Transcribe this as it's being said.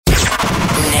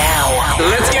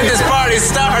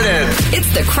It's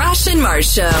the Crash and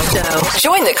Mars Show.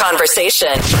 Join the conversation.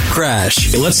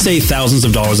 Crash. Let's say thousands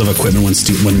of dollars of equipment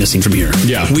went missing from here.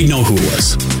 Yeah. We'd know who it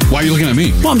was. Why are you looking at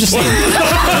me? Well, I'm just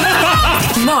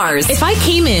saying. Mars. If I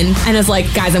came in and was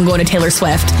like, guys, I'm going to Taylor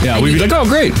Swift. Yeah, we'd be like, oh,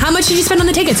 great. How much did you spend on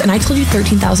the tickets? And I told you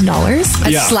 $13,000.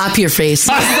 I'd slap your face.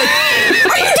 Are you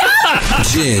done?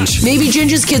 Ginge. Maybe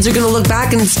Ginger's kids are going to look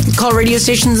back and call radio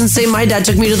stations and say, my dad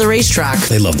took me to the racetrack.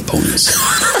 They love the ponies.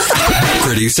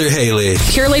 Producer Haley.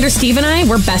 Pure Later Steve and I,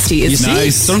 we're besties. You see?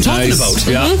 Nice. That's what I'm talking about.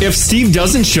 Yeah. Mm-hmm. If Steve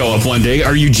doesn't show up one day,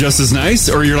 are you just as nice?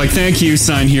 Or you're like, thank you,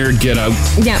 sign here, get out?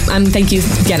 Yeah, thank you,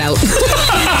 get out.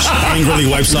 She angrily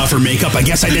wipes off her makeup. I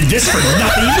guess I did this for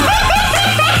nothing.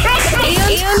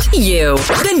 And you,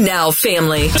 the Now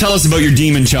family. Tell us about your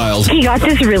demon child. He got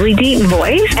this really deep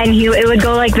voice, and it would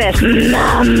go like this,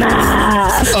 Mama.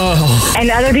 Oh. And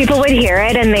other people would hear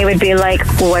it, and they would be like,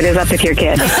 what is up with your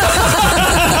kid?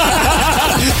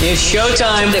 It's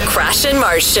showtime. The Crash and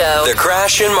Mars Show. The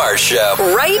Crash and Mars Show.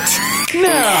 Right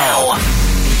now.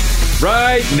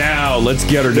 Right now. Let's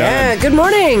get her done. Yeah, good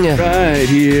morning. Right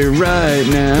here, right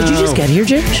now. Did you just get here,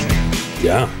 Ginger?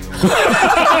 Yeah.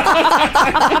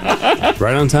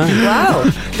 Right on time. Wow.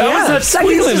 That was that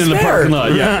squealing in the parking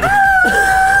lot. Yeah.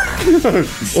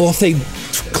 Well, if they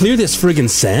clear this friggin'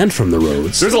 sand from the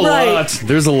roads. There's a lot.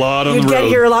 There's a lot on You'd the road. get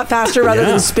here a lot faster rather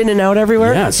than spinning out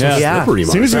everywhere. Yeah, it's so slippery.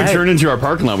 As soon as we Right. turn into our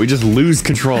parking lot, we just lose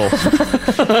control.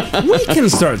 We can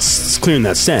start clearing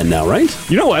that sand now, right?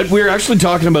 You know what? We're actually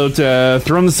talking about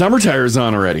throwing the summer tires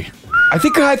on already. I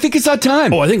think it's that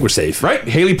time. Oh, I think we're safe. Right?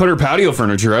 Haley put her patio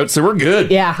furniture out, so we're good.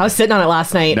 Yeah, I was sitting on it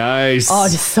last night. Nice. Oh,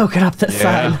 just soak it up the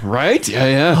sun. Right?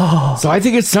 Yeah. So I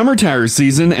think it's summer tire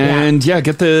season, and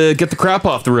get the crap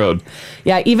off the road.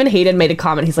 Yeah, even Hayden made a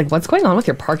comment. He's like, what's going on with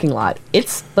your parking lot?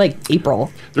 It's like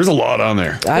April. There's a lot on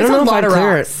there. I don't know if I'd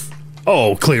clear it.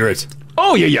 Oh, clear it.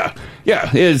 Oh, yeah.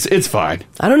 It's fine.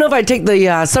 I don't know if I'd take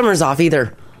the summers off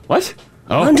either. What?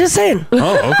 Oh. I'm just saying.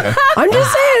 Oh, okay. I'm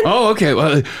just saying. Oh, okay.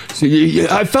 Well, so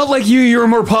I felt like you were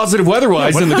more positive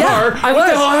weather-wise in the car. I What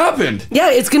the was. hell happened?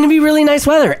 Yeah, it's going to be really nice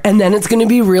weather, and then it's going to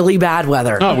be really bad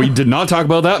weather. Oh, we did not talk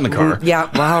about that in the car. Yeah,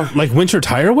 wow. Like winter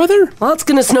tire weather? Well, it's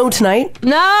going to snow tonight.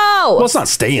 No! Well, it's not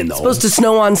staying, though. It's supposed to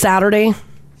snow on Saturday.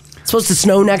 It's supposed to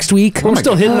snow next week. We're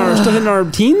still hitting our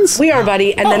teens? We are,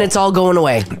 buddy, and then it's all going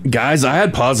away. Guys, I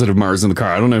had positive Mars in the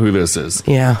car. I don't know who this is.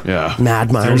 Yeah.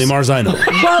 Mad Mars. The only Mars I know.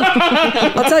 Well,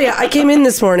 I'll tell you, I came in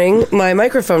this morning, my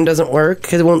microphone doesn't work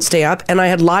because it won't stay up, and I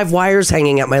had live wires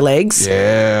hanging at my legs.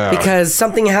 Yeah. Because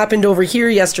something happened over here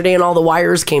yesterday and all the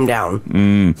wires came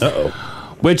down. Uh-oh.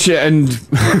 Which, and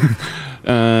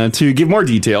to give more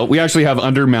detail, we actually have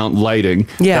undermount lighting.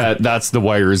 Yeah. That's the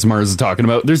wires Mars is talking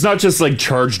about. There's not just like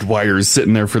charged wires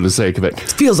sitting there for the sake of it.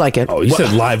 Feels like it. Oh, you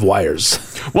said live wires.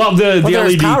 Well, the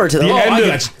there's LED. power to them. the Oh, end I of-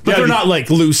 got you. But they're not like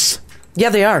loose. Yeah,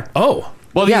 they are. Oh.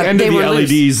 Well, the Yeah, end of they the were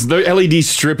LEDs, the LED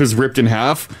strip is ripped in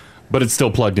half, but it's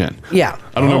still plugged in. Yeah.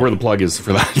 I don't know where the plug is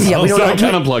for that. Yeah, we don't so know I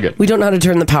can't unplug it. We don't know how to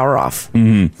turn the power off.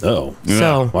 Oh.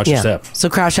 So Watch your step. So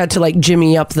Crash had to like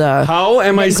jimmy up the. How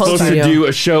am I supposed to studio. do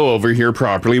a show over here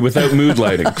properly without mood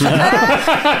lighting? You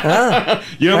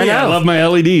know I me, I know. love my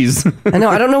LEDs. I know.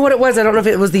 I don't know what it was. I don't know if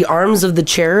it was the arms of the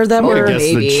chair that were. I guess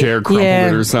the chair crumpled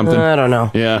it or something. I don't know.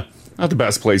 Yeah. Not the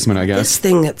best placement, I guess. This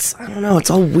thing, I don't know.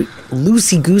 It's all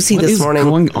loosey-goosey What this is morning.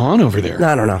 going on over there?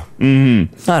 I don't know.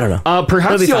 I don't know.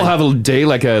 Perhaps It'll be you'll fine. have a day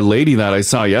like a lady that I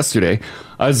saw yesterday.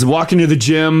 I was walking to the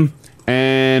gym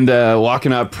and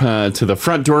walking up to the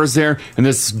front doors there, and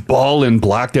this ball and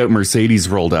blacked out Mercedes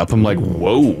rolled up. I'm like,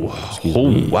 whoa,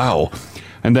 oh, wow.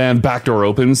 And then back door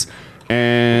opens,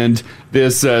 and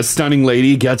this stunning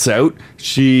lady gets out.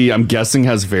 She, I'm guessing,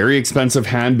 has very expensive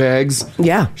handbags.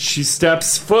 Yeah. She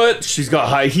steps foot. She's got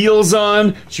high heels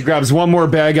on. She grabs one more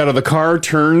bag out of the car,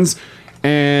 turns,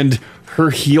 and her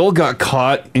heel got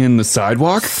caught in the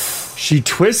sidewalk. She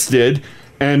twisted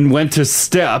and went to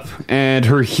step, and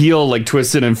her heel like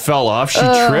twisted and fell off. She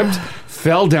tripped,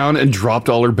 fell down, and dropped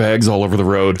all her bags all over the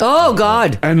road. Oh,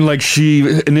 God. And like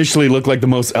she initially looked like the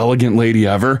most elegant lady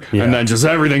ever, and then just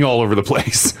everything all over the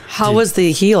place. How was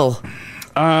the heel?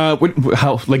 How,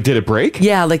 like, did it break?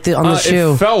 Yeah, like on the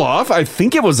shoe. It fell off. I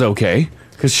think it was okay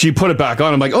because she put it back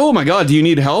on. I'm like, oh my God, do you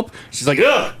need help? She's like,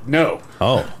 ugh, no.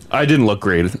 Oh. I didn't look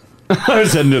great. I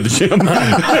was heading to the gym.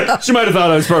 She might have thought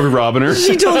I was probably robbing her.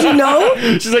 She told you no?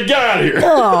 She's like, get out of here.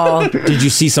 Oh. Did you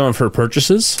see some of her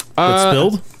purchases that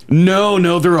spilled?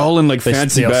 No, they're all in like They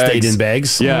fancy all bags. stayed in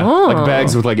bags? Yeah, Oh. like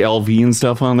bags with like LV and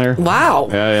stuff on there. Wow.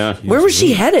 Yeah. Where was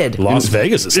she headed? Las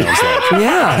Vegas, it sounds like.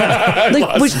 Yeah.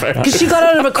 Las Like, Vegas. because she got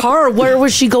out of a car. Where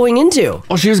was she going into?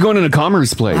 Oh, she was going in a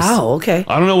commerce place. Wow, okay.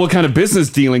 I don't know what kind of business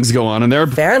dealings go on in there.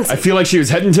 Fancy. I feel like she was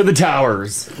heading to the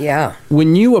towers. Yeah.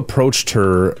 When you approached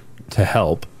her to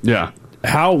help, Yeah.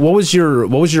 what was your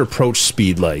approach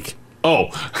speed like? Oh,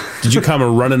 Did you come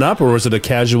running up, or was it a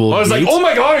casual? I was like, gait? oh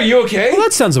my God, are you okay? Well,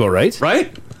 that sounds about right.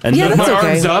 Right? And Yeah, no- that's My okay.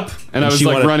 arms up, and I was she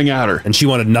like wanted- running at her. and she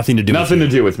wanted nothing to do Nothing with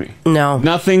to do with me. No.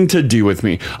 Nothing to do with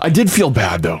me. I did feel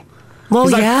bad though. Well,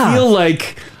 'Cause yeah. I feel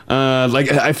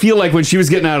I feel like when she was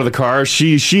getting out of the car,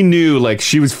 she knew like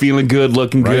she was feeling good,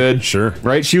 looking Right, good. sure.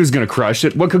 Right? She was gonna crush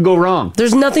it. What could go wrong?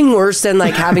 There's nothing worse than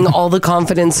like having all the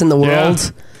confidence in the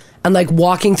world and like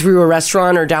walking through a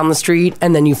restaurant or down the street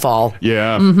and then you fall.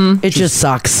 Yeah. It just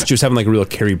sucks. She was having like a real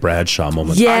Carrie Bradshaw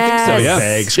moment. Yes. So, yeah.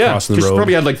 Bags yeah. crossing the 'Cause road. She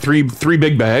probably had like three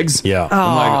big bags. Yeah.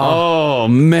 I'm like, oh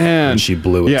man. And she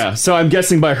blew it. Yeah. So I'm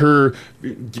guessing by her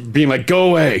being like, go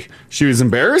away, she was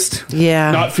embarrassed.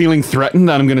 Yeah. Not feeling threatened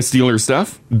that I'm going to steal her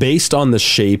stuff. Based on the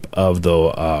shape of the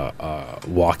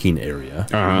walking area,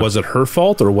 was it her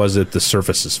fault or was it the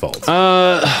surface's fault?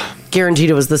 Guaranteed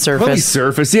it was the Probably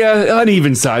surface. surface. Yeah.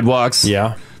 Uneven sidewalks.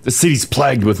 yeah. The city's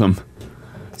plagued with them.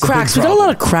 It's a big Cracks. We got a problem. lot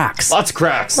of cracks. Lots of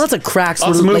cracks. Lots of cracks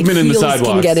Lots of where like movement in the heels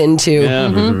sidewalks. can get into.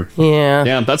 Yeah. Yeah.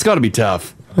 Yeah. That's got to be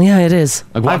tough. Yeah, it is.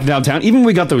 Like walking downtown. Even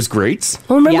we got those grates.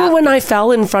 Well, remember Yeah. when I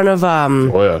fell in front of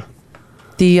Oh yeah.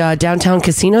 the downtown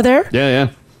casino there?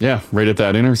 Yeah. Right at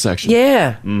that intersection.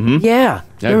 Yeah. Mm-hmm. Yeah.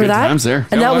 Remember good that? times there.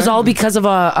 And Yeah, that was well, all because of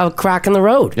a crack in the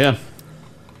road. Yeah.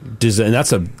 And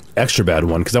that's a extra bad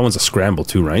one because that one's a scramble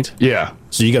too, right? Yeah.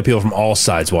 So you got people from all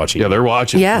sides watching. Yeah. They're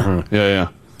watching. Yeah. Yeah.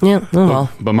 Yeah. Oh,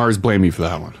 well. But Mars blamed me for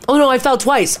that one. Oh, no, I fell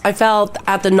twice. I fell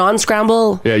at the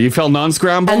non-scramble, Yeah. You fell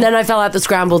non-scramble. and then I fell at the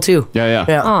scramble, too. Yeah.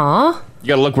 Yeah. Aw. You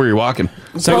got to look where you're walking.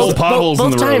 It's like Both, old potholes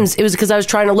both in the road. times, it was because I was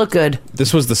trying to look good.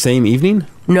 This was the same evening?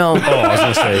 No. Oh, I was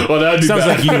going to say. Well, that'd be sounds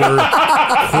bad. like you were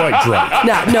quite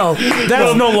drunk. No.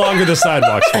 That's no longer the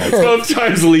sidewalk's fault. Both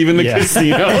times leaving the Yeah.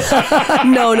 casino.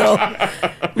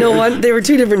 No, they were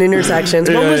two different intersections.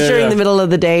 One was during the middle of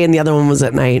the day and the other one was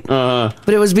at night. But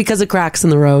it was because of cracks in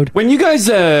the road. When you guys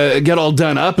get all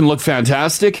done up and look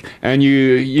fantastic, and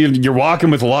you're walking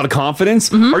with a lot of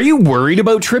confidence, are you worried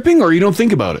about tripping, or you don't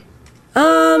think about it?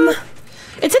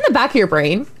 It's in the back of your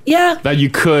brain. Yeah. That you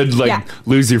could Yeah.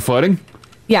 lose your footing?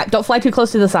 Yeah, don't fly too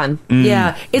close to the sun.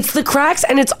 Yeah, it's the cracks,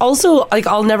 and it's also like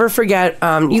I'll never forget.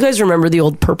 You guys remember the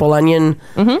old Purple Onion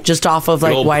just off of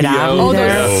like old White PO. Avenue? Oh,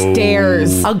 there? those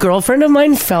stairs. A girlfriend of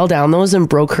mine fell down those and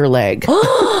broke her leg.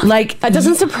 Like That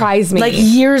doesn't surprise me. like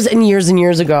years and years and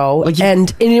years ago,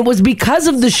 and it was because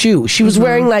of the shoe. She was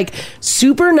wearing like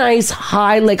super nice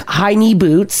high knee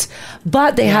boots,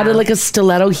 but they had like a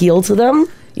stiletto heel to them,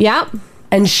 yeah.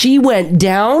 and she went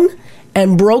down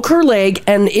and broke her leg,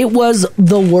 and it was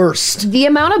the worst. The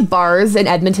amount of bars in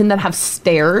Edmonton that have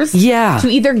stairs Yeah. to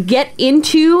either get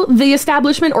into the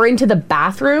establishment or into the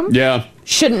bathroom Yeah.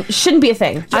 shouldn't be a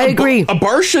thing. I agree. A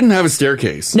bar shouldn't have a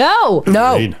staircase. No.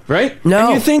 No. Right? No.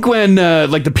 And you think when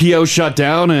like the PO shut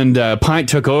down and Pint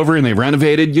took over and they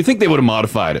renovated, you think they would have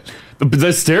modified it.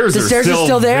 The stairs are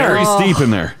still there. very Oh. steep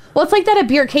in there. Well, it's like that at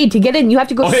Beer Arcade. To get in, you have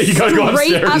to go Oh, yeah, you gotta go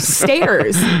straight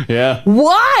upstairs. upstairs. Yeah.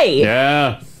 Why?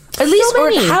 Yeah. At least, or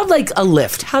many. have like a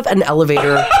lift, have an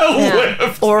elevator,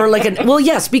 Yeah. or like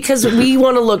yes, because we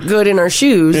want to look good in our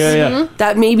shoes. Yeah.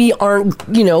 That maybe aren't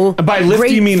By lift,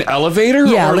 great. you mean elevator?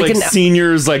 Yeah, or like like an-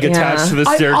 seniors attached to the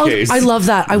staircase? I love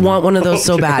that. I want one of those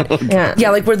so bad. Yeah. Yeah,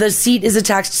 like where the seat is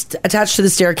attached to the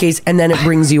staircase and then it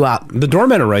brings you up. The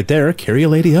doormen are right there. Carry a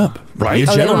lady up. Right?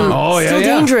 Be a gentleman. Oh, yeah, Still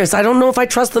yeah. dangerous. I don't know if I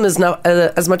trust them as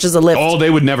much as a lift. Oh, they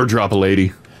would never drop a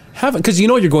lady. Because you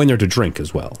know you're going there to drink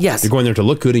as well. Yes. You're going there to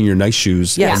look good in your nice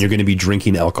shoes, Yes. and you're going to be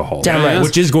drinking alcohol. Damn right.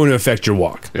 Which is going to affect your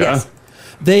walk. Yeah. Yes.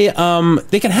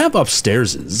 They can have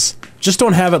upstairses. Just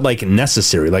don't have it like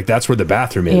necessary. Like that's where the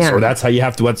bathroom is, Yeah. or that's how you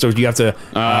have to. So you have to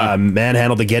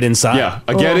manhandle to get inside. Yeah.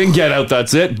 A get in, get out,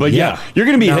 that's it. But yeah, you're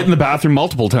going to be hitting the bathroom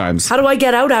multiple times. How do I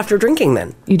get out after drinking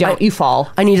then? You don't. You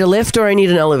fall. I need a lift or I need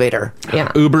an elevator.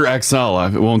 Yeah. Uber XL,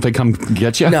 won't they come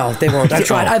get you? No, they won't. I've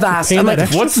tried. I've asked. Paying I'm that like,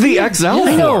 extra. What's the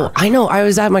XL for? I know. I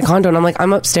was at my condo and I'm like,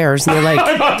 I'm upstairs, and they're like,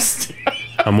 I'm upstairs.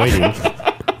 I'm waiting.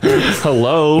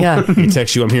 Hello. yeah. He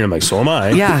texts you. I'm here. I'm like, so am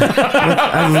I.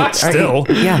 Yeah. Still.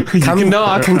 Yeah. can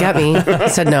knock. Come get me. I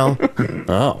said no.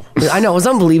 Oh. I know. It was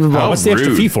unbelievable. Oh, What's the extra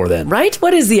rude. fee for then? Right?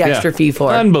 What is the Yeah. extra fee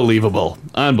for? Unbelievable.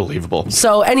 Unbelievable.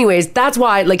 So, anyways, that's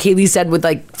why, like Haley said, with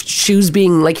like shoes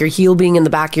being like your heel being in the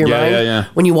back of your mind. Yeah.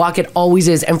 When you walk, it always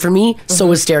is. And for me,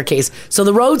 so is staircase. So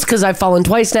the roads, because I've fallen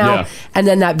twice now, Yeah. and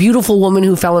then that beautiful woman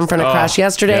who fell in front of Crash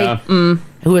yesterday, who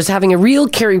was having a real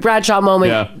Carrie Bradshaw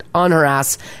moment on her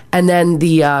ass, and then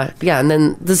and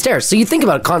then the stairs. So you think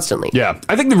about it constantly. Yeah,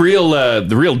 I think the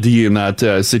real D in that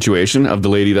situation of the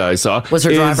lady that I saw was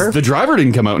her is driver. The driver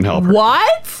didn't come out and help her.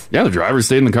 What? Yeah, the driver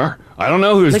stayed in the car. I don't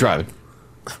know who was driving.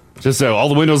 Just all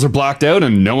the windows are blacked out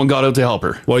and no one got out to help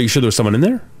her. Well, you sure there was someone in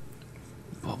there?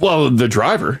 Well, the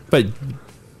driver. But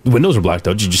the windows were blacked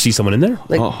out. Did you see someone in there?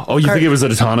 Like, you think it was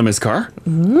an autonomous car?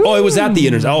 Oh, it was at the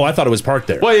intersection. Oh, I thought it was parked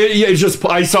there. Well, yeah, it's just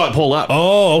I saw it pull up.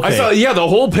 Oh, okay. I saw, the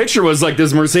whole picture was like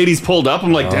this Mercedes pulled up.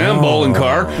 I'm like, damn, ballin'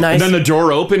 car. Nice. And then the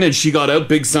door opened and she got out,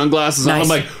 big sunglasses on. I'm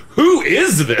like, who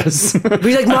is this? Were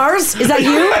you like, Mars? Is that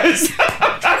you?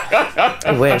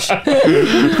 I wish.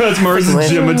 That's Mars's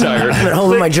gym attire. I'm at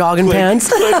home in my jogging pants.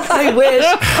 I wish.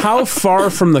 How far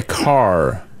from the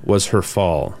car was her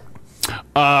fall?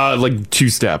 Like 2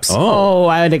 steps. Oh,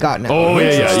 I would have gotten it. Oh,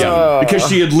 yeah. Because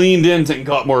she had leaned in and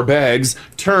got more bags,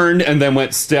 turned, and then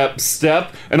went step.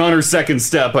 And on her second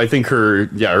step, I think her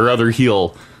other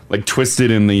heel like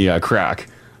twisted in the crack.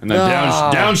 And then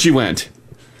down she went.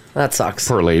 That sucks.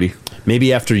 Poor lady.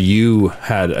 Maybe after you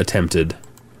had attempted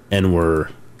and were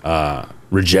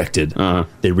rejected,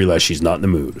 they realized she's not in the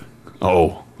mood.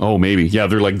 Oh, maybe. Yeah,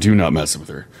 they're like, do not mess with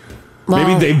her. Well,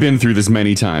 Maybe they've been through this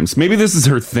many times. Maybe this is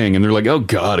her thing, and they're like, oh,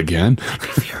 God, again.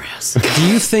 furious. Do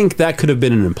you think that could have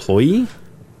been an employee?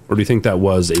 Or do you think that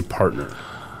was a partner?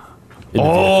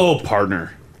 Oh,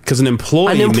 partner. Because an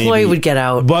employee would get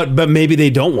out. But maybe they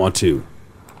don't want to.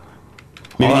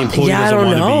 Maybe the employee doesn't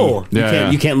want to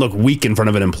be. You can't look weak in front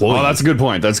of an employee. Oh, that's a good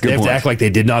point. That's a good They have point. to act like they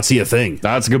did not see a thing.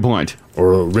 That's a good point.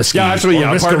 Or risk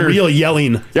risk partner, a real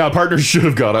yelling. Yeah, partner should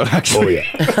have got out, actually. Oh,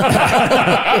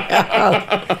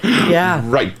 yeah. Yeah.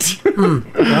 Right. All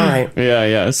right.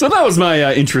 Yeah. So that was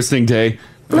my interesting day.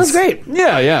 That's great.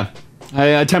 Yeah. I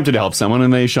attempted to help someone,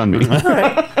 and they shunned me. All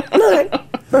right.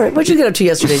 What'd you get up to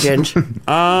yesterday, Ginge?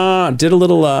 Did a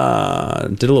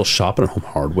little shopping at Home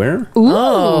Hardware.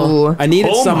 Ooh. I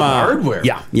needed Home some Hardware.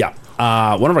 Yeah.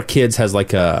 One of our kids has we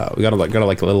got a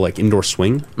little indoor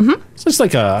swing. Mm-hmm. It's just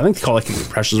like I think they call it a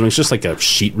compression swing. It's just like a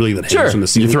sheet really that hangs from the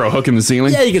ceiling. You throw a hook in the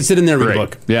ceiling. Yeah, you can sit in there and read a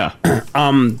book. Yeah.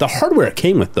 The hardware it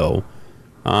came with though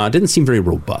didn't seem very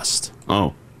robust.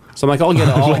 Oh. So I'm like, I'll get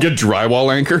like a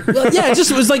drywall anchor. Yeah,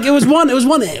 it was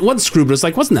one screw, but it's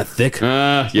wasn't that thick.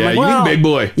 Yeah, like, you need a big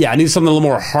boy. Yeah, I need something a little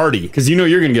more hardy because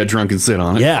you're gonna get drunk and sit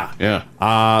on it. Yeah.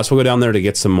 So we'll go down there to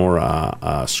get some more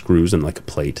screws and like a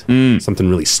plate, something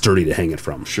really sturdy to hang it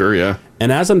from. Sure, yeah.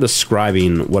 And as I'm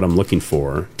describing what I'm looking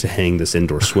for to hang this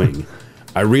indoor swing,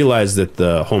 I realize that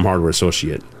the Home Hardware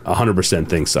associate 100%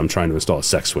 thinks I'm trying to install a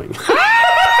sex swing.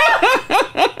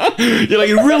 You're like,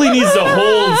 it really needs to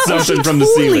hold something from the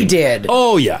ceiling. Did.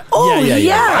 Oh yeah.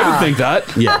 Yeah. I would think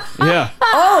that. Yeah.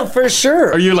 Oh, for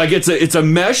sure. Or you're like, it's a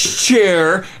mesh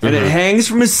chair and it hangs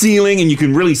from a ceiling and you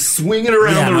can really swing it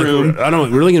around the room. I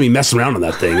don't really gonna be messing around on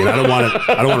that thing, and I don't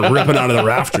want it ripping out of the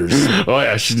rafters. Oh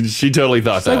yeah, she totally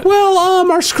thought that. Like,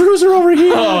 well, our screws are over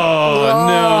here. Oh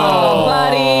no,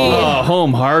 buddy. Oh,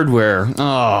 Home Hardware.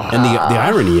 Oh, and the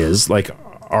irony is, like,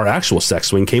 our actual sex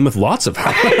swing came with lots of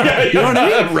hardware. You know what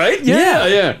I mean? Right?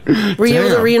 Yeah. Were you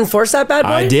able to reinforce that bad boy?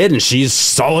 I did, and she's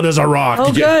solid as a rock.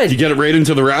 Oh, good. You get it right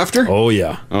into the rafter? Oh,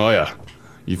 yeah.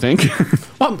 You think?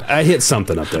 Well, I hit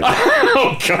something up there.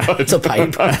 Oh, God. It's a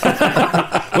pipe.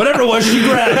 Whatever it was, she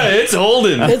grabbed it. It's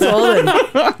holding.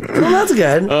 Well, that's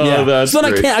good. Oh, that's so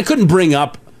then great. I couldn't bring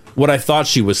up what I thought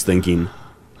she was thinking.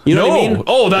 You know what I mean?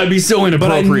 Oh, that'd be so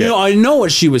inappropriate. But I know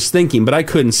what she was thinking, but I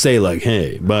couldn't say, like,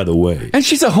 hey, by the way. And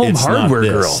she's a Home Hardware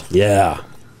girl. Yeah.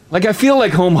 Like, I feel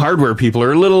like Home Hardware people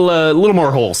are a little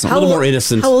more wholesome. A little more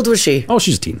innocent. How old was she? Oh,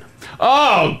 she's a teen.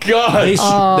 Oh, God.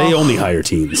 They only hire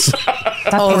teens.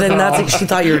 Then that's she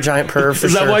thought you were a giant perv. For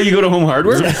Is that sure. why you go to Home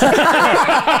Hardware?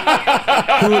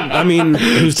 I mean,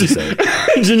 who's to say?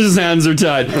 Ginger's hands are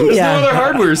tied. There's no other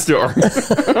hardware store.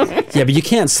 Yeah, but you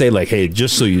can't say, like, hey,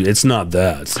 just so it's not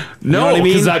that. You know No, what I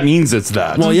mean? because that means it's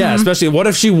that. Well, yeah, especially, what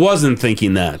if she wasn't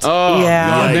thinking that? Oh,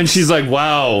 Yeah. And then she's like,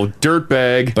 wow,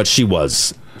 dirtbag. But she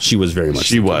was very much.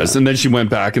 She was. And then she went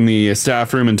back in the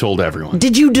staff room and told everyone.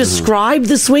 Did you describe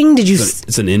the swing? Did you?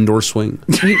 It's an indoor swing.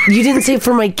 You didn't say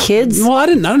for my kids. Well, I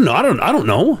don't know. I don't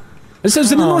know. It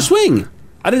says an indoor swing.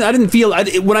 I didn't feel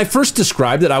when I first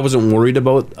described it, I wasn't worried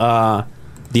about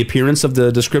the appearance of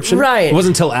the description. Right. It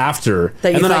wasn't until after That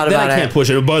you and then thought I about can't it. push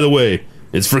it. Oh, by the way,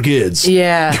 It's for kids.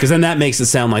 Yeah. Because then that makes it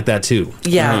sound like that too.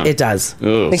 Yeah, it does. Makes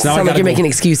it Now I sound like gotta you're making go-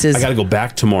 excuses. I got to go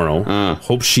back tomorrow.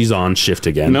 Hope she's on shift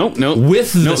again. No.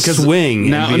 With the swing.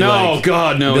 No, and be like,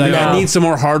 God, no. be like, no. I need some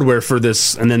more hardware for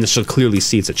this, and then she'll clearly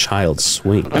see it's a child's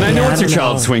swing. And I know it's your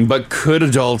child's swing, but could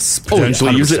adults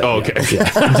potentially use it? Oh, okay. Do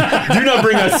not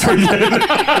bring that swing in.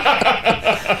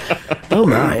 Oh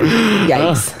my.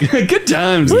 Yikes. Good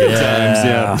times. Good times,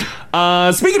 yeah.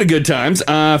 Speaking of good times,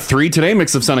 3 today,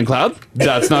 mix of sun and cloud.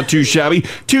 That's not too shabby.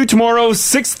 2 tomorrow,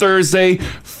 6 Thursday,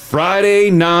 Friday,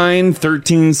 9,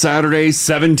 13 Saturday,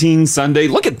 17 Sunday.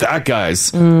 Look at that, guys.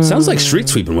 Sounds like street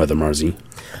sweeping weather, Marzi.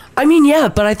 I mean, yeah,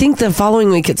 but I think the following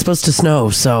week it's supposed to snow,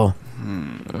 so.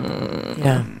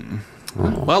 Yeah.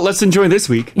 Well, let's enjoy this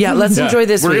week. Yeah, let's enjoy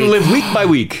this We're week. going to live week by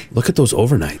week. Look at those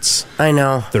overnights. I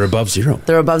know. They're above zero.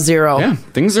 They're above zero. Yeah,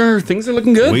 things are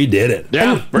looking good. We did it.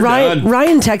 Yeah, we're done.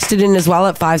 Ryan texted in as well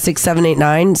at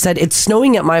 56789, said it's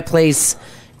snowing at my place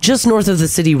just north of the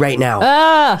city right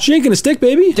now. She ain't gonna stick,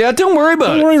 baby. Yeah, don't worry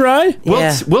about Don't worry, it.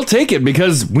 Rye. We'll take it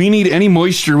because we need any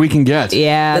moisture we can get.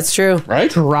 Yeah. That's true.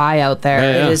 Right? Dry out there.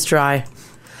 Yeah. It is dry.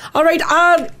 All right,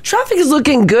 traffic is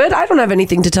looking good. I don't have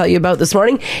anything to tell you about this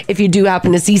morning. If you do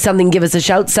happen to see something, give us a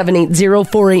shout.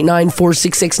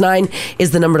 780-489-4669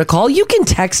 is the number to call. You can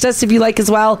text us if you like as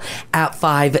well at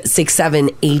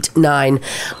 56789.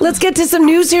 Let's get to some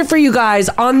news here for you guys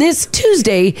on this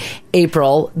Tuesday,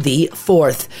 April the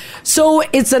 4th. So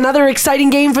it's another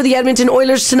exciting game for the Edmonton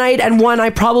Oilers tonight, and one I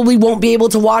probably won't be able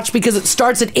to watch because it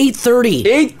starts at 8:30.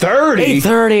 8:30?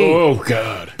 8:30. Oh,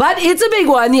 God. But it's a big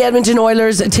one. The Edmonton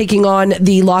Oilers taking on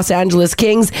the Los Angeles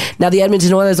Kings. Now, the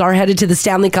Edmonton Oilers are headed to the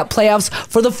Stanley Cup playoffs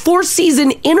for the 4th season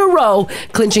in a row,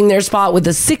 clinching their spot with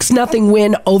a 6-0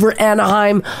 win over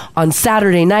Anaheim on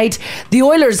Saturday night. The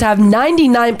Oilers have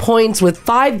 99 points with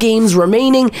 5 games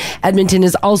remaining. Edmonton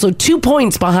is also 2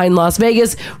 points behind Las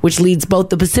Vegas, which leads both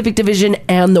the Pacific Division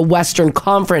and the Western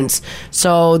Conference.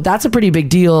 So that's a pretty big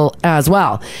deal as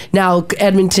well. Now,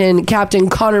 Edmonton captain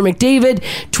Connor McDavid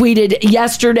tweeted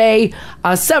yesterday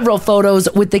several photos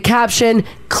with the caption,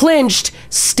 "Clinched,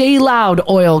 stay loud,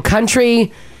 Oil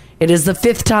Country." It is the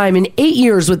 5th time in 8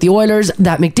 years with the Oilers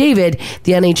that McDavid,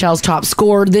 the NHL's top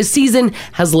scorer this season,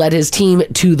 has led his team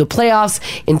to the playoffs.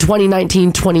 In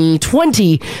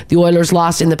 2019-2020, the Oilers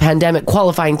lost in the pandemic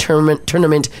qualifying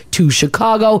tournament to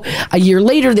Chicago. A year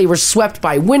later, they were swept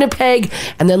by Winnipeg.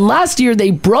 And then last year,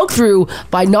 they broke through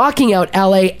by knocking out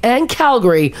LA and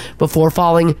Calgary before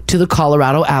falling to the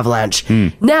Colorado Avalanche.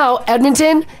 Now,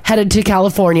 Edmonton headed to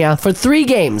California for 3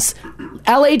 games.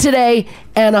 LA today,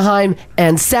 Anaheim,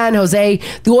 and San Jose.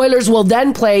 The Oilers will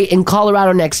then play in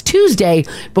Colorado next Tuesday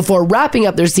before wrapping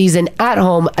up their season at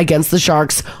home against the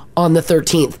Sharks on the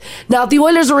 13th. Now, if the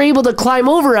Oilers are able to climb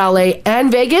over LA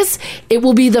and Vegas, it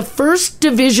will be the first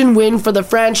division win for the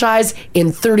franchise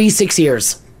in 36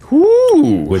 years.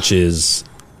 Ooh. Which is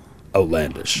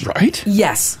outlandish. Right?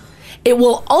 Yes. It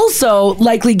will also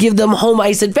likely give them home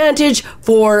ice advantage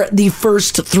for the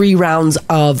first 3 rounds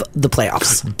of the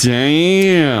playoffs.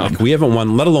 Damn. We haven't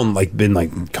won, let alone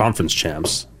been conference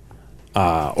champs,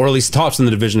 or at least tops in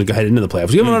the division to go ahead into the playoffs.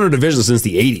 We haven't won our division since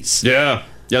the 80s. Yeah.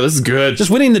 Yeah, this is good.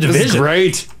 Just winning the division. This is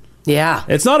great. Yeah.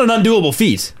 It's not an undoable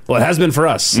feat. Well, it has been for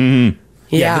us.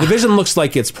 Yeah, the division looks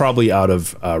like it's probably out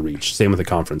of reach. Same with the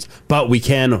conference. But we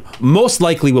can, most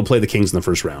likely, we'll play the Kings in the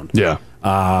first round. Yeah.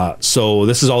 So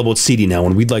this is all about seeding now,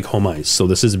 and we'd like home ice. So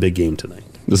this is a big game tonight.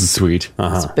 This is sweet.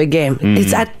 It's a big game.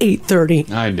 It's at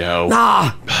 8:30. I know.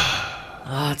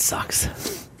 It sucks.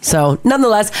 So,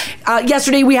 nonetheless,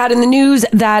 yesterday we had in the news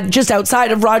that just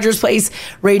outside of Rogers Place,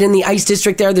 right in the Ice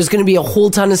District there's going to be a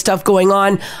whole ton of stuff going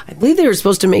on. I believe they were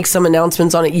supposed to make some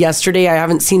announcements on it yesterday. I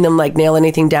haven't seen them nail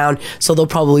anything down, so they'll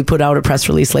probably put out a press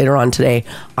release later on today,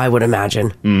 I would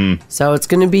imagine. So it's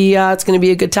going to be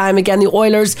a good time. Again, the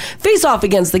Oilers face off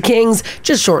against the Kings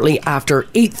just shortly after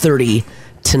 8:30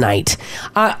 tonight.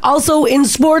 Also in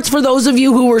sports, for those of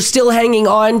you who were still hanging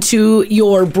on to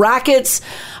your brackets,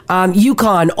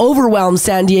 UConn overwhelmed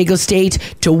San Diego State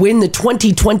to win the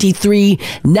 2023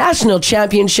 National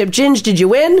Championship. Ginge, did you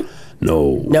win?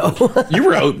 No. You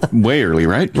were out way early,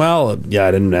 right? Well, yeah,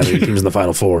 I didn't have any teams in the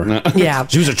Final Four. Yeah.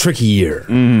 It was a tricky year.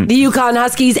 The UConn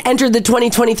Huskies entered the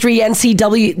 2023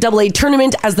 NCAA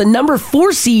tournament as the number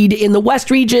 4 seed in the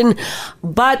West region,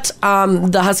 but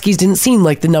the Huskies didn't seem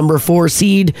like the number 4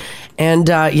 seed, and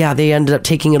they ended up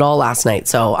taking it all last night.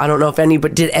 So I don't know if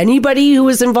anybody who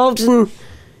was involved in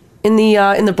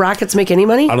the brackets make any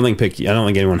money? I don't think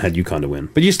anyone had UConn to win,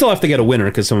 but you still have to get a winner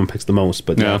because someone picks the most.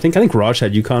 But Yeah. I think Raj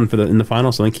had UConn in the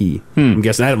final, so I think I'm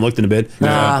guessing I haven't looked in a bit.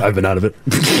 I've been out of it.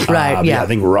 Right, yeah. I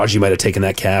think Raj might have taken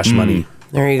that cash money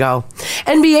There you go.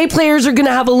 NBA players are going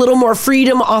to have a little more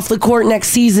freedom off the court next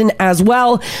season as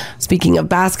well. Speaking of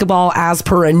basketball, as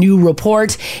per a new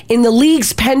report, in the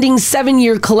league's pending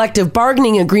 7-year collective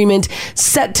bargaining agreement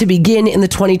set to begin in the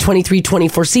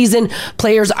 2023-24 season,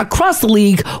 players across the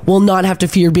league will not have to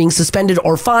fear being suspended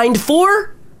or fined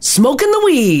for smoking the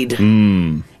weed.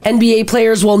 NBA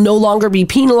players will no longer be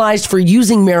penalized for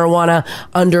using marijuana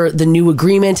under the new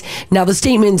agreement. Now, the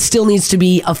statement still needs to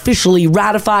be officially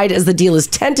ratified as the deal is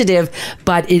tentative,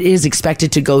 but it is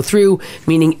expected to go through,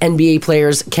 meaning NBA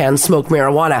players can smoke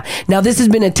marijuana. Now, this has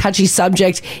been a touchy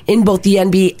subject in both the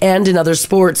NBA and in other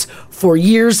sports for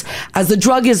years, as the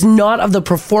drug is not of the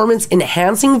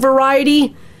performance-enhancing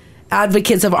variety.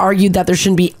 Advocates have argued that there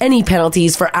shouldn't be any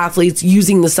penalties for athletes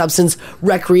using the substance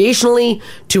recreationally,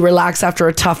 to relax after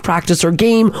a tough practice or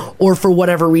game, or for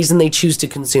whatever reason they choose to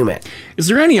consume it. Is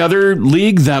there any other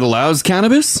league that allows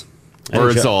cannabis? Or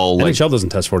NHL, it's all like... NHL doesn't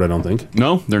test for it, I don't think.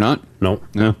 No, they're not? No.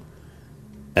 No.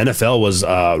 NFL was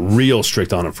real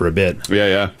strict on it for a bit.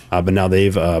 Yeah. But now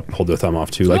they've pulled their thumb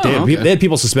off too. Like they had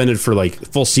people suspended for like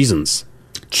full seasons.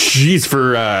 Jeez,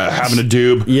 for having a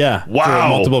doob. Yeah. Wow. For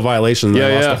multiple violations.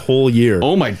 They lost a whole year.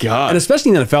 Oh my God. And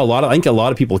especially in the NFL, I think a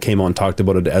lot of people came on and talked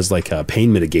about it as like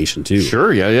pain mitigation too.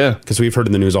 Sure, yeah. Because we've heard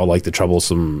in the news all like the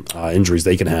troublesome injuries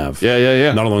they can have.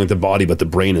 Yeah. Not only the body, but the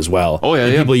brain as well. Oh, yeah,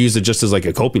 and yeah. people use it just as like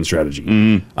a coping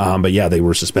strategy. But yeah, they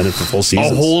were suspended for full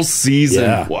seasons. A whole season.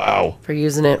 Yeah. Wow. For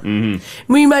using it.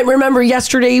 We might remember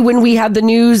yesterday when we had the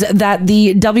news that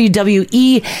the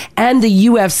WWE and the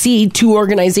UFC, two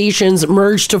organizations,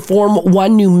 merged to form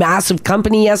one new massive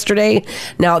company yesterday.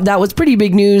 Now, that was pretty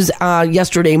big news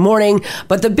yesterday morning,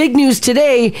 but the big news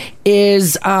today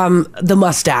is the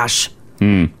mustache.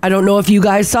 I don't know if you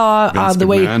guys saw the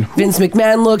way Vince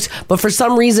McMahon looked, but for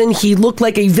some reason he looked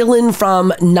like a villain from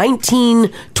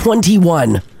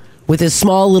 1921 with his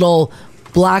small little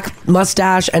black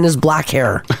mustache and his black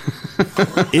hair.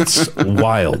 It's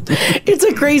wild. It's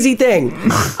a crazy thing.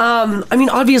 I mean,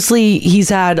 obviously he's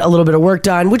had a little bit of work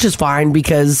done, which is fine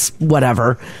because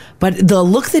whatever. But the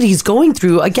look that he's going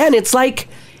through, again, it's like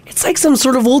some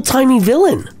sort of old-timey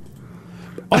villain.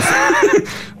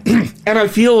 And I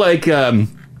feel like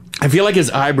his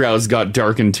eyebrows got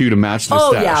darkened too to match the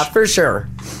stash. Oh yeah, for sure.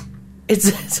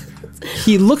 It's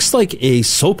He looks like a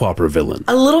soap opera villain.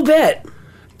 a little bit.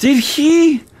 Did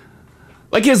he?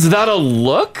 Like, is that a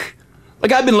look?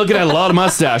 Like, I've been looking at a lot of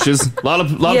mustaches. A lot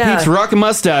of Yeah. peeps rocking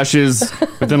mustaches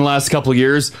within the last couple of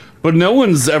years, but no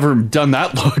one's ever done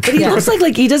that look. He looks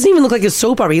like he doesn't even look like a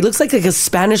soap opera. He looks like a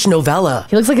Spanish novella.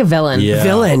 He looks like a villain. Yeah.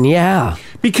 Villain, yeah.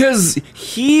 Because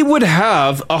he would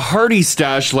have a hearty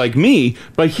stash like me,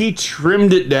 but he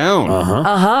trimmed it down.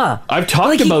 I've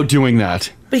talked about doing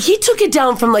that. But he took it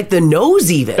down from like the nose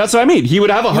even. That's what I mean. He would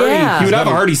have a hearty. Yeah. He would have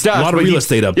a hearty stash. A lot of but real he-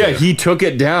 estate up Yeah, there. he took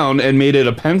it down and made it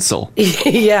a pencil.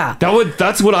 Yeah.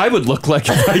 That's what I would look like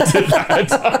if I did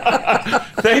that.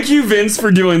 Thank you, Vince,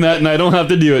 for doing that, and I don't have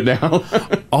to do it now.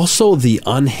 Also, the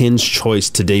unhinged choice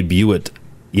to debut it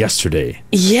yesterday.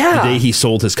 Yeah. The day he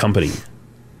sold his company.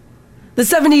 The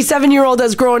 77-year-old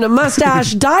has grown a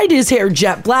mustache, dyed his hair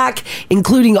jet black,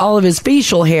 including all of his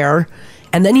facial hair.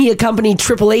 And then he accompanied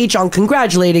Triple H on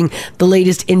congratulating the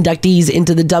latest inductees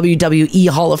into the WWE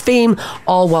Hall of Fame,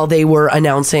 all while they were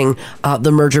announcing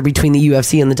the merger between the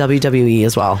UFC and the WWE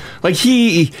as well. Like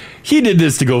he did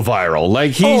this to go viral.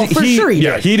 Like for sure he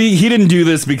did. He didn't do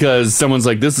this because someone's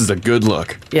like, this is a good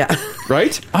look, Yeah.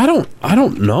 right? I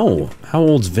don't know. How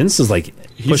old's Vince? Is like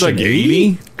He's pushing like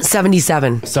 80,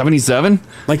 77. 77.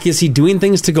 Like, is he doing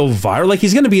things to go viral? Like,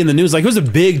 he's going to be in the news. Like, it was a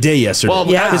big day yesterday. Well,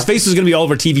 yeah. His face was going to be all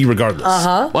over TV regardless.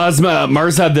 Well, as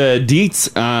Mars had the deets,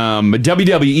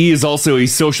 WWE is also a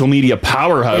social media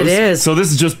powerhouse. It is. So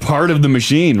this is just part of the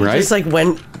machine, right? Just like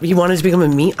when he wanted to become a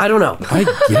meme. I don't know. I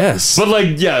guess. But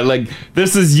like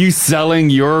this is you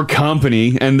selling your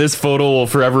company, and this photo will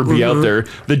forever be out there.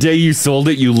 The day you sold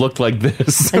it, you looked like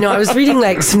this. I know. I was reading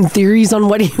like some theories on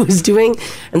what he was doing,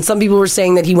 and some people were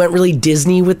saying that he went really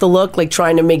Disney with the look, like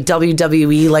trying to make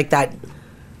WWE like that,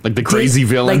 Like the crazy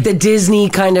villain. like the Disney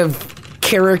kind of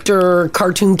character,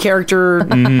 cartoon character,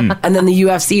 and then the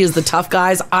UFC is the tough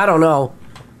guys. I don't know.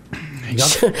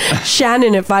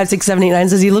 Shannon at 56789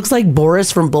 says he looks like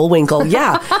Boris from Bullwinkle.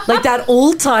 Yeah, like that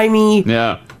old timey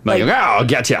yeah. Like, Like- I'll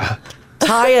get ya.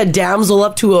 tie a damsel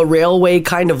up to a railway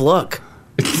kind of look,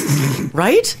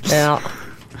 right? Yeah.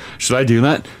 Should I do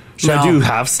that? Should I No. do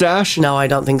half stash? No, I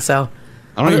don't think so.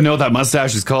 I don't even know what that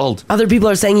mustache is called. Other people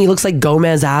are saying he looks like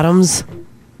Gomez Adams.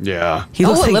 Yeah. He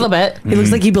looks Oh, a like, little bit. He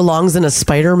looks like he belongs in a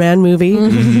Spider-Man movie.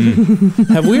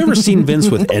 Have we ever seen Vince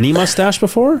with any mustache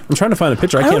before? I'm trying to find a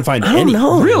picture. I can't find I don't any.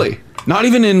 know. Really? Not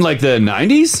even in like the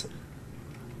 90s?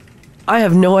 I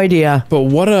have no idea. But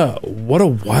what a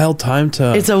wild time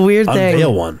to It's a weird thing.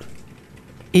 unveil one.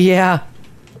 Yeah.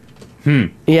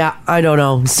 Yeah, I don't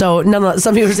know. So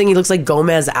some people are saying he looks like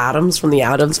Gomez Addams from the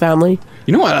Addams Family.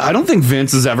 You know what? I don't think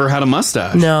Vince has ever had a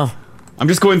mustache. No. I'm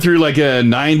just going through like a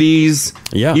 90s,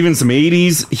 even some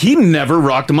 80s. He never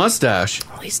rocked a mustache.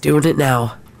 Well, he's doing it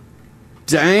now.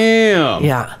 Damn.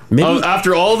 Yeah.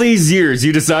 After all these years,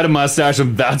 you decide a mustache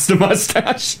and that's the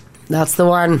mustache? That's the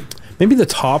one. Maybe the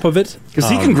top of it. Because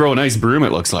he can grow a nice broom,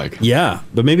 it looks like. Yeah,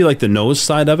 but maybe like the nose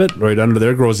side of it, right under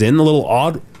there, grows in a little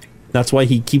odd. That's why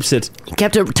he keeps it. He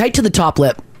kept it tight to the top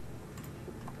lip.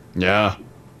 Yeah.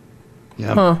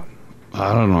 Yeah.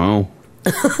 I don't know.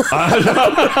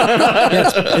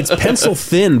 It's pencil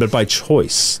thin, but by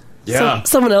choice. Yeah.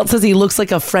 Someone else says he looks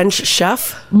like a French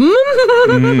chef. A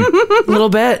little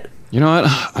bit. You know what?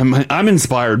 I'm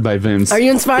inspired by Vince. Are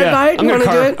you inspired by it? You want to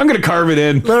do it? I'm gonna carve it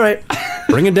in. All right.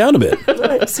 Bring it down a bit. All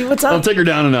right. See what's up. I'll take her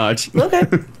down a notch. Okay.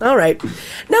 All right. Now,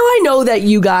 I know that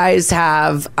you guys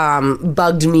have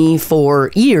bugged me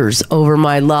for years over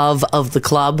my love of the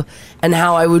club and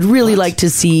how I would really like to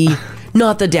see,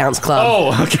 not the dance club.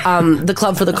 Oh, okay. The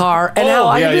club for the car. And how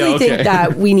I really think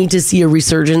that we need to see a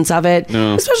resurgence of it,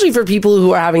 especially for people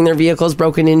who are having their vehicles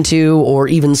broken into or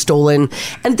even stolen.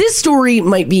 And this story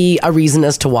might be a reason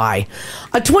as to why.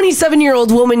 A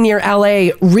 27-year-old woman near LA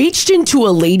reached into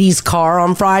a lady's car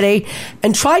on Friday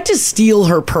and tried to steal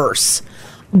her purse.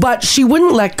 But she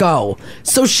wouldn't let go.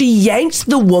 So she yanked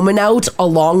the woman out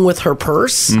along with her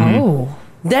purse. Oh.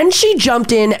 Then she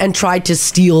jumped in and tried to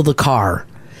steal the car.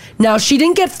 Now, she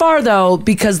didn't get far, though,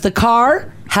 because the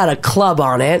car had a club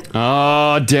on it.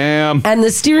 Oh, damn. And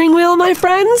the steering wheel, my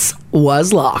friends,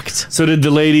 was locked. So did the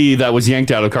lady that was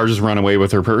yanked out of the car just run away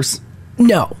with her purse?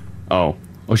 No. Oh.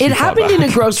 It happened in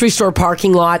a grocery store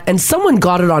parking lot, and someone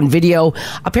got it on video.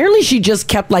 Apparently, she just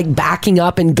kept backing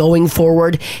up and going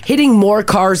forward, hitting more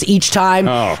cars each time.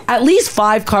 At least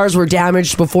 5 cars were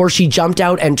damaged before she jumped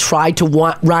out and tried to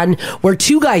run, where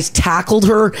 2 guys tackled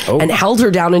her and held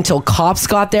her down until cops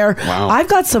got there. Wow. I've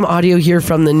got some audio here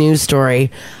from the news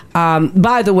story.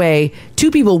 By the way, 2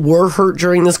 people were hurt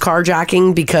during this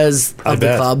carjacking because of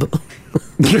the club.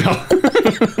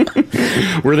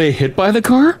 Were they hit by the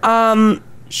car?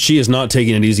 She is not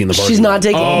taking it easy in the parking She's not lot.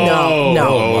 taking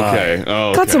no. Okay.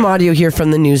 Got some audio here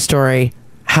from the news story.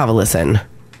 Have a listen.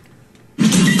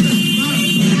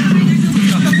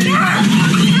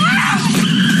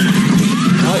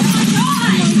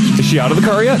 Is she out of the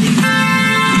car yet?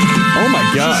 Oh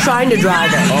my god. She's trying to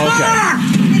drive it.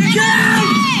 Okay.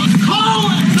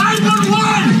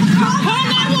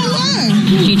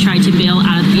 She tried to bail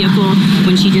out of the vehicle.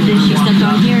 When she did this, she stepped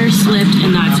on here, slipped,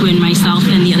 and that's when myself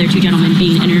and the other 2 gentlemen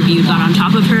being interviewed got on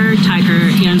top of her, tied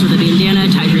her hands with a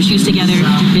bandana, tied her shoes together,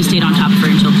 and stayed on top of her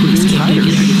until police came to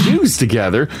get her. Shoes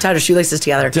together? Tied her shoelaces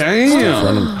together.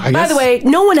 Damn. By the way,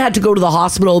 no one had to go to the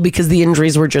hospital because the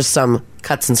injuries were just some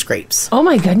cuts and scrapes. Oh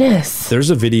my goodness. There's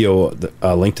a video,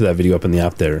 a link to that video up in the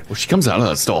app there. Well, she comes out of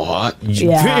that stall hot.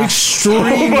 Yeah.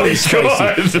 Extremely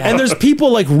spicy. And there's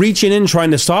people reaching in trying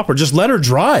to stop her. Just let her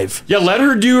drive. Yeah, let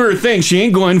her do her thing. She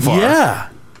ain't going far. Yeah.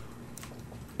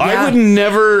 I would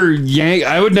never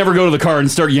go to the car and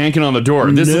start yanking on the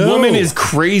door. This woman is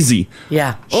crazy.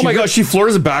 Yeah. Oh my gosh, she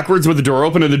floors it backwards with the door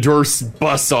open and the door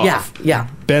busts off. Yeah.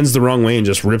 Bends the wrong way and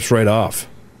just rips right off.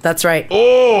 That's right.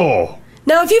 Oh.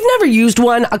 Now, if you've never used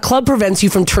one, a club prevents you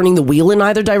from turning the wheel in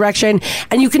either direction,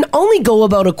 and you can only go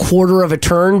about a quarter of a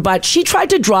turn, but she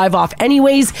tried to drive off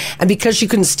anyways, and because she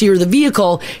couldn't steer the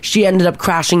vehicle, she ended up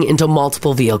crashing into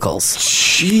multiple vehicles.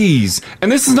 Jeez.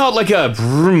 And this is not like a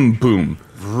vroom boom,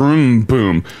 vroom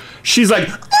boom. She's like,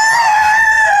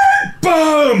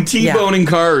 boom, T-boning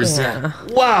cars. Yeah.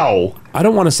 Wow. I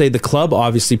don't want to say the club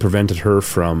obviously prevented her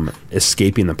from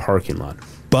escaping the parking lot,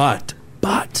 but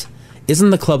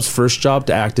isn't the club's first job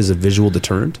to act as a visual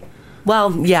deterrent?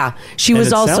 Well, yeah. She And was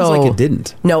it also... sounds like it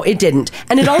didn't. No, it didn't.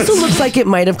 And it also looks like it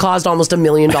might have caused almost $1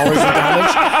 million in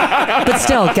damage. But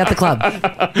still, get the club.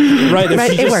 Right,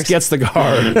 if she just works. gets the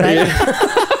car.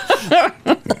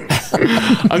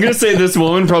 I'm going to say this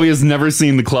woman probably has never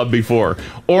seen the club before.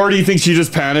 Or do you think she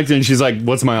just panicked and she's like,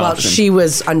 what's my Well, option? she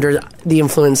was under the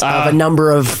influence of a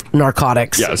number of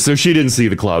narcotics. Yeah, so she didn't see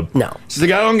the club. No. She's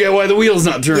like, I don't get why the wheel's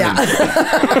not turning. Yeah.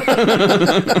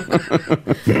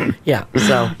 Yeah,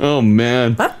 so. Oh,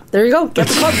 man. But there you go. Get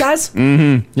the club, guys.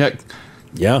 Mm-hmm. Yeah.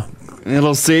 Yeah.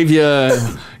 It'll save you.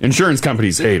 Insurance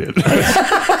companies hate it.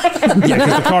 Yeah,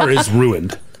 because the car is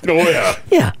ruined. Oh, yeah.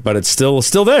 Yeah. But it's still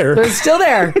there. But it's still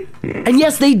there. And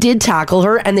yes, they did tackle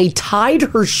her and they tied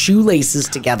her shoelaces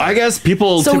together. I guess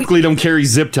people typically don't carry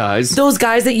zip ties. Those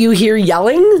guys that you hear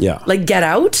yelling, like get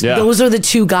out, Yeah. those are the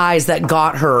two guys that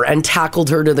got her and tackled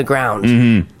her to the ground.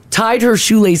 Mm-hmm. Tied her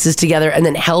shoelaces together and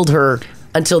then held her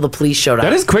until the police showed up.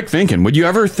 That is quick thinking. Would you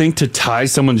ever think to tie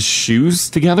someone's shoes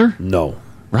together? No.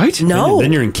 Right? No.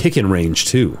 Then you're in kicking range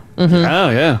too. Oh,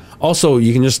 yeah. Also,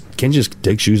 can't you just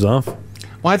take shoes off?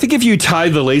 Well, I think if you tie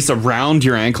the lace around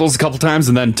your ankles a couple times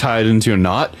and then tie it into a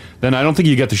knot, then I don't think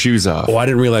you get the shoes off. Oh, I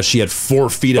didn't realize she had 4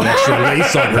 feet of extra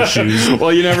lace on her shoes.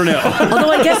 Well, you never know.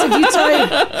 Although I guess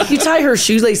if you tie her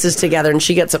shoelaces together and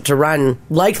she gets up to run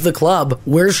like the club,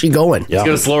 where's she going? It's going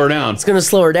to slow her down. It's going to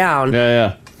slow her down.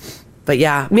 Yeah. But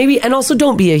yeah, maybe, and also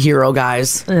don't be a hero,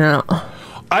 guys. Yeah.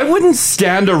 I wouldn't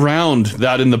stand around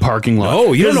that in the parking lot.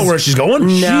 Oh, you don't know where she's going?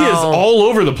 She is all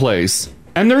over the place.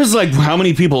 And there's like how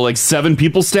many people? Like 7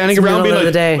 people standing around being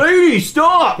like, lady,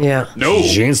 stop. Yeah. No.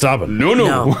 She ain't stopping. No.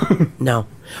 No.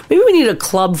 Maybe we need a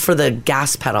club for the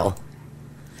gas pedal.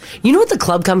 You know what the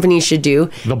club company should do?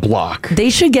 The block. They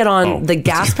should get on the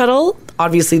gas pedal,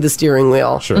 obviously the steering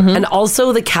wheel, and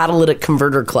also the catalytic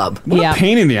converter club. What a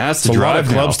pain in the ass to It's a lot drive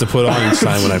of clubs to put on each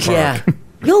time when I park. Yeah.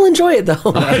 You'll enjoy it, though.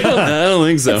 I don't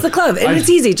think so. It's the club, and it's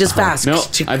easy, just fast. No,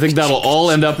 I think that'll all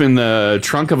end up in the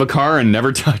trunk of a car and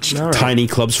never touched. All right. Tiny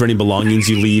clubs for any belongings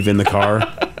you leave in the car.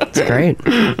 It's great.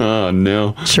 Oh,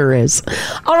 no. Sure is.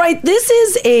 All right, this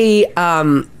is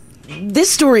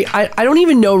this story, I don't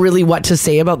even know really what to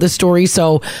say about this story,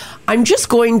 so I'm just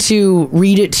going to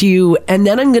read it to you, and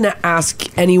then I'm going to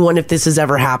ask anyone if this has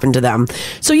ever happened to them.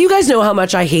 So you guys know how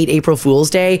much I hate April Fool's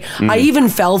Day. I even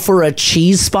fell for a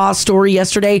cheese spa story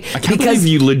yesterday. I can't believe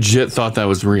you legit thought that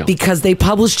was real. Because they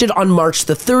published it on March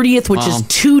the 30th, which is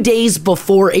 2 days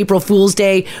before April Fool's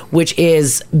Day, which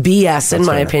is BS in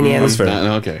my opinion. That's fair.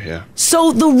 Okay, yeah.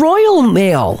 So the Royal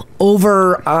Mail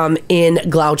over in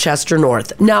Gloucester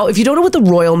North. Now, if you don't know what the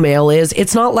Royal Mail is,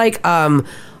 it's not like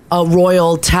a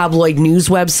royal tabloid news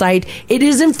website. It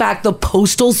is, in fact, the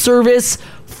postal service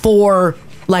for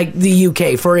like the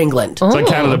UK, for England. It's like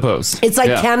Canada Post. It's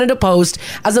like Canada Post.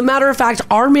 As a matter of fact,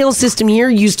 our mail system here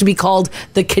used to be called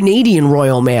the Canadian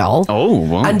Royal Mail. Oh,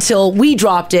 wow. Until we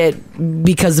dropped it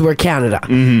because we're Canada.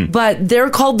 But they're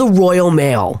called the Royal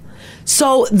Mail.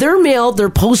 So their mail, their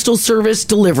postal service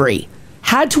delivery,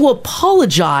 had to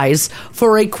apologize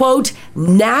for a, quote,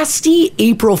 nasty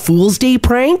April Fool's Day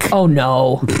prank. Oh,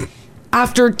 no.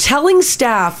 After telling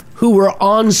staff who were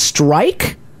on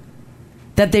strike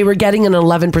that they were getting an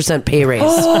 11% pay raise.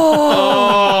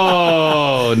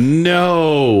 Oh,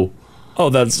 no. Oh,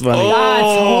 that's funny.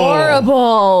 That's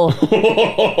horrible.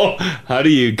 How do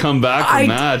you come back from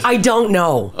that? I don't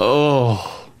know.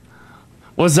 Oh.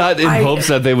 Was that in hopes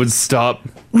that they would stop?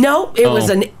 No, it was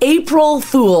an April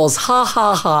Fool's. Ha,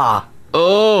 ha, ha.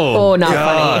 Oh, not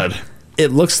God. funny.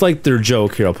 It looks like their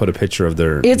joke. Here, I'll put a picture of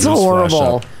their. It's news flash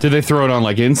horrible. up. Did they throw it on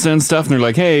like Insta and stuff? And they're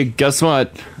like, hey, guess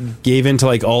what? Gave in to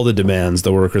like all the demands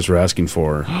the workers were asking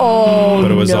for. Oh,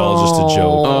 But it was all just a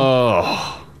joke.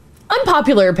 Oh.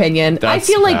 Unpopular opinion. I That's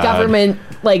feel like bad. government,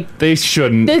 like, They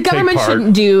shouldn't. the government take part.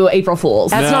 shouldn't do April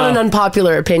Fools. That's not an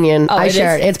unpopular opinion. Oh, I it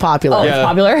share is? it. It's popular. Oh, it's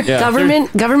popular? Yeah.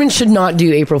 Government should not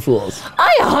do April Fools. I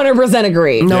 100%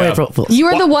 agree. No Yeah. April Fools. You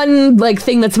are the one, like,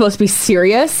 thing that's supposed to be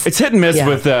serious. It's hit and miss Yeah.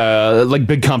 with like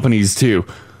big companies too.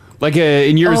 Like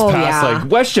in years Oh, past, yeah. like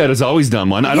WestJet has always done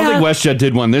one. I don't Yeah. think WestJet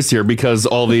did one this year because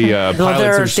all the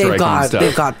pilots are striking and stuff.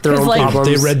 they've got their own like- problems.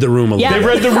 They read the room a little Yeah. They bit.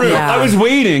 read the room. Yeah. I was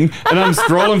waiting and I'm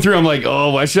scrolling through. I'm like,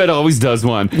 oh, WestJet always does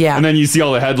one. Yeah. And then you see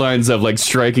all the headlines of like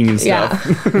striking and stuff.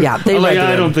 Yeah. Yeah, they I'm read like, the I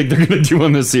room. don't think they're going to do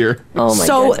one this year. Oh, my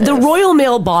So goodness. the Royal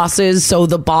Mail bosses, so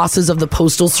the bosses of the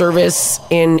postal service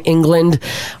in England,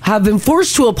 have been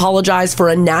forced to apologize for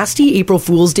a nasty April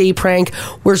Fool's Day prank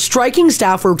where striking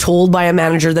staff were told by a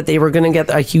manager that they were going to get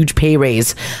a huge pay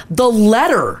raise. The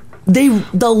letter.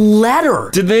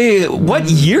 Did they? What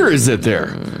year is it there?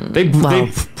 They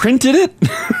printed it.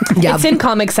 Yeah, It's in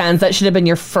Comic Sans. That should have been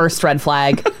your first red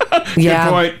flag. yeah.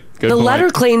 Good point. Good The point. letter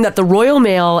claimed that the Royal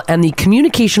Mail and the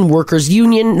Communication Workers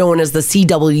Union, known as the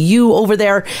CWU over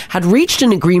there, had reached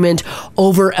an agreement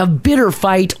over a bitter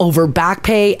fight over back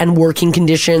pay and working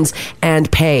conditions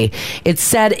and pay. It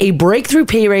said a breakthrough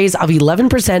pay raise of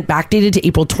 11% backdated to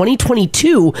April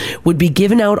 2022 would be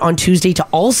given out on Tuesday to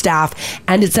all staff,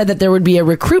 and it said that there would be a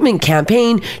recruitment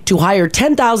campaign to hire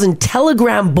 10,000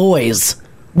 Telegram boys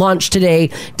launched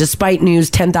today. Despite news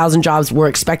 10,000 jobs were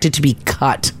expected to be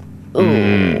cut.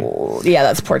 Ooh, yeah,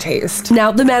 that's poor taste.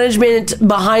 Now, the management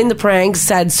behind the prank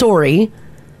said sorry.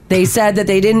 They said that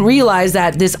they didn't realize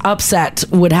that this upset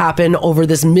would happen over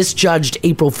this misjudged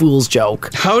April Fool's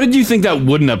joke. How did you think that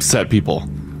wouldn't upset people?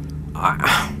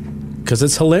 Because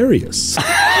it's hilarious.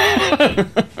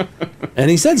 And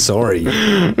he said sorry.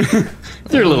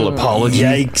 Their little apology.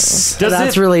 Yikes.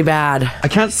 That's really bad. I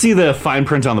can't see the fine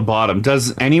print on the bottom.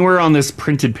 Does anywhere on this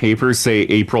printed paper say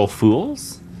April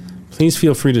Fools? Please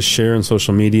feel free to share on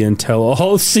social media and tell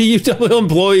all CUW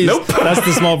employees. Nope. That's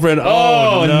the small print.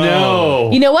 Oh,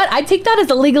 no. You know what? I take that as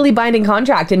a legally binding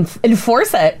contract and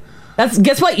enforce it.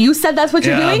 Guess what? You said that's what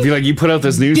you're doing? Be like, you put out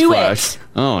this news flash.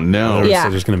 Oh, no. So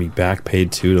there's going to be back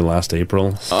paid too to last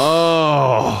April.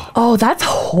 Oh, that's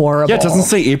horrible. Yeah, it doesn't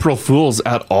say April Fools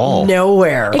at all.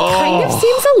 Nowhere. It kind of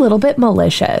seems a little bit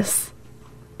malicious.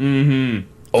 Mm-hmm.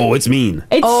 Oh, it's mean.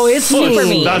 It's super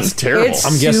mean. That's terrible.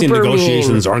 I'm guessing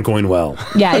negotiations aren't going well.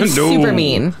 Yeah, it's super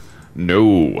mean.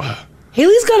 No.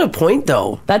 Haley's got a point,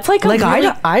 though. That's like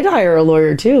I'd hire a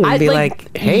lawyer, too, and be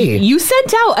like, hey. You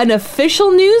sent out an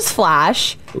official news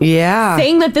flash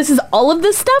saying that this is all of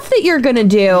the stuff that you're going to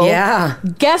do. Yeah.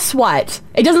 Guess what?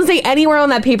 It doesn't say anywhere on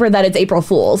that paper that it's April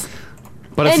Fool's.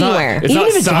 But it's anywhere. Not, it's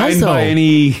not signed by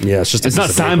any. Yeah, it's not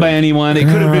signed by anyone. It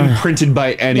could have been printed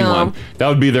by anyone. No. That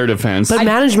would be their defense. But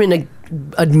management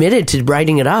admitted to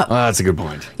writing it up. That's a good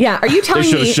point. Yeah, are you telling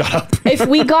They me should've shut up. if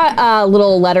we got a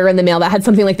little letter in the mail that had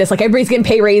something like this, like everybody's getting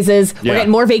pay raises, we're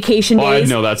getting more vacation days.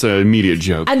 I know that's an immediate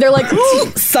joke. And they're like,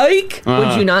 psych.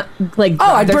 Would you not like? Oh,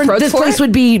 I'd burn. This place it?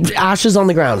 would be ashes on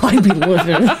the ground. I'd be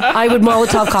living. I would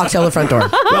Molotov cocktail the front door.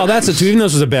 Well, that's it too. Even though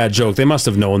this was a bad joke, they must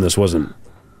have known this wasn't.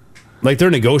 Like,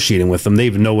 they're negotiating with them. They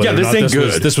even know whether or not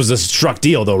this was a struck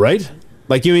deal, though, right?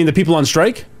 Like, you mean the people on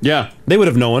strike? Yeah. They would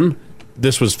have known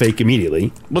this was fake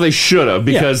immediately. Well, they should have,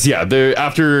 because they're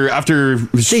after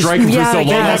striking for so long,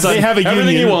 they have a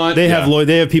everything union. you want. They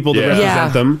have people that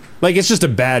represent them. Like, it's just a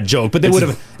bad joke, but they would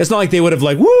have. It's not like they would have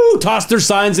tossed their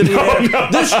signs in the air.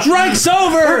 No. The strike's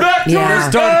over. We're back to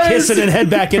Or start kissing and head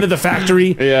back into the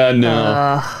factory. Yeah,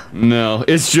 no,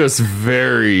 it's just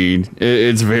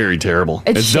it's very terrible.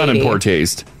 It's done in poor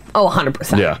taste. Oh,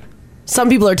 100%. Yeah. Some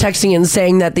people are texting and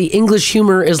saying that the English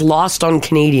humor is lost on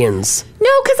Canadians. No,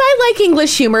 because I like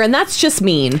English humor, and that's just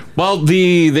mean. Well,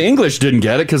 the English didn't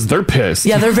get it because they're pissed.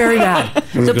 Yeah, they're very mad.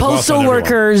 The postal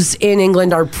workers in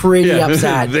England are pretty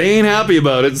upset. They ain't happy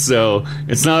about it, so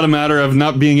it's not a matter of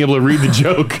not being able to read the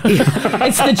joke.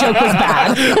 It's the joke was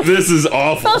bad. This is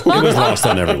awful. It was lost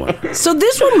on everyone. So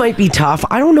this one might be tough.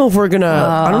 I don't know if we're gonna.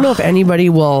 I don't know if anybody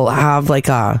will have like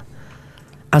a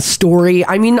story.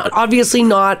 I mean, obviously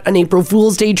not an April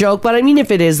Fool's Day joke, but I mean,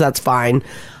 if it is, that's fine.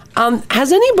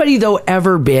 Has anybody, though,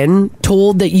 ever been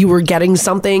told that you were getting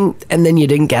something and then you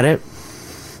didn't get it?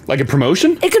 Like a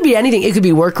promotion? It could be anything. It could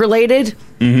be work-related.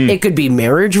 Mm-hmm. It could be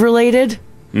marriage-related.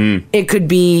 It could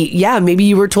be, maybe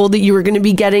you were told that you were going to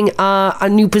be getting a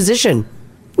new position.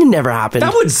 It never happened.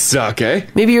 That would suck, eh?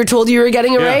 Maybe you're told you were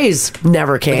getting a raise.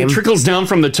 Never came. Like it trickles down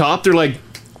from the top. They're like,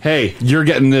 hey, you're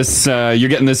getting this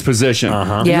position.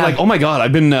 Uh-huh. You're like, oh my God,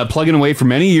 I've been plugging away for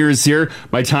many years here.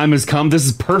 My time has come. This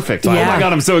is perfect. Oh my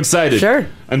God, I'm so excited. Sure.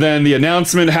 And then the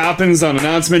announcement happens on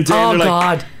announcement day. Oh and they're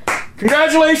God. Like,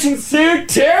 congratulations to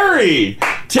Terry.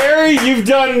 Terry, you've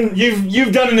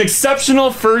done an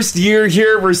exceptional first year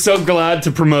here. We're so glad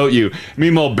to promote you.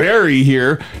 Meanwhile, Barry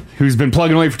here, who's been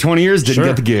plugging away for 20 years, didn't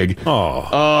get the gig.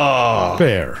 Oh.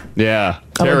 Bear. Yeah.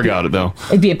 Tara got it, though.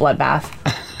 It'd be a bloodbath.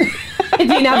 It'd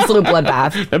be an absolute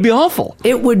bloodbath. That'd be awful.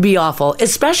 It would be awful,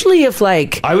 especially if I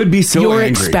would be so you're angry.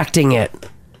 Expecting it.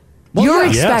 Well, you're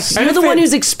yes. You're the one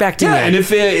who's expecting it. And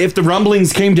if the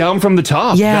rumblings came down from the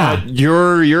top, that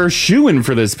you're a shoo-in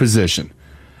for this position,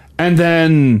 and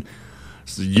then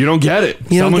you don't get it.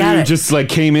 Someone who just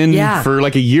came in for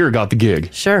a year got the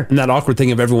gig. Sure. And that awkward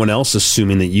thing of everyone else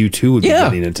assuming that you too would be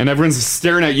getting it. And everyone's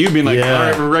staring at you, being like, all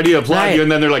right, we're ready to applaud you,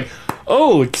 and then they're like,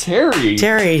 oh, Terry.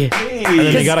 Hey. And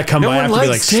then they got to come by after be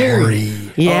like, sorry.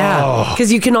 Yeah.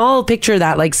 Because you can all picture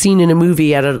that scene in a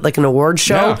movie at an award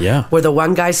show where the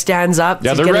one guy stands up.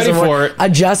 Yeah, to they're get his ready award, for it.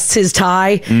 Adjusts his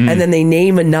tie, and then they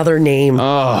name another name.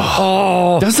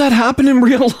 Does that happen in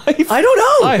real life? I don't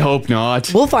know. I hope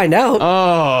not. We'll find out.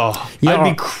 I'd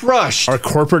be crushed. Are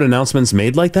corporate announcements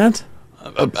made like that?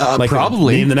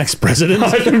 Probably. Name the next president?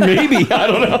 Maybe. I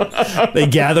don't know. They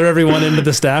gather everyone into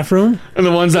the staff room? And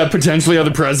the ones that potentially are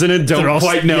the president don't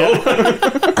quite know.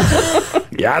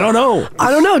 Yeah, I don't know. I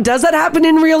don't know. Does that happen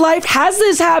in real life? Has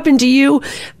this happened to you?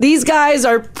 These guys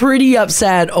are pretty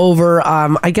upset over,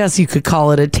 I guess you could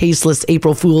call it a tasteless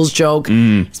April Fool's joke,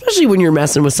 especially when you're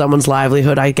messing with someone's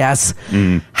livelihood, I guess.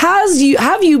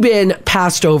 Have you been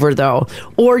passed over, though?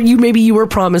 Or maybe you were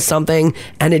promised something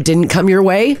and it didn't come your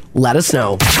way? Let us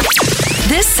know.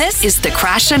 This is the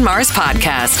Crash and Mars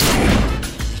podcast.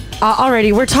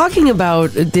 Alrighty, we're talking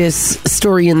about this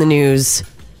story in the news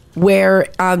where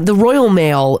the Royal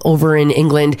Mail over in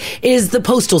England is the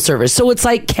postal service. So it's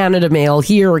like Canada Mail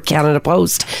here or Canada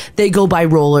Post. They go by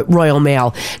Royal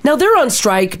Mail. Now they're on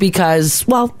strike because,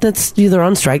 well, they're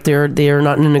on strike. They're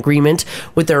not in an agreement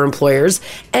with their employers.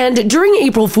 And during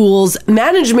April Fool's,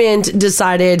 management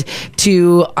decided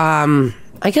to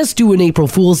do an April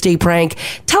Fool's Day prank,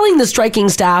 telling the striking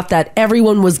staff that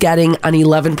everyone was getting an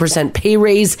 11% pay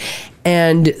raise,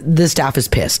 and the staff is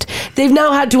pissed. They've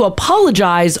now had to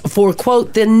apologize for,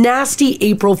 quote, the nasty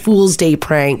April Fool's Day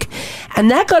prank.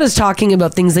 And that got us talking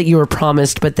about things that you were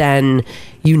promised, but then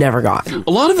you never got.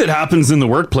 A lot of it happens in the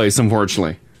workplace,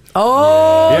 unfortunately.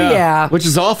 Oh, yeah. Which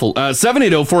is awful.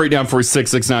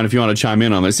 780-489-4669 if you want to chime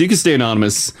in on this. You can stay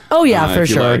anonymous. Oh, yeah, for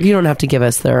sure. Like. You don't have to give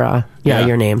us their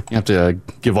your name. You have to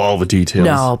give all the details.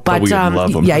 No, but we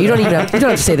love them. Yeah, you don't have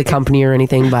to say the company or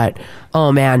anything, but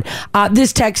oh man.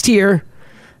 This text here,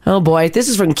 oh boy, this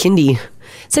is from Kindy.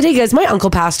 Said, hey guys, my uncle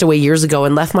passed away years ago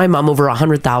and left my mom over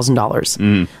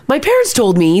 $100,000. My parents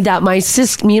told me that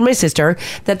me and my sister,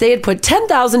 that they had put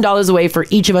 $10,000 away for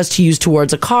each of us to use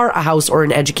towards a car, a house, or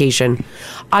an education.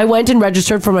 I went and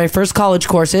registered for my first college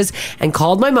courses and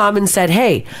called my mom and said,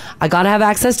 hey, I got to have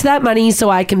access to that money so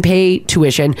I can pay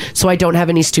tuition so I don't have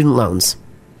any student loans.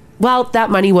 Well, that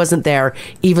money wasn't there,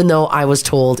 even though I was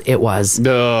told it was.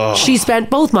 Ugh. She spent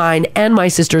both mine and my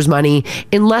sister's money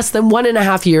in less than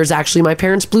 1.5 years. Actually, my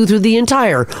parents blew through the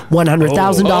entire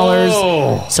 $100,000.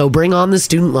 Oh. So bring on the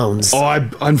student loans.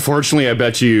 Unfortunately, I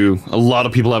bet you a lot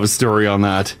of people have a story on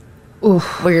that.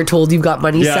 Where you're told you've got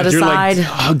money set aside. Like,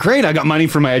 oh, great, I got money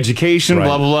for my education,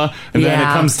 blah, blah, blah. And then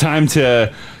it comes time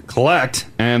to collect,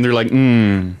 and they're like,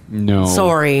 no.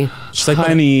 Sorry. She's like,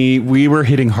 honey, we were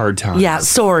hitting hard times. Yeah,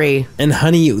 sorry. And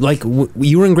honey, like,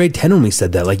 you were in grade 10 when we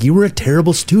said that. Like, you were a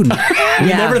terrible student. We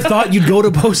never thought you'd go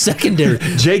to post-secondary.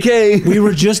 JK. We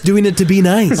were just doing it to be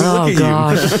nice. Oh,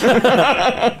 gosh.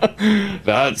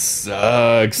 That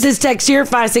sucks. This text here,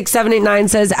 56789,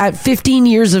 says, at 15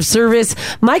 years of service,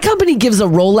 my company gives a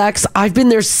Rolex. I've been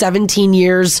there 17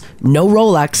 years. No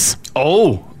Rolex.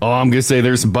 Oh, I'm going to say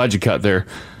there's some budget cut there.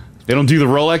 They don't do the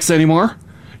Rolex anymore?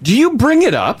 Do you bring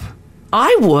it up?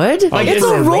 I would. Like, it's a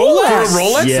Rolex. A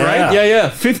Rolex, Yeah. right? Yeah.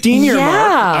 15-year mark.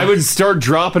 Yeah. I would start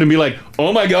dropping and be like,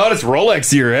 oh my God, it's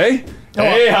Rolex here, eh?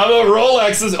 Hey, how about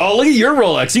Rolexes? Oh, look at your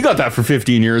Rolex. You got that for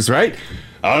 15 years, right?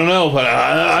 I don't know, but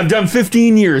I've done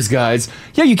 15 years, guys.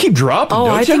 Yeah, you keep dropping,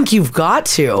 don't I you? think you've got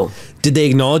to. Did they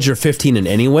acknowledge you're 15 in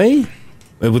any way?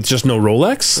 With just no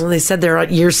Rolex? Well, they said they're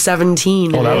at year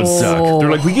 17. Oh, that would suck.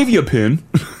 They're like, we give you a pin.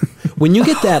 When you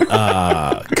get that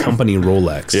company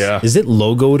Rolex, is it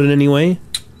logoed in any way?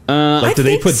 I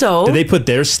think so. Did they put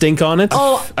their stink on it?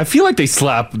 Oh, I feel like they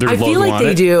slap their logo on it. I feel like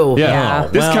they do. Yeah.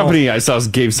 This company I saw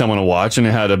gave someone a watch and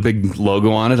it had a big logo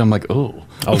on it. I'm like, oh.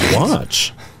 A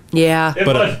watch? Yeah.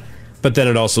 But then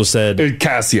it also said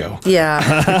Casio.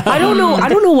 Yeah. I don't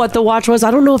know what the watch was.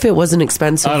 I don't know if it was an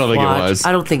expensive watch. I don't think it was.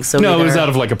 I don't think so No, either. it was out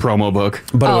of like a promo book.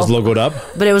 But it was logoed up?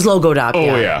 But it was logoed up.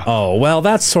 Oh, yeah. Oh, well,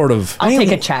 that's sort of... I'll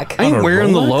take a check. I ain't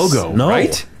wearing the Rolex? logo, No.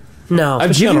 right? No.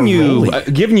 I've given you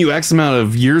X amount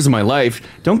of years of my life.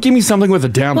 Don't give me something with a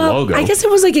damn logo. I guess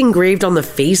it was like engraved on the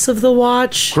face of the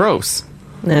watch. Gross.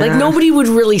 Like nobody would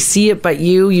really see it but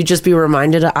you. You'd just be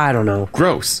reminded of, I don't know.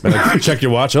 Gross. Like, check your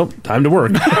watch. Oh, time to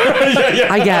work.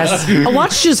 I guess. A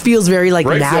watch just feels very like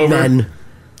Mad Men.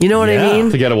 You know what I mean?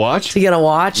 To get a watch? To get a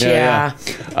watch, yeah.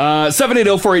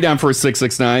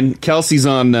 780-489-4669. Kelsey's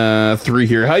on 3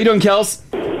 here. How you doing, Kels?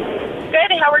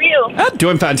 Good, how are you?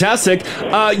 Doing fantastic.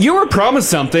 You were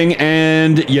promised something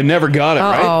and you never got it,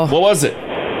 right? What was it?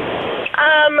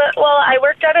 Well, I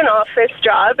worked at an office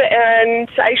job, and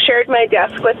I shared my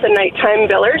desk with the nighttime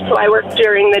biller, so I worked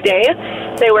during the day.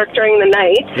 They worked during the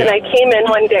night, and I came in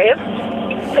one day,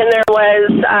 and there was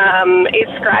a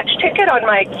scratch ticket on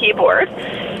my keyboard.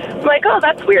 I'm like, oh,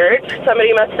 that's weird.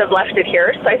 Somebody must have left it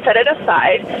here, so I set it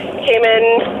aside, came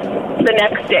in the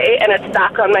next day, and it's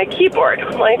back on my keyboard.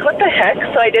 I'm like, what the heck?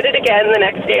 So I did it again the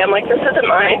next day. I'm like, this isn't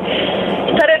mine.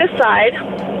 Set it aside.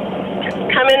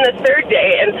 Come in the third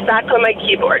day and it's back on my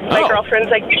keyboard. My girlfriend's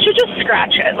like, you should just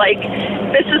scratch it. Like,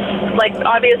 this is, like,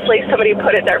 obviously somebody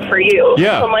put it there for you.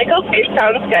 Yeah. So I'm like, okay,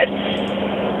 sounds good.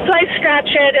 So I scratch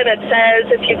it and it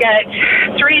says if you get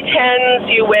 3 10s,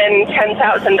 you win $10,000.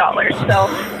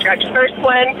 So scratch the first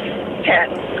one,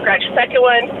 10. Scratch the second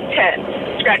one,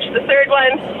 10. Scratch the third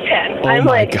one, 10. I'm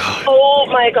like, God. Oh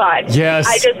my God. Yes.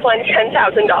 I just won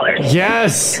 $10,000.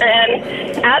 Yes. And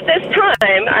at this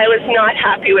time, I was not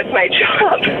happy with my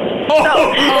job. I'm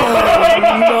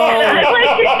like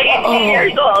 18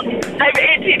 years old. I'm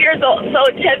years old, so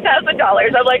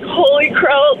 $10,000. I'm like, holy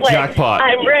crow! Like, Jackpot.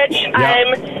 I'm rich. Yeah.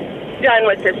 I'm done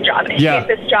with this job. I Yeah.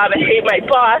 hate this job. I hate my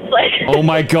boss. Like, Oh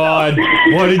my God.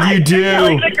 What did you I'm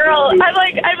telling do? the girl, I'm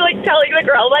like telling the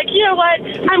girl, like, you know what?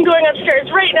 I'm going upstairs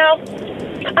right now.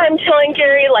 I'm telling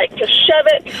Gary, like, to shove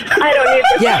it. I don't need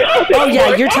this Yeah. job Oh, yeah,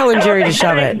 anymore. you're telling Jerry to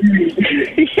shove it.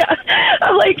 Yeah.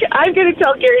 I'm like, I'm going to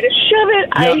tell Gary to shove it.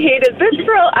 I Yeah. hated this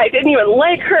girl. I didn't even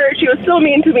like her. She was so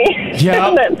mean to me. Yeah.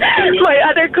 And then my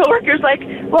other coworker's like,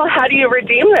 well, how do you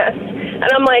redeem this? And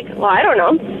I'm like, well, I don't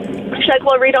know. She's like,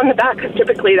 well, read on the back, because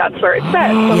typically that's where it says. So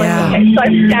I'm Yeah. like, okay. So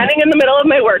I'm standing in the middle of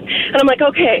my work, and I'm like,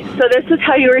 okay, so this is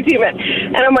how you redeem it.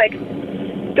 And I'm like,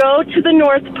 go to the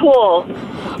North Pole,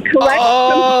 collect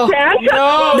some Santa.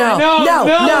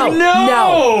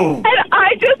 No. And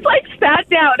I just, like, sat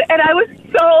down, and I was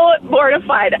so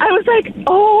mortified. I was like,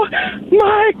 oh,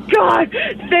 my God,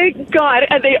 thank God.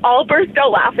 And they all burst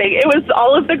out laughing. It was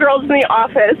all of the girls in the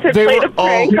office had played a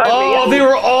prank on me. They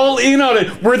were all in on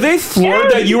it. Were they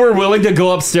floored that you were willing to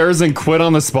go upstairs and quit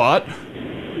on the spot?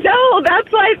 No,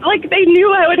 that's why, like, they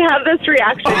knew I would have this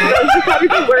reaction. I was just having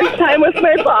the worst time with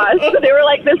my boss. So they were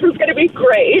like, this is going to be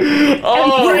great.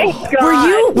 Oh. And my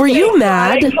God, Were you thank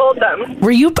mad? God I told them.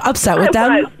 Were you upset with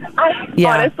them?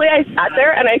 Honestly, I sat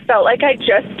there and I felt like I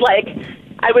just, like,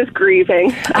 I was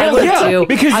grieving. I would too.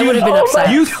 Because I you would have been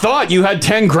upset. You thought you had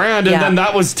 10 grand and Yeah. then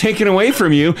that was taken away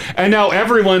from you, and now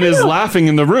everyone is laughing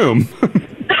in the room.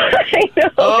 I know.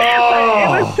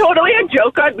 But it was totally a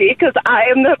joke on me because I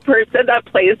am the person that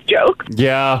plays jokes.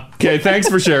 Yeah. Okay, thanks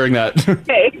for sharing that.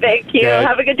 Okay, thank you. Okay.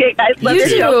 Have a good day, guys. Love You your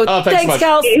too. show. Oh, thanks much.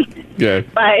 Kels. Okay.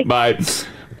 Bye. Bye.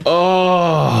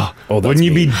 Oh, that's wouldn't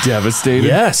you be mean. devastated?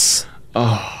 Yes.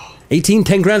 10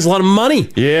 grand's a lot of money.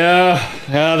 Yeah,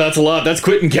 that's a lot. That's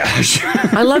quitting cash.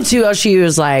 I love too how she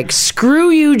was like, screw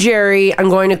you, Jerry. I'm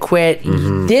going to quit.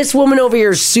 This woman over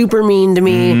here is super mean to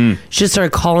me. She just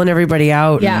started calling everybody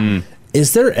out. Yeah.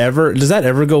 Does that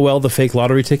ever go well, the fake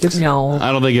lottery tickets? No.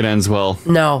 I don't think it ends well.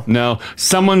 No.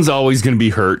 Someone's always going to be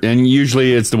hurt, and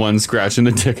usually it's the one scratching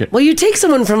the ticket. Well, you take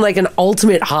someone from like an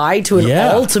ultimate high to an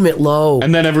ultimate low.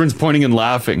 And then everyone's pointing and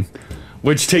laughing,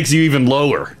 which takes you even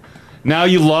lower. Now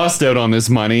you lost out on this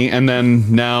money, and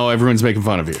then now everyone's making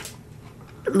fun of you.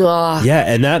 Yeah,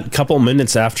 and that couple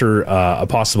minutes after a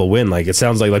possible win, like it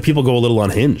sounds like people go a little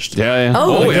unhinged. Yeah.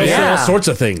 Oh, They'll say yeah. all sorts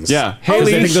of things. Yeah. Because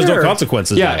they think there's no sure.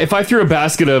 consequences. Yeah, now. if I threw a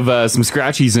basket of some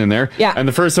scratchies in there, Yeah. and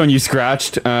the first one you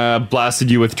scratched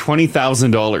blasted you with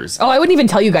 $20,000. Oh, I wouldn't even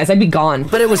tell you guys. I'd be gone.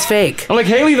 But it was fake. I'm like,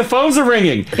 Haley, the phones are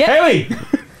ringing. Yeah. Haley!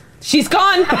 She's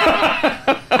gone.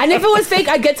 And if it was fake,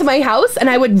 I'd get to my house and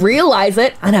I would realize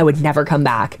it and I would never come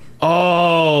back.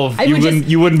 Oh, I you would wouldn't,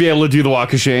 just- you wouldn't be able to do the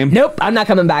walk of shame? Nope, I'm not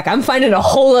coming back. I'm finding a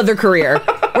whole other career.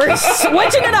 We're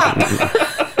switching it up.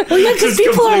 Well, yeah, because Just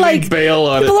people are completely like bail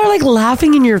on people it. are like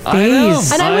laughing in your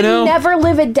face. And I would know. never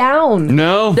live it down.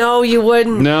 No. No, you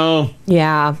wouldn't. No.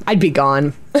 Yeah, I'd be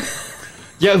gone.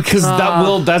 Yeah, because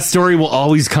that story will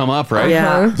always come up, right?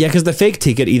 Yeah. Yeah, because the fake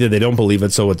ticket, either they don't believe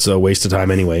it, so it's a waste of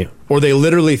time anyway, or they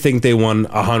literally think they won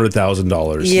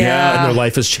 $100,000. Yeah. And their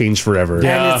life has changed forever.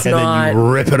 Yeah. it's And not. then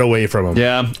you rip it away from them.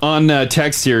 Yeah. On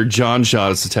text here, John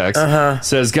shot us a text.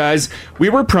 Says, guys, we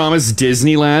were promised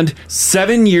Disneyland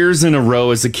 7 years in a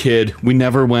row as a kid. We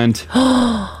never went.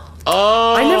 Oh.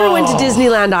 I never went to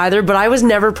Disneyland either, but I was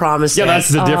never promised Yeah, it. that's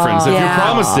the difference. If Yeah. you're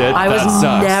promised it, I was that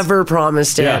sucks. never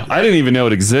promised it. Yeah, I didn't even know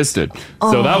it existed.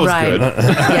 So that was right. good.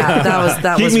 Yeah,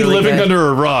 that Keep was me really living good. under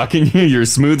a rock and you're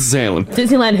smooth sailing.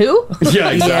 Disneyland who? Yeah,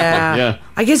 exactly. Yeah. Yeah.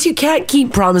 I guess you can't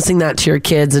keep promising that to your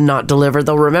kids and not deliver.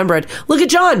 They'll remember it. Look at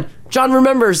John. John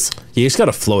remembers. You just got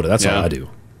to float it. That's Yeah. all I do.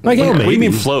 Like, What oh, do maybe. you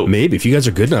mean float? Maybe. If you guys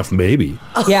are good enough, maybe.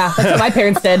 Yeah, that's what my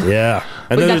parents did. Yeah.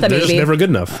 And We then got the they're just baby. never good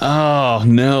enough. Oh,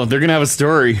 no. They're going to have a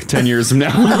story 10 years from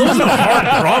now. There's no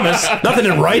hard promise. Nothing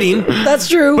in writing. That's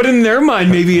true. But in their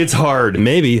mind, maybe it's hard.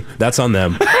 Maybe. That's on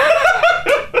them.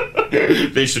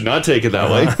 They should not take it that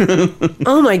way.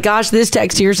 Oh my gosh, this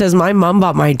text here says my mom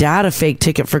bought my dad a fake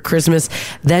ticket for Christmas.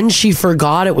 Then she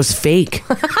forgot it was fake.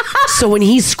 So when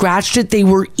he scratched it, they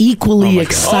were equally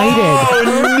excited.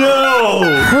 Oh,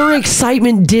 no. Her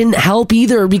excitement didn't help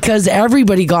either because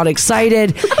everybody got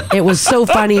excited. It was so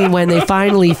funny when they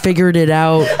finally figured it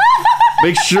out.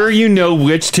 Make sure you know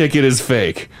which ticket is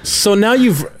fake. So now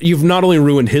you've not only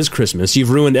ruined his Christmas,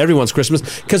 you've ruined everyone's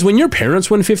Christmas. Because when your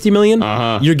parents win $50 million,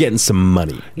 you're getting some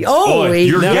money. Oh, Boy,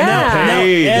 you're yeah. getting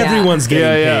paid. Now everyone's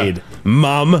getting paid.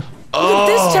 Mom. Look,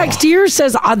 this text here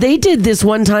says they did this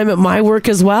one time at my work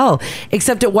as well,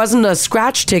 except it wasn't a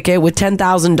scratch ticket with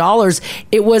 $10,000.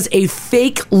 It was a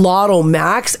fake Lotto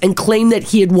Max and claimed that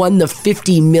he had won the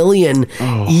 $50 million.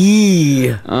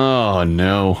 Oh,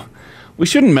 no. We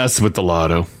shouldn't mess with the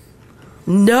lotto.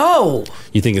 No.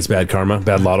 You think it's bad karma?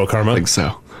 Bad lotto karma? I think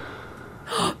so.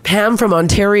 Pam from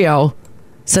Ontario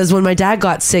says, when my dad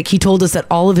got sick, he told us that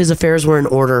all of his affairs were in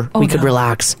order. We could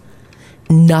relax.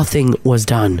 Nothing was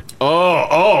done.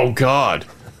 Oh, God.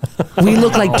 We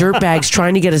look like dirtbags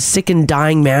trying to get a sick and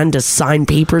dying man to sign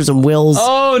papers and wills.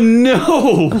 Oh,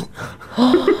 no.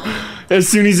 As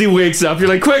soon as he wakes up, you're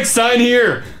like, quick, sign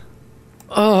here.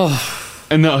 Oh.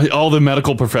 And all the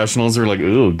medical professionals are like,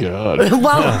 oh, God.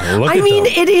 Well, I mean,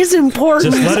 it is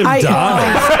important. Just let him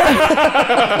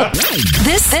die.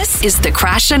 This is the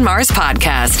Crash and Mars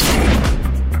podcast.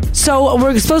 So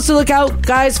we're supposed to look out,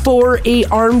 guys, for a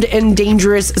armed and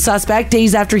dangerous suspect.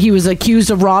 Days after he was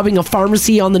accused of robbing a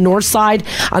pharmacy on the north side,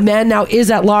 a man now is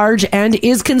at large and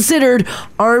is considered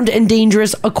armed and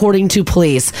dangerous, according to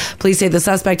police. Police say the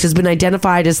suspect has been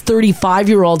identified as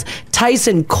 35-year-old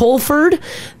Tyson Colford.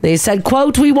 They said,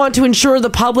 quote, "We want to ensure the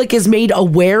public is made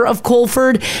aware of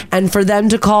Colford and for them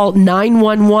to call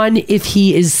 911 if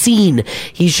he is seen.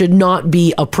 He should not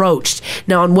be approached."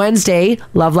 Now, on Wednesday,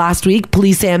 last week,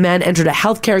 police say a man entered a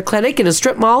healthcare clinic in a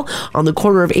strip mall on the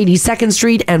corner of 82nd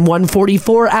Street and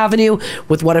 144 Avenue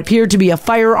with what appeared to be a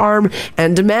firearm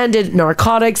and demanded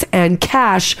narcotics and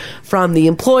cash from the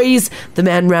employees. The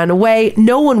man ran away.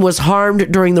 No one was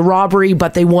harmed during the robbery,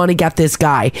 but they want to get this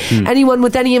guy. Anyone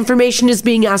with any information is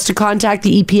being asked to contact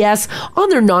the EPS on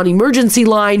their non-emergency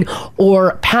line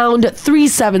or pound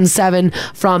 377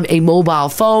 from a mobile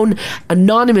phone.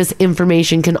 Anonymous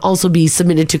information can also be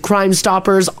submitted to Crime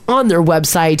Stoppers on their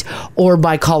website or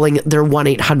by calling their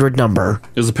 1-800 number.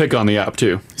 There's a pic on the app,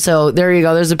 too. So there you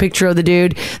go. There's a picture of the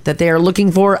dude that they are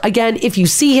looking for. Again, if you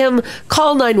see him,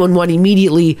 call 911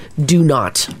 immediately. Do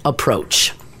not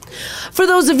approach. For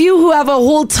those of you who have a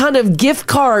whole ton of gift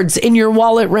cards in your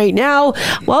wallet right now,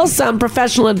 well, some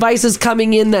professional advice is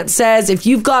coming in that says if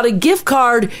you've got a gift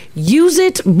card, use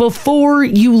it before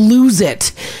you lose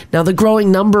it. Now, the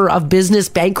growing number of business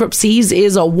bankruptcies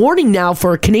is a warning now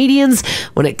for Canadians.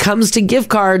 When it comes to gift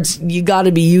cards, you got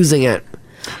to be using it.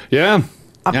 Yeah.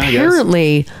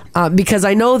 Apparently, because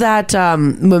I know that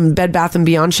when Bed Bath &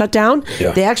 Beyond shut down,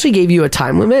 they actually gave you a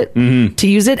time limit to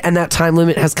use it, and that time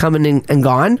limit has come in and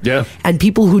gone. Yeah. And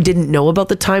people who didn't know about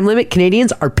the time limit,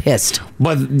 Canadians, are pissed.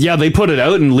 But yeah, they put it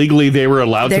out, and legally they were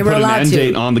allowed to put an end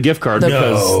date on the gift card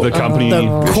because the company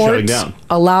was shutting down.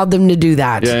 Allowed them to do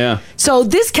that. Yeah. So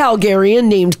this Calgarian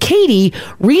named Katie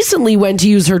recently went to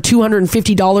use her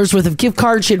 $250 worth of gift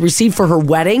cards she had received for her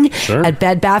wedding at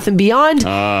Bed Bath &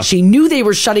 Beyond. She knew they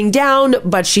were shutting down,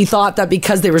 but she thought that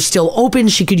because they were still open,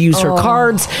 she could use her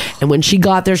cards. And when she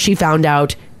got there, she found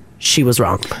out she was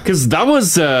wrong. Because that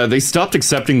was, they stopped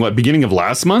accepting, beginning of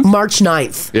last month? March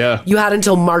 9th. Yeah. You had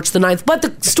until March the 9th, but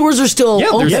the stores are still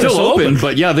open. They're still open,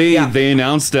 but they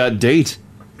announced that date.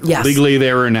 Yes. Legally,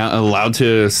 they were now allowed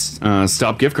to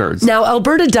stop gift cards. Now,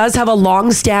 Alberta does have a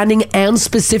long-standing and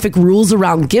specific rules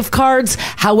around gift cards.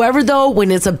 However, though,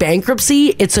 when it's a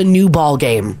bankruptcy, it's a new ball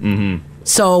game. Mm-hmm.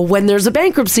 So when there's a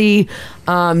bankruptcy,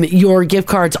 your gift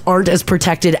cards aren't as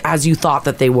protected as you thought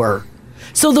that they were.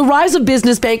 So the rise of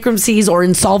business bankruptcies or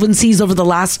insolvencies over the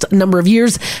last number of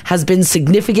years has been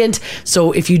significant.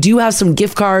 So if you do have some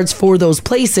gift cards for those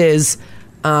places,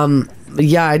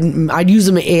 I'd use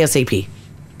them ASAP.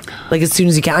 Like as soon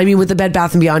as you can. I mean, with the Bed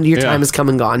Bath & Beyond, your time has come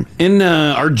and gone. In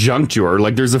our junk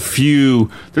drawer, there's a few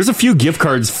gift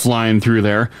cards flying through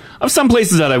there of some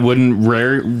places that I wouldn't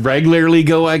regularly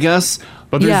go, I guess.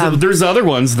 But there's other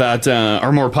ones that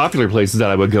are more popular places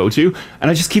that I would go to, and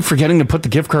I just keep forgetting to put the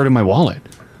gift card in my wallet.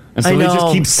 And so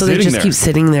they just keep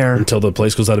sitting there until the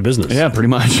place goes out of business. Yeah, pretty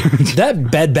much.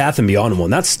 That Bed Bath & Beyond one,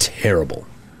 that's terrible.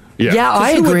 Yeah,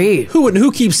 I agree.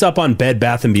 Who keeps up on Bed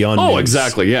Bath & Beyond? Oh, news?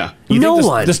 exactly. Yeah, No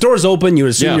one. The store's open. You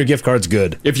assume your gift card's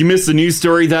good. If you miss the news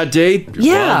story that day,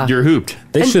 well, you're hooped.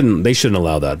 They shouldn't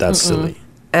allow that. That's silly.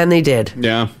 And they did.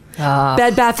 Yeah.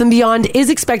 Bed Bath & Beyond is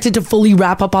expected to fully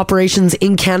wrap up operations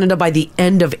in Canada by the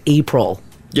end of April.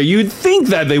 Yeah, you'd think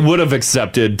that they would have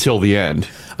accepted till the end.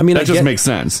 I mean, that just makes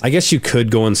sense. I guess you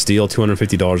could go and steal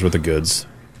 $250 worth of goods.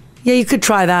 Yeah, you could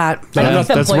try that.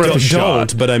 That's worth a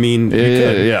shot. But I mean, you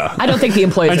could. Yeah. I don't think the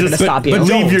employees are going to stop you. But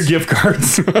leave your gift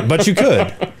cards. But you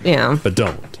could. Yeah. But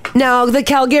don't. Now, the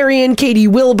Calgarian Katie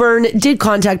Wilburn did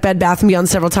contact Bed Bath & Beyond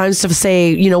several times to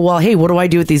say, hey, what do I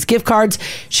do with these gift cards?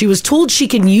 She was told she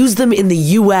can use them in the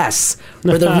U.S.,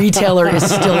 where the retailer is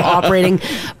still operating.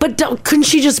 But couldn't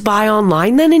she just buy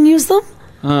online then and use them?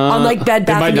 On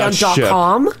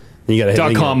bedbathandbeyond.com?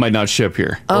 .com might not ship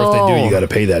here. Or if they do, you got to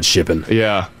pay that shipping.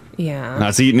 Yeah. Yeah.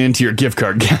 That's eating into your gift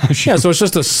card cash. Yeah, so it's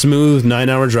just a smooth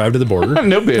 9-hour drive to the border.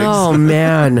 No bigs. Oh,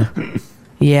 man.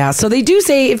 Yeah, so they do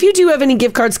say if you do have any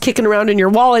gift cards kicking around in your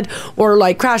wallet, or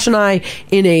like Crash and I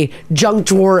in a junk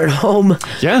drawer at home,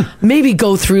 maybe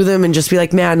go through them and just be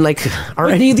like, man, like, are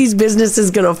any of these businesses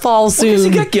gonna fall soon? Because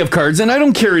you get gift cards, and I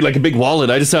don't carry like a big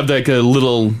wallet. I just have like a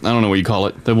little, I don't know what you call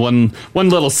it, the one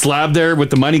little slab there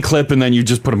with the money clip, and then you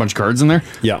just put a bunch of cards in there.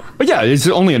 Yeah, but yeah, it's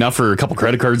only enough for a couple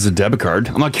credit cards, a debit card.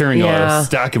 I'm not carrying a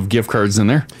stack of gift cards in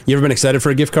there. You ever been excited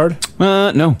for a gift card?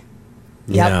 No.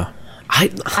 Yeah.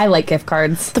 I like gift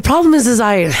cards. The problem is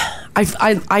I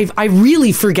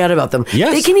really forget about them.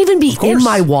 Yes, they can even be in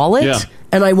my wallet,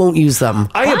 and I won't use them.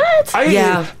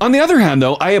 On the other hand,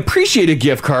 though, I appreciate a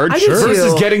gift card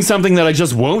versus getting something that I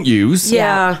just won't use.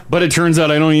 Yeah. But it turns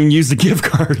out I don't even use the gift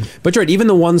card. But you're right, even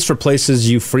the ones for places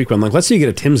you frequent, like let's say you get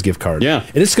a Tim's gift card. Yeah.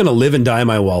 And it's going to live and die in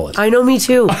my wallet. I know, me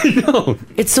too. I know.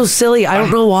 It's so silly. I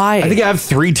don't know why. I think I have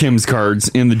 3 Tim's cards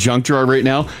in the junk drawer right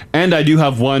now, and I do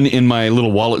have one in my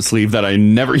little wallet sleeve that I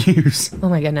never use. Oh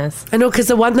my goodness. I know, because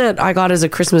the one that I got as a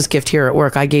Christmas gift here at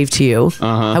work, I gave to you.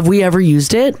 Have we ever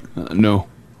used it? No.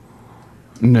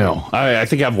 No, I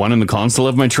think I have one in the console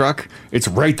of my truck. It's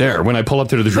right there when I pull up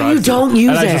to the drive. You don't use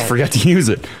and I it. just forget to use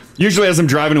it. Usually, as I'm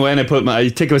driving away and I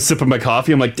take a sip of my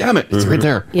coffee, I'm like, damn it, it's right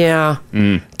there. Yeah.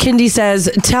 Kindy says,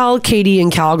 tell Katie in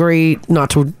Calgary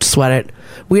not to sweat it.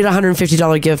 We had a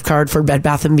 $150 gift card for Bed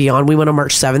Bath & Beyond. We went on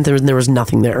March 7th and there was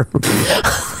nothing there.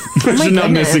 Imagine not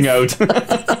missing out.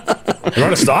 They're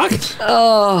out of stock?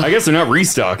 Oh. I guess they're not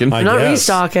restocking. They're not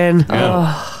restocking.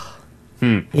 Yeah.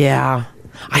 Oh. Yeah.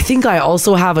 I think I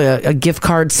also have a gift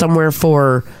card somewhere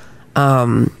for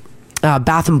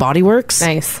Bath and Body Works.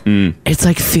 Nice. It's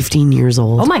like 15 years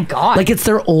old. Oh my God. Like it's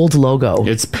their old logo.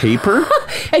 It's paper?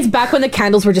 It's back when the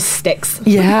candles were just sticks.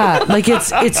 Yeah. Like it's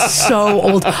so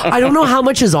old. I don't know how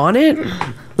much is on it.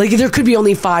 Like there could be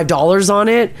only $5 on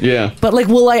it. Yeah. But like,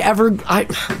 will I ever?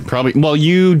 Probably. Well,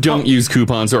 you don't use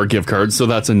coupons or gift cards, so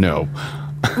that's a no.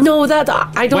 No, that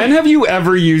I don't. When have you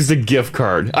ever used a gift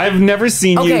card? I've never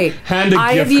seen you hand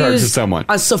a gift card to someone.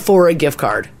 A Sephora gift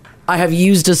card. I have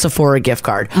used a Sephora gift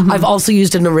card. I've also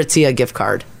used an Aritzia gift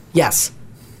card. Yes.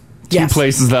 Two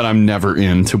places that I'm never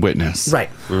in to witness. Right.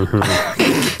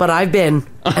 But I've been,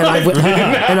 and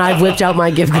I've whipped out my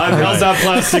gift card. I've held that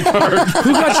plastic card.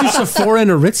 Who got you Sephora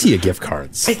and Aritzia gift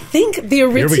cards? I think the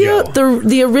Aritzia,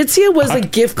 the Aritzia was a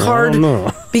gift card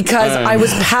because I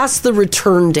was past the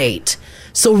return date.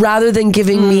 So rather than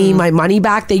giving me my money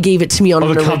back, they gave it to me on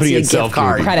an Aritzia gift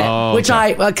card. Which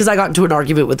because I got into an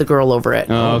argument with the girl over it.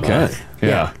 Oh, okay.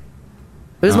 Yeah.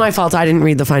 It was my fault. I didn't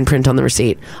read the fine print on the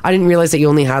receipt. I didn't realize that you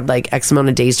only had like X amount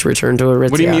of days to return to Aritzia.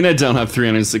 What do you mean I don't have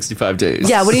 365 days?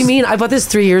 Yeah, what do you mean? I bought this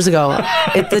 3 years ago.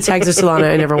 The tags are still on it.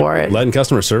 I never wore it. Letting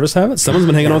customer service have it? Someone's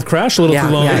been hanging out with Crash a little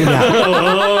too long.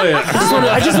 Oh, yeah.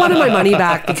 I just wanted my money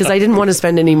back because I didn't want to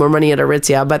spend any more money at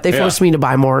Aritzia, but they forced me to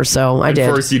buy more, so I did.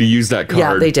 Forced you to use that card.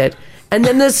 Yeah, they did. And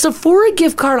then the Sephora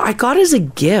gift card I got as a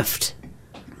gift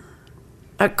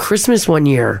at Christmas one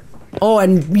year. Oh,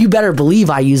 and you better believe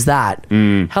I used that.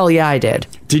 Hell yeah, I did.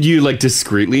 Did you like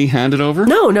discreetly hand it over?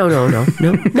 No.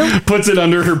 Puts it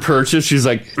under her purchase. She's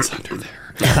like, it's under there.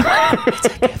 It's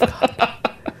a gift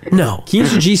card. No. Can you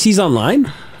use your GCs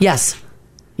online? Yes.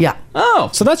 Yeah. Oh.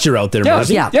 So that's your out there,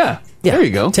 Marcy. Yeah. There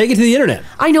you go. Take it to the internet.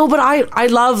 I know, but I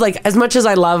love, like, as much as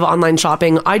I love online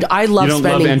shopping, I love you don't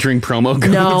spending. love entering promo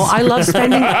codes? No, I love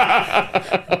spending.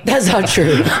 That's not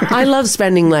true. I love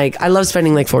spending like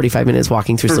 45 minutes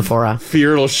walking through Sephora.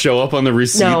 Fear it'll show up on the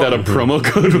receipt that a promo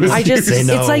code was used.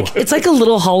 It's like a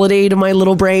little holiday to my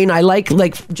little brain. I like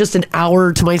just an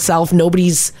hour to myself.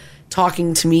 Nobody's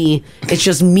talking to me. It's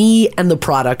just me and the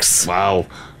products. Wow.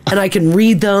 And I can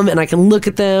read them, and I can look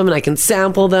at them, and I can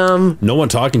sample them. No one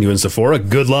talking to you in Sephora.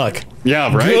 Good luck.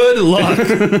 Yeah, right. Good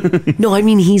luck. No, I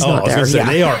mean he's not there. Say,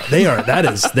 they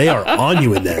are on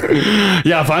you in there.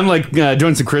 Yeah, if I'm like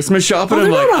doing some Christmas shopping,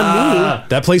 I'm like,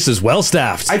 that place is well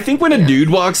staffed. I think when a dude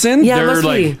walks in, they're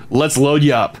like, let's load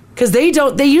you up. Because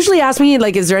they usually ask me,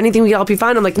 like, is there anything we can help you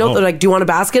find? I'm like, no. They're like, do you want a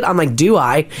basket? I'm like, do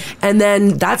I? And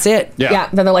then that's it. Yeah.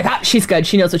 Then they're like, she's good.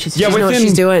 She knows what she's doing. She knows what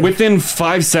she's doing. Within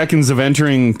 5 seconds of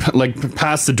entering, like,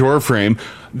 past the door frame,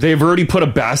 they've already put a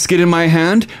basket in my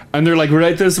hand, and they're like,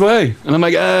 right this way. And I'm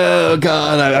like, oh,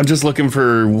 God, I'm just looking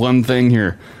for one thing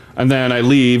here. And then I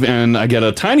leave, and I get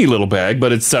a tiny little bag,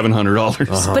 but it's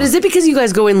 $700. But is it because you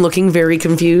guys go in looking very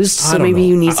confused? So maybe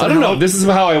you need some help? I don't know. This is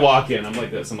how I walk in. I'm like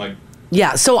this. I'm like...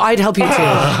 Yeah, so I'd help you too.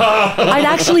 I'd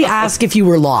actually ask if you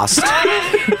were lost.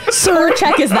 Sir,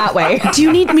 check is that way. Do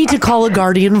you need me to call a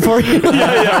guardian for you?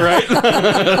 yeah,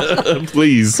 right.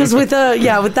 Please. Because with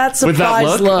that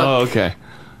surprise look. Oh, okay.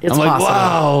 It's I'm like, awesome.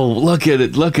 wow, look at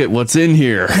it. Look at what's in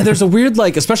here. There's a weird,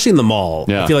 like, especially in the mall,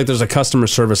 Yeah. I feel like there's a customer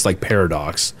service like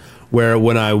paradox where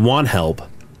when I want help,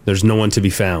 there's no one to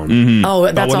be found. Oh,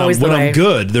 But that's always the when way. I'm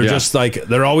good, they're Yeah. just like,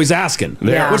 they're always asking.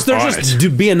 Yeah. Which they're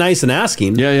just being nice and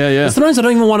asking. Yeah. But sometimes I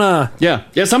don't even want to.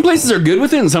 Yeah. Some places are good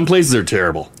with it, and some places are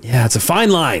terrible. Yeah, it's a fine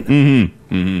line.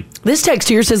 This text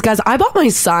here says, guys, I bought my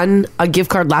son a gift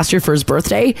card last year for his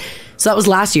birthday. So that was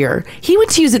last year. He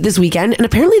went to use it this weekend, and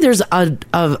apparently there's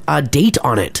a date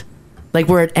on it, like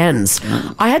where it ends.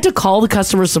 I had to call the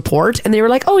customer support, and they were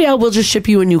like, oh, yeah, we'll just ship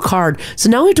you a new card. So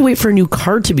now we have to wait for a new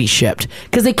card to be shipped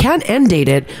because they can't end date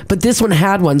it, but this one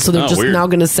had one. So they're just weird. now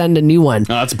going to send a new one.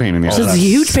 Oh, that's a pain in the ass. So it's a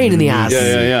huge pain in the ass.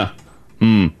 Yeah.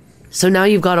 So now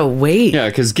you've got to wait. Yeah,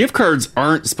 because gift cards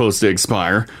aren't supposed to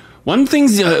expire. One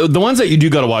thing's the ones that you do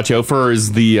got to watch out for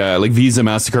is the like Visa,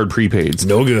 MasterCard prepaids.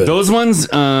 No good. Those ones,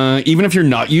 even if you're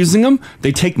not using them,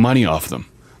 they take money off them.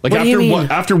 Like What do you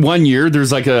mean? after 1 year,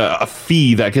 there's like a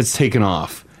fee that gets taken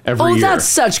off every Oh, year. that's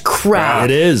such crap.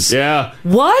 It is. Yeah.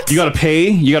 What? You got to pay.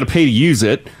 You got to pay to use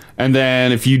it, and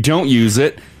then if you don't use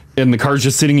it, and the card's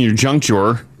just sitting in your junk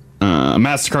drawer,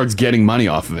 MasterCard's getting money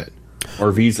off of it,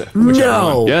 or Visa. whichever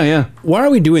No. one. Yeah. Why are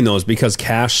we doing those? Because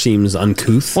cash seems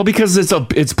uncouth. Well, because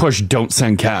it's push. Don't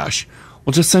send cash.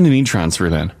 Well, just send an e-transfer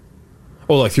then.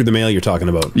 Oh, like through the mail you're talking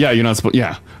about. Yeah, you're not supposed.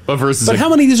 Yeah, but versus. But how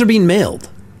many of these are being mailed?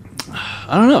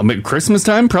 I don't know. Maybe Christmas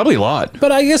time, probably a lot.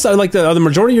 But I guess are the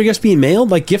majority of your gifts being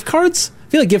mailed? Like gift cards? I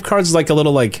feel like gift cards is like a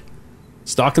little like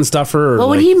stocking stuffer. Or Well,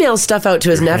 when like, he mails stuff out to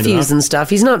his You're handing nephews out? and stuff,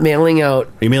 he's not mailing out.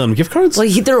 Are you mailing them gift cards? Well,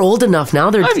 they're old enough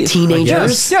now. They're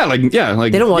teenagers. Yeah, like They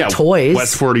don't want toys.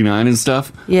 West 49 and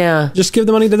stuff. Yeah. Just give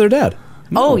the money to their dad.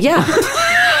 Oh, yeah.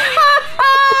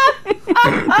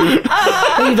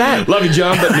 You bet. Love you,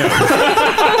 John, but no.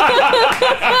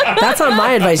 That's on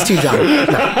my advice too, John.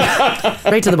 No.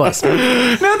 Right to the boys.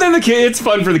 No, then it's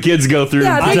fun for the kids to go through.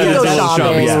 Yeah, they can go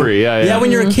shopping. Spree. Yeah.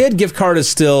 When you're a kid, gift card is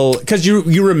still because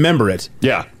you remember it.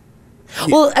 Yeah.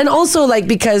 Well, and also like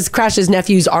because Crash's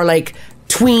nephews are like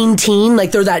teen,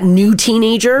 like they're that new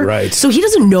teenager. Right. So he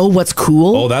doesn't know what's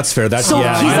cool. Oh, that's fair. That's So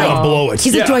yeah. he's I like, gotta blow it.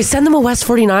 He's like, do I send them a West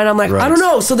 49? I'm like, Right. I don't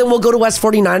know. So then we'll go to West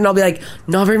 49 and I'll be like,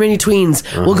 not very many tweens.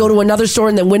 We'll go to another store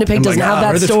and then Winnipeg doesn't have where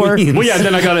are that the store. tweens? Well, yeah,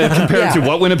 then I got to compare it to Yeah.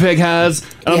 what Winnipeg has.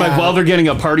 And I'm like, Yeah. well, they're getting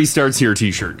a Party Starts Here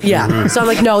t-shirt. Yeah. So I'm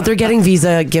like, no, they're getting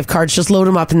Visa gift cards. Just load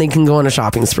them up and they can go on a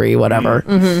shopping spree,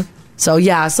 whatever. So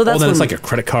yeah, so that's Oh, then when, it's like a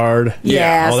credit card.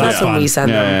 yeah, Oh, so that's when fun. we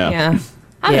send them. Yeah.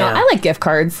 I don't know. I like gift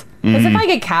cards. Because if I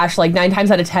get cash, like 9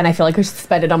 times out of 10, I feel like I should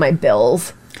spend it on my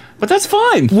bills. But that's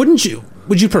fine. Wouldn't you?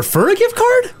 Would you prefer a gift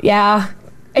card? Yeah.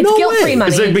 It's No guilt-free way.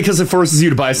 money. Is it because it forces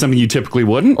you to buy something you typically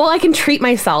wouldn't? Well, I can treat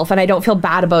myself, and I don't feel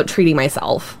bad about treating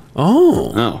myself.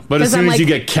 Oh. No. But as 'Cause soon I'm as like- you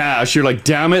get cash, you're like,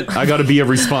 damn it, I got to be a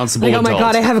responsible Like, oh adult. my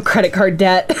God, I have a credit card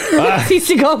debt. It needs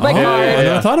to go on my card. I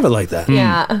never thought of it like that.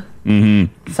 Yeah.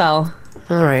 So,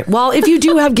 All right. Well, if you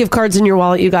do have gift cards in your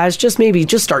wallet, you guys, just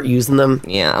start using them.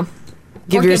 yeah.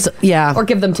 Give Or your give- yeah. Or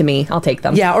give them to me. I'll take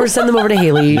them. Yeah, or send them over to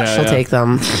Haley. She'll yeah. take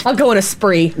them. I'll go on a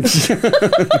spree.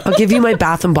 I'll give you my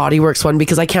Bath and Body Works one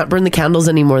because I can't burn the candles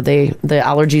anymore. The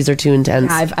allergies are too intense.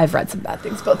 I've read some bad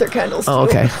things about their candles. Oh,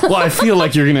 too. okay. Well, I feel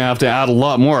like you're going to have to add a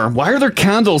lot more. Why are their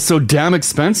candles so damn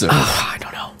expensive? I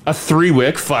don't know. A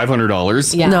 3-wick,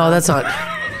 $500. Yeah. No, that's not.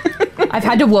 I've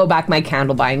had to woe back my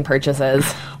candle buying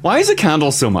purchases. Why is a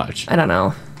candle so much? I don't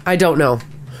know. I don't know.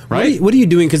 Right? What are you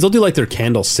doing? Because they'll do like their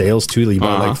candle sales too. You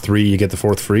buy like 3, you get the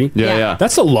 4th free. Yeah.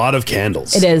 That's a lot of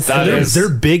candles. It is. That is. They're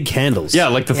big candles. Yeah,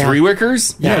 like the Yeah.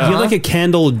 3-wickers? Yeah. Do you have like a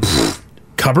candle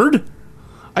cupboard?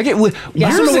 I get I don't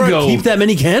years know where ago. to keep that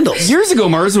many candles. Years ago,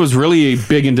 Marza was really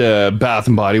big into Bath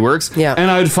and Body Works. Yeah. And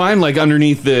I would find like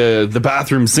underneath the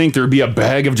bathroom sink, there would be a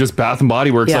bag of just Bath and Body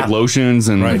Works, Yeah. like lotions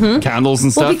and candles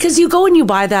and stuff. Well, because you go and you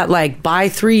buy that like buy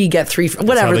 3 get 3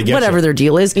 whatever they get whatever you. their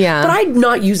deal is. Yeah. But I'm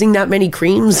not using that many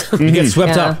creams. You get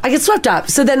swept Yeah. up. I get swept up.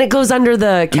 So then it goes under the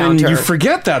and counter. you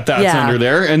forget that that's Yeah. under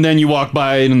there, and then you walk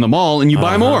by it in the mall and you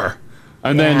buy more.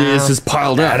 And then Yeah. it's just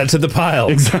piled up. Add it to the pile.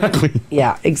 Exactly.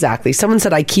 Yeah, exactly. Someone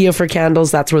said IKEA for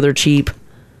candles. That's where they're cheap.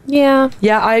 Yeah.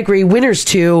 Yeah, I agree. Winners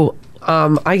too.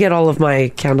 I get all of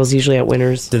my candles usually at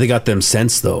Winners. They got them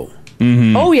scents though.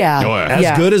 Oh yeah. Oh, yeah. As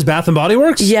Yeah. good as Bath and Body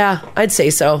Works? Yeah, I'd say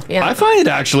so. Yeah. I find it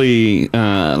actually,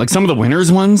 like some of the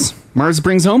Winners ones Mars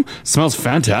brings home, smells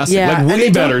fantastic. Yeah, Like and way they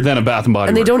don't- better than a Bath and Body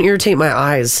And they Works. don't irritate my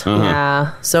eyes.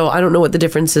 Yeah. So I don't know what the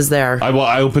difference is there.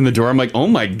 I open the door, I'm like, oh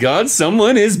my God,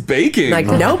 someone is baking. Like,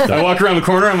 nope. I walk around the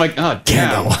corner, I'm like, oh,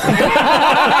 damn.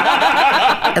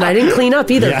 And I didn't clean up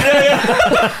either. What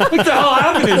the hell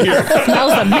happened in here?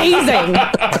 Smells amazing.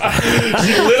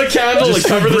 She lit a candle to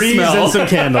cover the Febreze smell. and some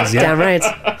candles. Yeah. Damn right.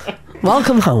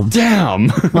 Welcome home. Damn.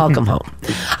 Welcome home.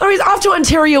 All right, off to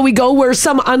Ontario we go, where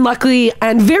some unlucky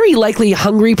and very likely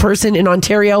hungry person in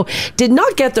Ontario did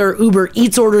not get their Uber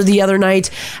Eats order the other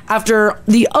night after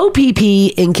the OPP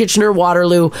in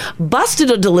Kitchener-Waterloo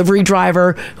busted a delivery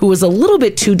driver who was a little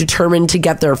bit too determined to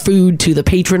get their food to the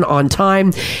patron on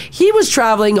time. He was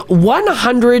traveling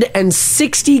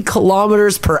 160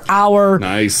 kilometers per hour.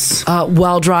 Nice.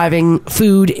 While driving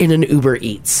food in an Uber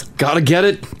Eats. Gotta get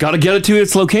it to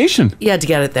its location. You had to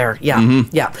get it there. Yeah.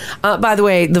 Yeah. By the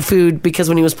way, the food, because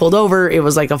when he was pulled over, it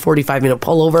was like a 45-minute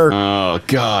pullover. Oh,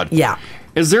 God. Yeah.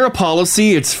 Is there a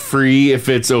policy it's free if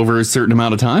it's over a certain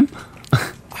amount of time?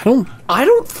 I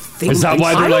don't think. Is that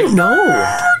why they're I like, don't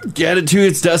know. Get it to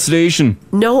its destination?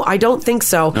 No, I don't think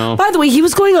so. No. By the way, he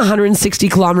was going 160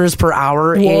 kilometers per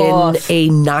hour in a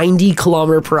 90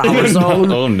 kilometer per hour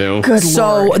zone. Oh, no. Good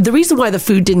So Lord. the reason why the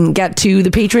food didn't get to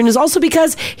the patron is also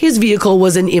because his vehicle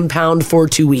was an impound for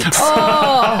 2 weeks.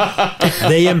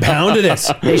 They impounded it.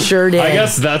 They sure did. I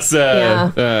guess that's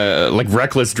like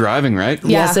reckless driving, right?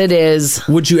 Yes, it is.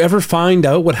 Would you ever find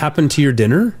out what happened to your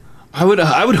dinner? I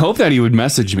would hope that he would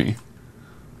message me.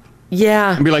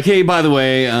 Yeah. And be like, hey, by the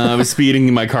way, I was speeding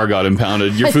and my car got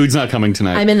impounded. Your food's not coming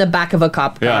tonight. I'm in the back of a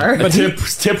cop car. Yeah, but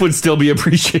tip would still be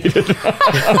appreciated.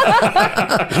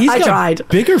 I tried.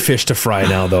 Bigger fish to fry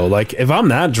now, though. Like, if I'm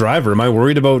that driver, am I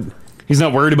worried about... He's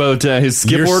not worried about his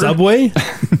skip your order? Subway?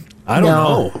 I don't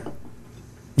know.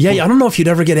 Yeah, I don't know if you'd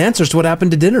ever get answers to what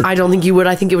happened to dinner. I don't think you would.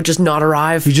 I think it would just not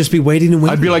arrive. You'd just be waiting and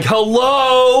waiting. I'd be like,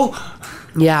 hello?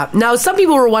 Yeah. Now, some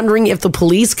people were wondering if the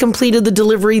police completed the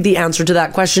delivery. The answer to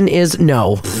that question is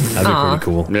no. That'd be pretty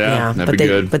cool. Yeah, that'd but be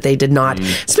good. But they did not.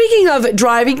 Speaking of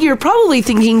driving, you're probably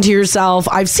thinking to yourself,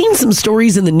 I've seen some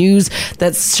stories in the news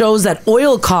that shows that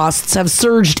oil costs have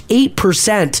surged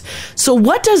 8%. So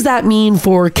what does that mean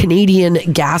for Canadian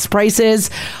gas prices?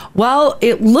 Well,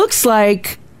 it looks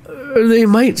like they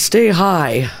might stay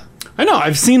high. I know.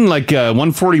 I've seen like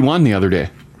 141 the other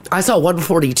day. I saw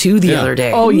 142 the other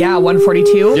day. Oh, yeah,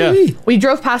 142. Yeah. We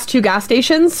drove past 2 gas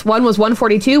stations. One was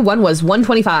 142, one was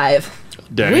 125.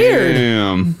 Damn.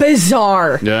 Weird.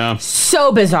 Bizarre. Yeah.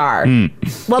 So bizarre.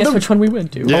 Well, Guess which one we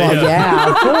went to? Yeah,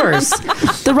 of course.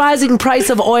 The rising price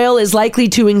of oil is likely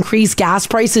to increase gas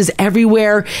prices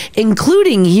everywhere,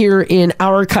 including here in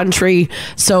our country.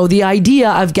 So the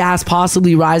idea of gas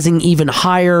possibly rising even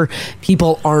higher,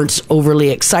 people aren't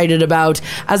overly excited about.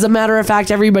 As a matter of fact,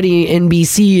 everybody in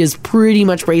BC is pretty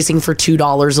much bracing for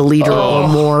 $2 a liter or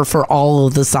more for all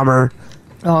of the summer.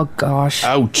 Oh, gosh.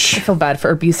 Ouch. I feel bad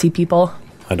for BC people.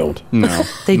 I don't. No.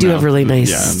 They do have really nice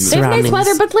Yeah. They have surroundings. nice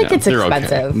weather, but like it's they're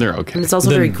expensive. Okay. They're okay. And it's also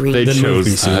very green. They Then chose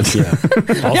move that. BC,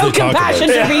 yeah. All No they talk compassion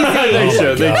about. to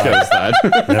BC. They Oh my God. chose that.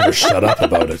 Never shut up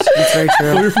about it. It's very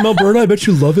true. Oh, you're from Alberta? I bet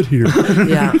you love it here.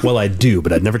 Yeah. Well, I do,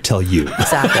 but I'd never tell you.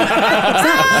 Exactly.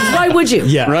 Why would you?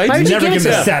 Yeah. Right? Why would you Never give it?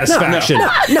 me satisfaction.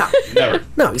 No. Never.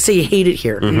 No, you say you hate it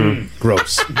here.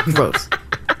 Gross. Gross.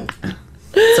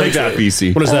 Take that,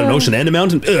 BC. What is that, an ocean and a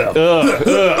mountain? Ugh.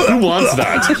 Who wants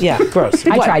that? Yeah, gross.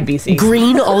 I tried BC.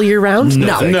 Green all year round?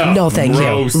 No, thank you. No, thank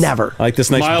Gross. you. Never. I like this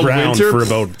nice Mild brown winter. for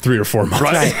about 3 or 4 months.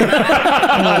 Right?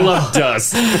 I love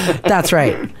dust. That's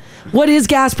right. What is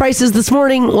gas prices this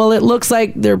morning? Well, it looks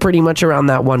like they're pretty much around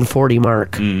that 140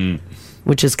 mark,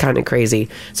 which is kind of crazy.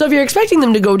 So if you're expecting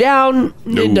them to go down,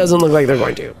 it doesn't look like they're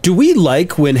going to. Do we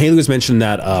like when Haley was mentioning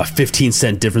that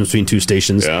 15-cent difference between 2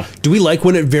 stations? Yeah. Do we like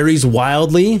when it varies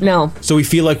wildly? No. So we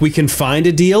feel like we can find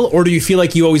a deal, or do you feel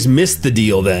like you always miss the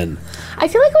deal then? I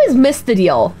feel like I always miss the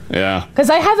deal. Yeah.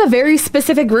 Because I have a very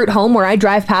specific route home where I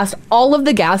drive past all of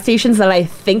the gas stations that I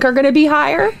think are going to be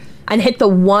higher and hit the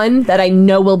one that I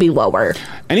know will be lower.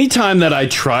 Anytime that I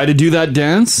try to do that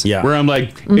dance, where I'm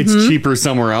like, it's cheaper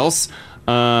somewhere else,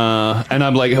 and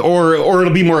I'm like, or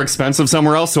it'll be more expensive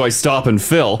somewhere else, so I stop and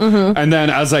fill. And then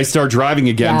as I start driving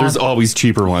again, there's always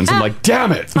cheaper ones. I'm like,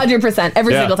 damn it. 100%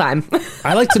 every single time.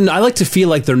 I like to feel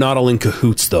like they're not all in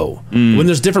cahoots though. When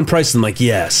there's different prices, I'm like,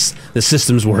 yes, the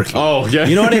system's working. Oh, yeah.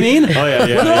 You know what I mean? Oh, yeah.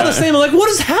 When they're all the same, I'm like, what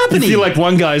is happening? You feel like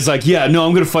one guy's like, yeah, no,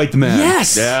 I'm going to fight the man.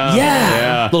 Yes.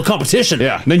 Yeah. Little competition.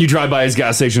 Yeah. And then you drive by his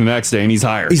gas station the next day and he's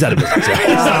higher. He's out of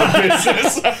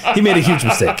business. He made a huge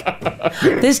mistake.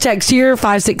 This text here,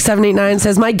 56789,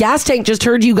 says, my gas tank just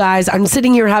heard you guys. I'm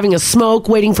sitting here having a smoke,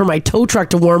 waiting for my tow truck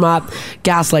to warm up.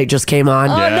 Gas light just came on.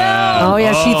 Oh,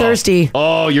 yeah, she thirsty.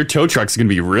 Oh, your tow truck's going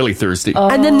to be really thirsty.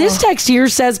 And then this text here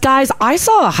says, guys, I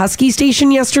saw a Husky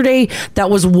station yesterday that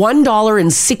was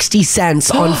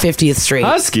 $1.60 on 50th Street.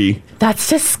 Husky? That's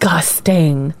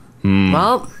disgusting.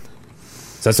 Well,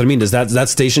 That's what I mean. Is that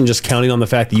station just counting on the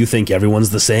fact that you think everyone's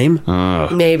the same?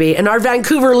 Maybe. And our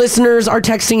Vancouver listeners are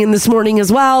texting in this morning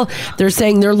as well. They're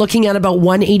saying they're looking at about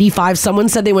 185. Someone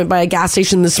said they went by a gas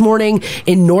station this morning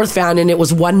in North Van and it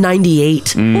was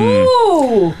 198.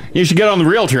 Ooh. You should get on the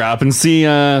Realtor app and see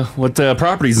what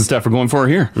properties and stuff are going for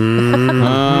here.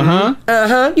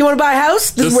 Uh-huh. You want to buy a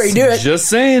house? This is where you do it. Just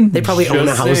saying. They probably own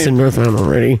a house in North Van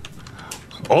already.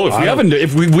 Oh,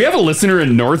 if we have a listener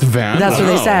in North Van. That's what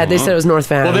they said. They said it was North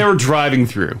Van. Well, they were driving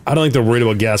through. I don't think they're worried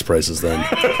about gas prices then.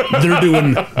 They're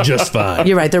doing just fine.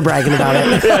 You're right. They're bragging about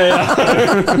it.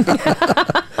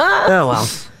 Oh, well.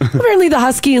 Apparently the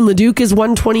Husky in Leduc is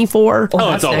 124.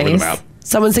 Oh, it's all over the map.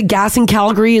 Someone said gas in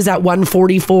Calgary is at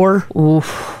 144.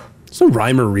 Oof. Some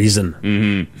rhyme or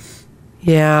reason.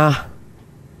 Yeah.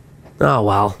 Oh,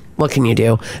 well. What can you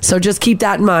do? So just keep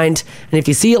that in mind. And if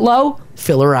you see it low,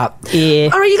 fill her up. Yeah.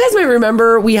 All right, you guys might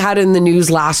remember we had in the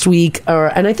news last week,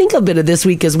 and I think a bit of this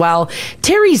week as well,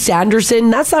 Terry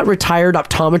Sanderson, that's that retired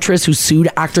optometrist who sued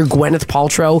actor Gwyneth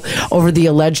Paltrow over the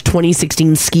alleged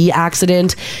 2016 ski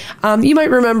accident. You might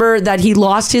remember that he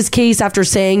lost his case after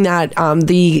saying that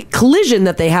the collision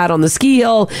that they had on the ski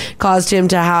hill caused him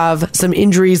to have some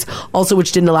injuries, also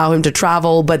which didn't allow him to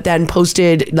travel, but then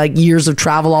posted like years of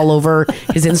travel all over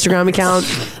his Instagram account.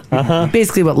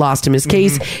 Basically what lost him his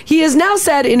case. He has now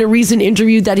said in a recent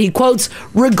interview that he, quotes,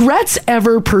 regrets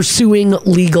ever pursuing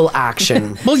legal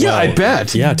action. Well, yeah, I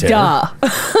bet. Yeah, Terry. Duh.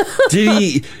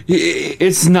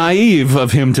 It's naive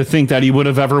of him to think that he would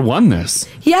have ever won this.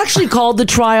 He actually called the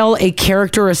trial a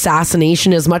character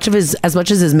assassination as much as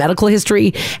his medical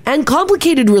history and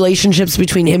complicated relationships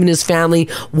between him and his family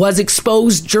was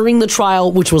exposed during the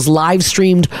trial, which was live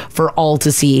streamed for all to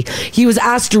see. He was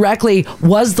asked directly,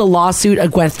 was the lawsuit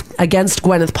against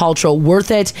Gwyneth Paltrow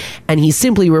worth it? And he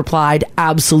simply replied,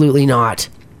 absolutely not.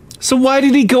 So why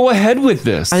did he go ahead with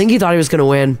this? I think he thought he was going to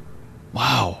win.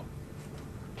 Wow.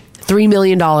 $3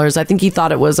 million. I think he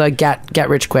thought it was a get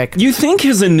rich quick. You think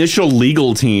his initial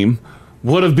legal team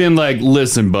would have been like,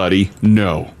 listen, buddy,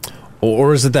 no.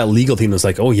 Or is it that legal team that's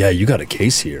like, oh, yeah, you got a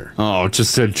case here? Oh,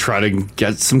 just to try to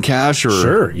get some cash or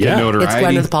Sure, yeah. get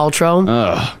notoriety? It's Gwyneth Paltrow.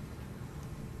 Ugh.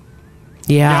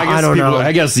 Yeah, I don't know.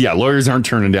 I guess, yeah, lawyers aren't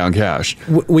turning down cash.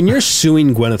 When you're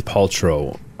suing Gwyneth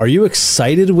Paltrow, are you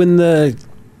excited when the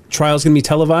trial's going to be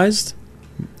televised?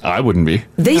 I wouldn't be.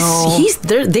 They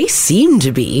seem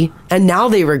to be, and now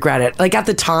they regret it. Like at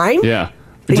the time, Yeah.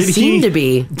 they seem to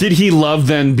be. Did he love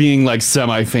then being like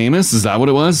semi-famous? Is that what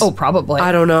it was? Oh, probably.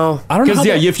 I don't know. I don't know.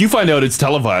 Because, if you find out it's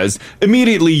televised,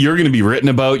 immediately you're going to be written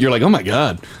about. You're like, oh my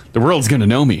God, the world's going to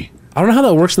know me. I don't know how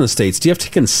that works in the States. Do you have to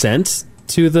consent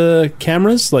to the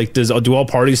cameras? Like, do all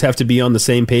parties have to be on the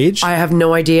same page? I have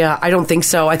no idea. I don't think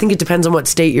so. I think it depends on what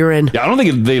state you're in. Yeah, I don't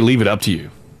think they leave it up to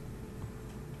you.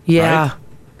 Yeah.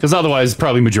 Because otherwise,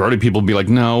 probably majority of people would be like,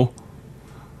 no.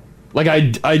 Like,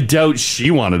 I doubt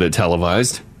she wanted it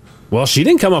televised. Well, she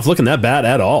didn't come off looking that bad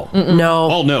at all. No.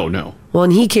 Oh, no. Well,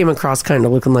 and he came across kind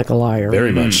of looking like a liar.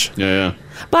 Very much. Yeah.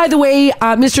 By the way,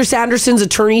 Mr. Sanderson's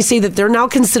attorneys say that they're now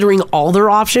considering all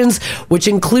their options, which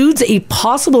includes a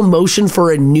possible motion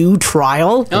for a new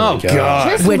trial. Oh, God.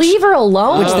 Just leave her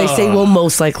alone. Which they say will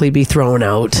most likely be thrown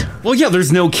out. Well, yeah,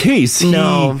 there's no case.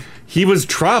 No. He was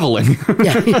traveling.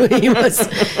 Yeah, he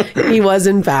was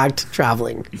in fact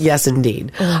traveling. Yes,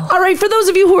 indeed. All right, for those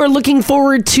of you who are looking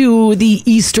forward to the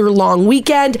Easter long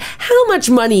weekend, how much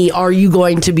money are you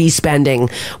going to be spending?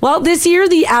 Well, this year,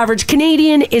 the average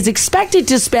Canadian is expected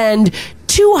to spend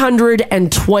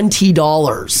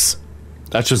 $220.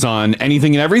 That's just on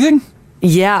anything and everything?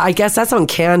 Yeah, I guess that's on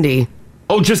candy.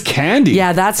 Oh, just candy?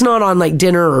 Yeah, that's not on like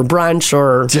dinner or brunch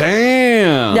or...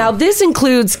 Damn. Now, this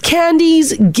includes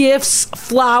candies, gifts,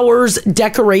 flowers,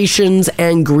 decorations,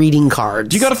 and greeting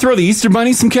cards. You got to throw the Easter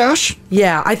Bunny some cash?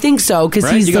 Yeah, I think so, because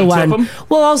Right? he's You the gotta one. tip him?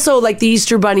 Well, also, like the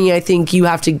Easter Bunny, I think you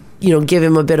have to, give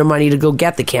him a bit of money to go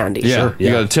get the candy. Yeah. You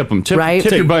got to tip him. Right?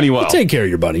 Tip your bunny well. Take care of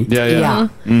your bunny. Yeah.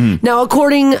 Now,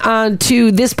 according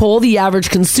to this poll, the average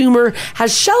consumer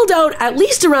has shelled out at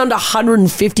least around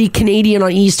 150 Canadian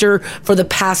on Easter for the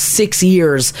past 6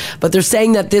 years. But they're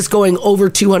saying that this going over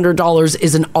 $200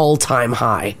 is an all-time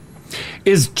high.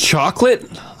 Is chocolate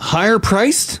higher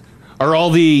priced? Are all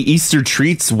the Easter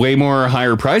treats way more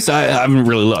higher priced? I haven't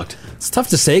really looked. It's tough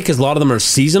to say because a lot of them are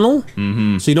seasonal,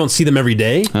 so you don't see them every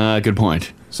day. Good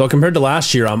point. So compared to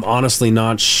last year, I'm honestly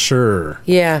not sure.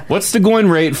 Yeah. What's the going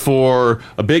rate for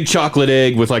a big chocolate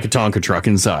egg with like a Tonka truck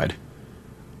inside?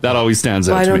 That always stands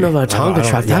out Well, I to don't me. know about a Tonka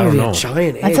truck. That would be a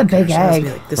giant egg. That's a big Gosh, that egg.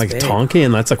 must be like this Like big. Tonka,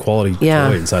 and that's a quality Yeah.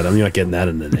 toy inside. I'm not getting that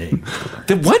in an egg.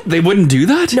 What? They wouldn't do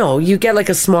that? No, you get like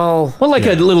a small Well, like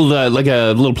a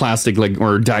little plastic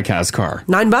or die-cast car.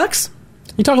 $9.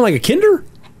 You talking like a Kinder?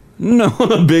 No,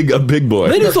 a big boy.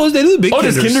 They do the big Oh,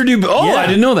 does Kinders. Kinder do? Oh, Yeah. I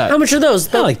didn't know that. How much are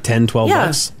those? Yeah, like 10, 12 Yeah.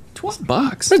 bucks.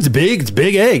 $12. It's big. It's a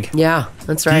big egg. Yeah,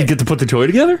 that's You right. get to put the toy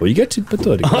together? Well, you get to put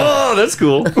the together. Oh, that's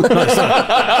cool.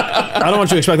 I don't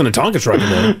want you expecting a Tonka truck in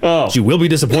there. Oh. You will be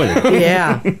disappointed.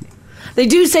 Yeah. They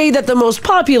do say that the most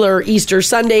popular Easter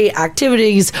Sunday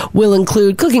activities will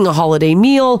include cooking a holiday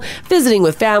meal, visiting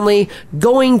with family,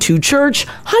 going to church,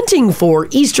 hunting for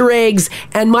Easter eggs,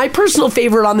 and my personal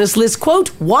favorite on this list, quote,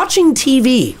 watching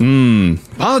TV.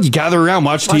 Well, you gather around,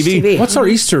 watch TV. What's our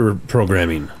Easter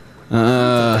programming?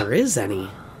 There is any.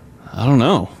 I don't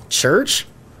know. Church?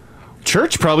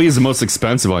 Church probably is the most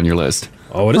expensive on your list.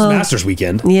 Oh, it is Masters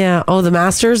weekend. Yeah. Oh, the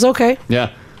Masters? Okay.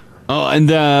 Yeah. Oh, and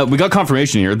we got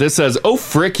confirmation here. This says, oh,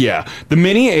 frick, yeah. The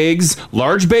mini eggs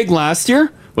large bag last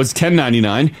year was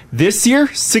 $10.99. This year,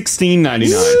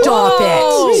 $16.99. Stop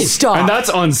it. Stop. And that's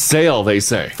on sale, they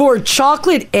say. For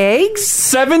chocolate eggs?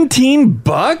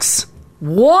 $17?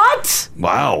 What?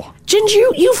 Wow.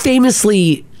 Ginger, you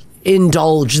famously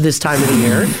indulge this time of the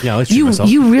year. Yeah, I like to treat myself.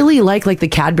 You really like the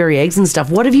Cadbury eggs and stuff.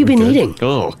 What have you been eating?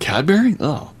 Oh, Cadbury?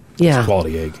 Oh, Yeah.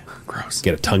 Quality egg. gross.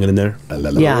 Get a tongue in there.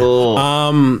 Yeah.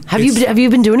 Oh. Have you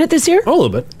been doing it this year? Oh, a little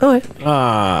bit. Oh, okay.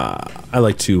 I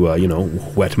like to,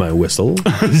 wet my whistle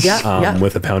Yeah.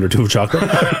 with a pound or two of chocolate.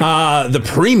 The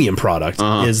premium product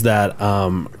is that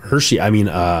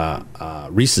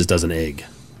Reese's does an egg.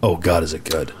 Oh God, is it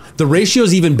good? The ratio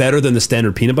is even better than the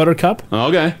standard peanut butter cup.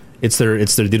 Okay. It's their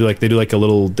they do like a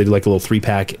little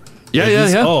 3-pack. Yeah.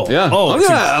 Oh,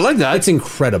 I like that. It's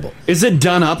incredible. Is it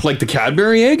done up like the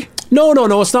Cadbury egg? No.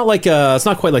 It's not like it's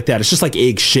not quite like that. It's just like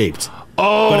egg shaped.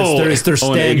 Oh, But it's their an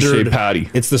standard egg-shaped patty.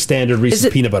 It's the standard Reese's Is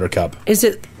it- peanut butter cup. Is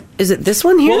it this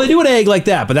one here? Well, they do an egg like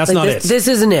that, but that's Like not this, it. This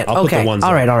isn't it. I'll put the Okay. ones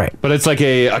All on. right. But it's like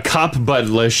a cup, but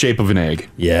the shape of an egg.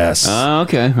 Yes.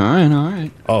 Okay. All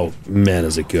right. Oh man,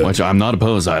 is it good? Which I'm not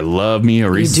opposed. I love me a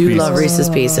You Reese's do Pieces. love Reese's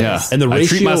Pieces. Yeah. And the I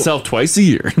treat ratio- myself twice a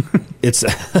year. It's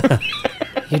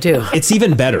You do. it's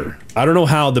even better. I don't know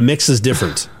how the mix is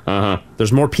different.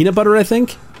 There's more peanut butter, I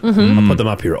think. I'll put them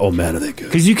up here. Oh man, are they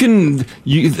good?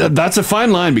 Because that's a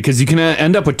fine line because you can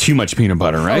end up with too much peanut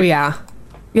butter, right? Oh yeah.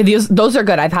 Yeah, those are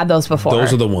good. I've had those before.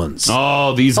 Those are the ones.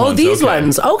 Oh, these Oh, ones. these okay.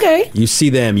 ones. Okay. You see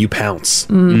them, you pounce.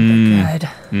 good.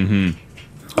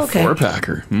 Okay.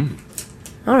 4-packer.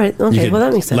 All right. Okay. Could Well,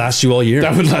 that makes sense. Last you all year.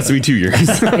 That would last me 2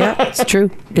 years. Yeah, it's true.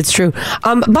 It's true.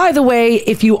 By the way,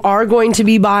 if you are going to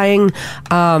be buying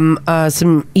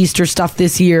some Easter stuff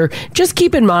this year, just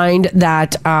keep in mind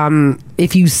that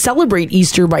if you celebrate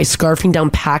Easter by scarfing down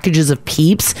packages of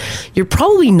Peeps, you're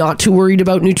probably not too worried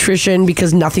about nutrition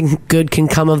because nothing good can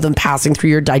come of them passing through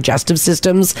your digestive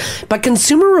systems. But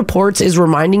Consumer Reports is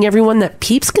reminding everyone that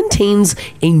Peeps contains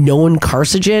a known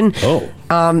carcinogen. Oh.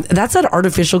 That's that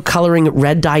artificial coloring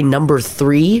red dye number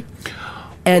 3.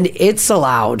 And it's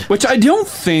allowed. Which I don't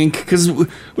think, because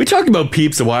we talked about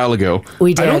Peeps a while ago.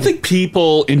 We did. I don't think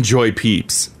people enjoy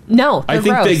Peeps. No, I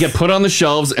think they get put on the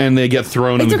shelves and they get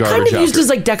thrown in the They're kind garbage of used after. as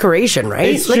like decoration,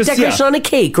 right? It's Like just- decoration yeah. on a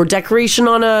cake or decoration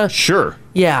on a... Sure.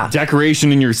 Yeah.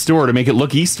 Decoration in your store to make it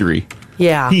look Eastery.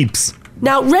 Yeah. Peeps.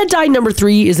 Now, red dye number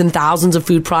 3 is in thousands of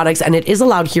food products, and it is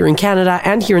allowed here in Canada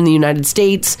and here in the United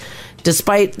States.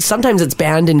 Despite sometimes it's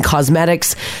banned in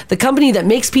cosmetics, the company that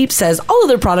makes Peeps says all of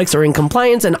their products are in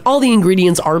compliance and all the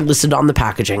ingredients are listed on the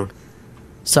packaging.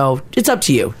 So it's up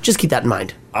to you. Just keep that in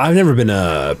mind. I've never been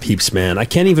a Peeps man. I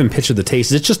can't even picture the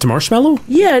taste. Is it just a marshmallow?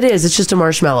 Yeah, it is. It's just a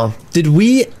marshmallow. Did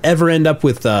we ever end up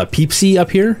with Peepsy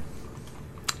up here?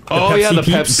 Oh, yeah, the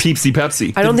Peeps? Peepsy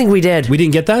Pepsi. I don't think we did. We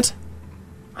didn't get that?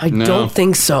 I No. don't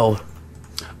think so.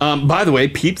 By the way,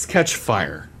 Peeps catch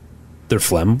fire. They're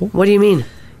flammable? What do you mean?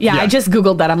 Yeah, Yeah. I just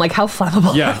Googled that. I'm like, how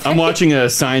flammable? Yeah, I'm watching a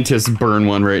scientist burn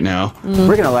one right now.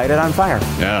 We're gonna light it on fire.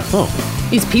 Yeah.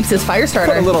 These Peeps is fire Put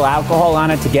starter. a little alcohol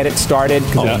on it to get it started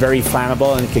because Yeah. it's very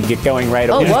flammable and it could get going right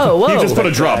Oh, away. whoa. You just put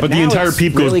a drop, but the Now entire it's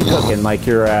peep goes. really cooking like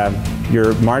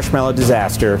your marshmallow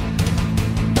disaster.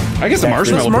 I guess a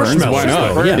marshmallow It's burns. marshmallow, Why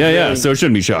not? so, Yeah. yeah. So it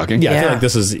shouldn't be shocking. Yeah, I feel Yeah. like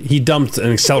this is... He dumped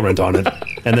an accelerant on it,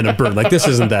 and then it burned. Like, this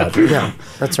isn't that. No,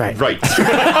 that's right. Right.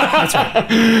 That's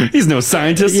right. He's no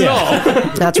scientist at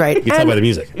all. That's right. You can tell by the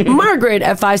music. Margaret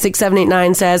at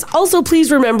 56789 says, also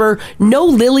please remember, no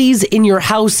lilies in your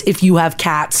house if you have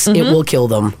cats. It will kill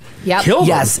them. Yep. Kill them?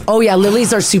 Yes. Oh yeah,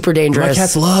 lilies are super My dangerous.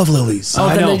 cats love lilies. Oh,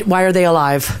 then why are they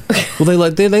alive? Well, they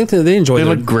enjoy They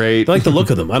them. look great. They like the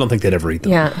look of them. I don't think they'd ever eat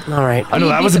them. Yeah. All right. I know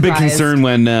You'd that be was a big surprised. concern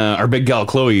when our big gal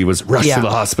Chloe was rushed Yeah. to the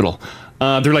hospital.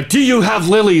 they're like, do you have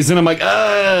lilies? And I'm like,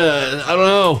 I don't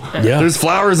know. Yeah. There's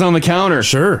flowers on the counter.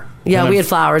 Sure. Yeah, we had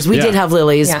flowers. We did have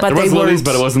lilies, but there they was weren't. lilies,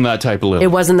 but it wasn't that type of lily.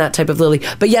 It wasn't that type of lily.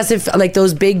 But yes, if like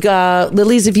those big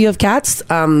lilies, if you have cats,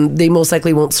 they most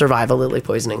likely won't survive a lily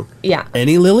poisoning. Yeah.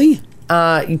 Any lily?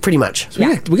 Pretty much. So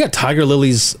we got tiger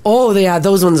lilies. Oh, yeah,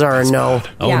 those ones are no.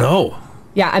 Oh, Yeah. no.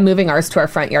 Yeah, I'm moving ours to our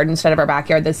front yard instead of our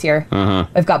backyard this year.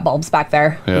 I've got bulbs back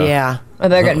there. Yeah. Oh,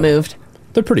 they're getting moved.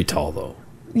 They're pretty tall, though.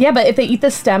 Yeah, but if they eat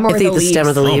the stem or If they eat the stem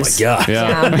or the leaves. Oh, my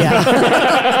God.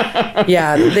 Yeah.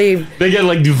 Yeah, they get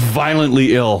like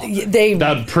violently ill.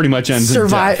 That pretty much ends in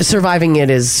death. surviving it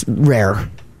is rare.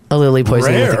 A lily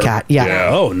poisoning with a cat. Yeah.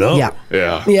 Oh, no. Yeah.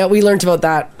 Yeah. Yeah, we learned about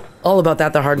that. All about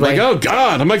that the hard way. Like, oh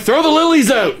God! I'm like, throw the lilies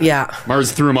out. Yeah.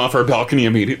 Mars threw them off our balcony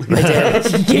immediately. I did.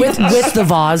 with the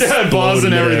vase. Yeah, vase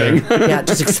and everything. Yeah,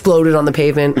 just exploded on the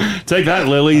pavement. Take that,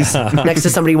 lilies. Next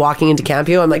to somebody walking into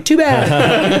Campio, I'm like, too bad.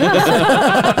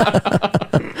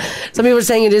 Some people are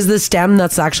saying it is the stem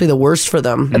that's actually the worst for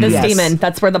them. The stamen.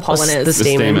 That's where the pollen is. The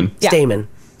stamen. Yeah. Stamen.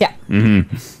 Yeah.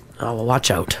 Mm-hmm. Oh, well, watch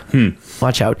out.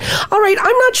 Watch out. All right,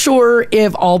 I'm not sure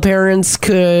if all parents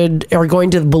are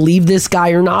going to believe this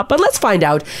guy or not, but let's find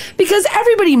out, because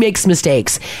everybody makes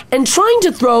mistakes, and trying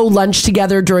to throw lunch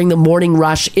together during the morning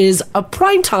rush is a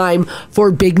prime time for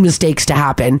big mistakes to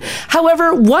happen.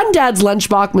 However, one dad's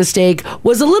lunchbox mistake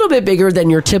was a little bit bigger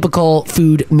than your typical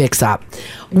food mix-up.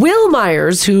 Will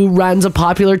Myers, who runs a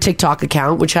popular TikTok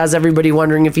account, which has everybody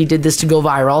wondering if he did this to go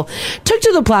viral, took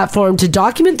to the platform to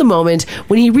document the moment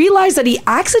when he realized that he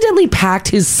accidentally packed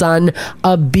his son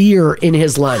a beer in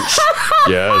his lunch.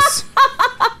 Yes.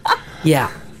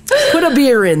 Yeah. Put a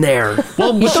beer in there.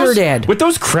 Well, he sure did. With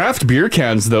those craft beer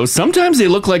cans, though, sometimes they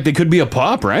look like they could be a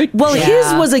pop, right? Well,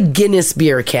 his was a Guinness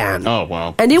beer can. Oh,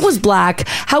 wow. And it was black.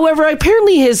 However,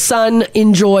 apparently his son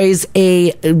enjoys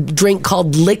a drink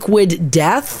called Liquid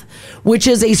Death, which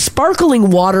is a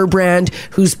sparkling water brand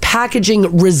whose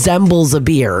packaging resembles a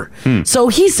beer. So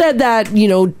he said that,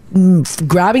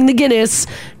 grabbing the Guinness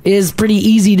is pretty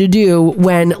easy to do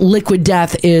when Liquid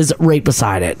Death is right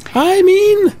beside it. I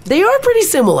mean, they are pretty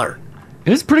similar.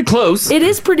 It is pretty close. It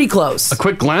is pretty close. A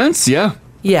quick glance, yeah.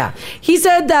 Yeah. He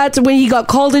said that when he got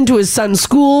called into his son's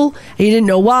school, he didn't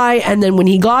know why. And then when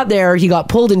he got there, he got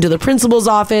pulled into the principal's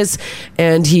office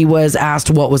and he was asked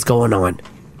what was going on.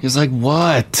 He's like,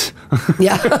 what?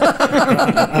 Yeah.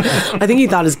 I think he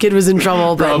thought his kid was in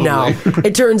trouble, but no.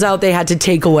 It turns out they had to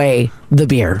take away the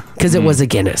beer because it was a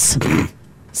Guinness.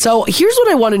 So here's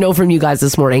what I want to know from you guys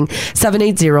this morning.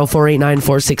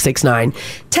 780-489-4669.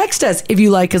 Text us if you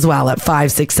like as well at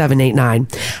 56789.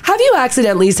 Have you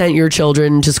accidentally sent your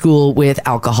children to school with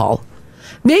alcohol?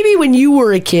 Maybe when you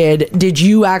were a kid, did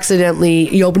you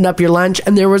you opened up your lunch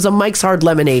and there was a Mike's Hard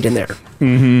Lemonade in there?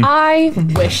 Mm-hmm. I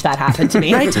wish that happened to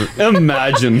me. Right?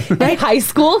 Imagine. Right? High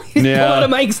school, you pull out a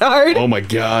Mike's Hard. Oh my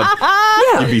God.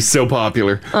 Yeah. You'd be so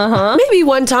popular. Maybe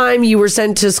one time you were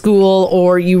sent to school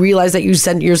or you realized that you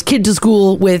sent your kid to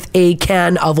school with a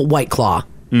can of White Claw.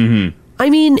 Mm-hmm.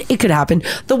 I mean, it could happen.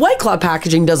 The White Claw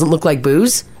packaging doesn't look like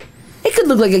booze. It could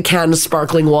look like a can of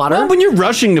sparkling water. Well, when you're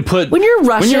rushing to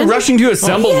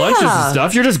assemble lunches and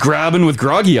stuff, you're just grabbing with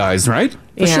groggy eyes, right?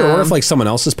 For sure. Or if someone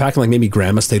else is packing, like maybe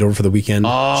grandma stayed over for the weekend.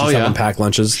 Oh, she's having packed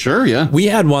lunches. Sure, yeah. We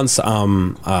had once,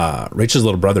 Rachel's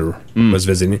little brother was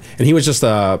visiting, and he was just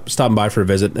stopping by for a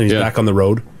visit, and he's back on the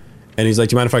road. And he's like,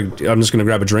 do you mind if I'm just going to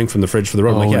grab a drink from the fridge for the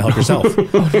road? I'm like, yeah, help yourself.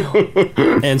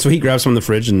 And so he grabs from the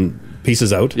fridge and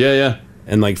pieces out. Yeah, yeah.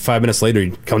 And 5 minutes later,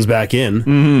 he comes back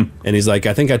in, and he's like,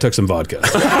 I think I took some vodka.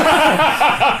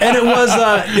 And it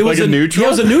was a neutral? Yeah,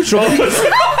 it was a neutral. Again,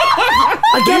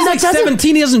 he's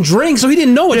 17, he doesn't drink, so he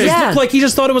didn't know. It just looked like he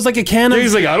just thought it was like a can of...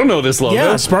 He's like, I don't know this logo.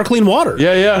 Yeah, sparkling water.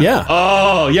 Yeah.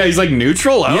 Oh, yeah, he's like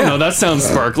neutral? I don't know, that sounds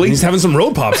sparkly. He's having some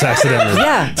road pops accidentally.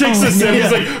 Yeah. Takes a sip,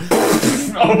 he's like...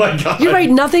 Oh my God. You're right.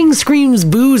 Nothing screams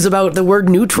booze about the word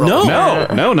neutral. No,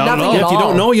 not at all. If you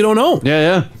don't know, you don't know.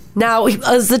 Yeah. Now,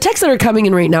 as the texts that are coming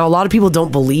in right now, a lot of people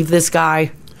don't believe this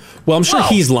guy. Well, I'm sure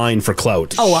he's lying for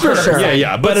clout. Oh, for sure.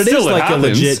 Yeah. But it still, is like happens. a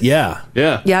legit, Yeah,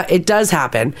 it does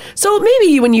happen. So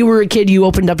maybe when you were a kid, you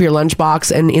opened up your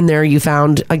lunchbox and in there you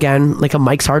found, again, like a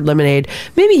Mike's Hard Lemonade.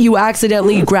 Maybe you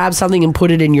accidentally grabbed something and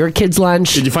put it in your kid's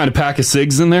lunch. Did you find a pack of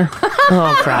cigs in there?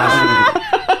 Oh, crap.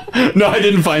 No, I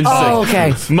didn't find cigs. Oh,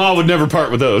 okay. Ma would never part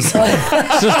with those. It's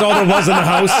just all there was in the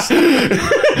house.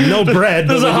 No bread.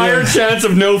 There's a higher chance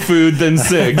of no food than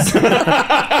cigs.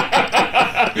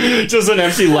 Just an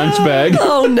empty lunch bag.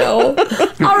 Oh, no.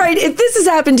 All right, if this has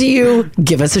happened to you,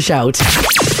 give us a shout.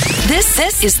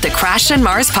 This is the Crash and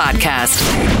Mars podcast.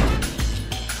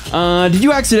 Did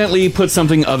you accidentally put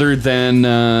something other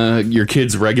than your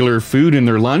kids' regular food in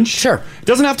their lunch? Sure. It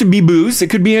doesn't have to be booze. It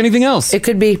could be anything else. It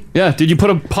could be. Yeah. Did you put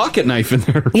a pocket knife in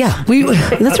there? Yeah,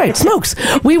 that's right, smokes.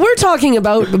 We were talking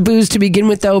about booze to begin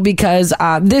with, though, because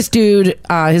this dude,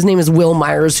 his name is Will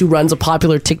Myers, who runs a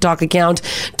popular TikTok account,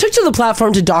 took to the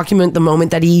platform to document the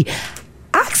moment that he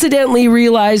accidentally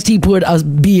realized he put a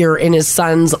beer in his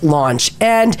son's lunch.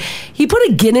 And he put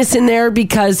a Guinness in there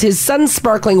because his son's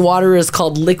sparkling water is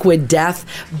called Liquid Death.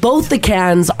 Both the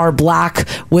cans are black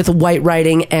with white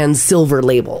writing and silver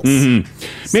labels.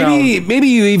 Maybe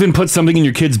you even put something in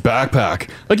your kid's backpack.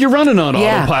 Like you're running on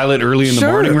autopilot early in the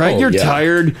morning, right? You're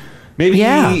tired. Maybe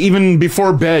even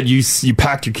before bed, you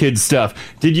packed your kids' stuff.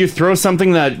 Did you throw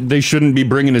something that they shouldn't be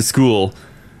bringing to school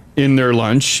in their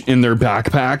lunch, in their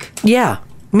backpack? Yeah.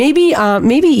 Maybe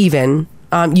even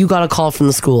you got a call from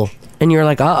the school and you're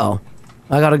like, uh-oh,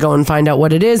 I got to go and find out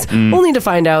what it is. Only to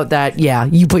find out that,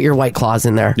 you put your White Claws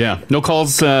in there. Yeah. No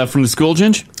calls from the school,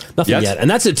 Ginge? Nothing yet. And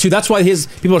that's it, too. That's why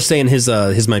people are saying his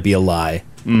might be a lie.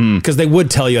 Because they would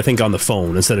tell you, I think, on the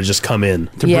phone instead of just come in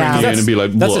to bring you in and be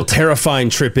like, that's a terrifying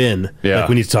trip in. Yeah. Like,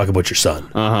 we need to talk about your son.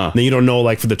 Then you don't know,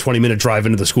 like, for the 20-minute drive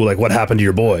into the school, like, what happened to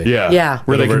your boy.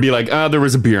 Where they can be like, there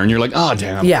was a beer. And you're like, oh,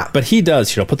 damn. Yeah. But he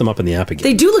does, put them up in the app again.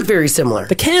 They do look very similar.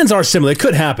 The cans are similar. It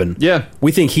could happen. Yeah.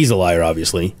 We think he's a liar,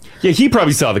 obviously. Yeah, he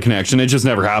probably saw the connection. It just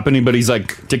never happened. But he's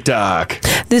like, TikTok.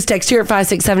 This text here at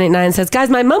 56789 says, guys,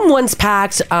 my mom once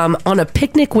packed on a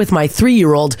picnic with my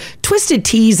 3-year-old twisted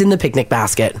teas in the picnic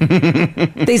basket.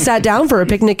 They sat down for a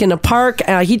picnic in a park.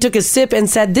 He took a sip and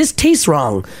said, this tastes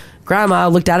wrong. Grandma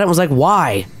looked at it and was like,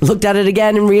 why? Looked at it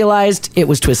again and realized it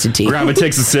was twisted tea. Grandma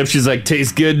takes a sip. She's like,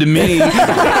 tastes good to me.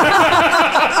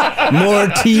 More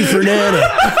tea for Nana.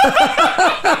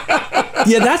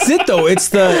 Yeah, that's it though.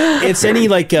 It's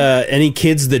any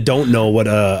kids that don't know what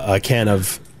a can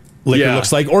of liquor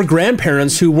looks like, or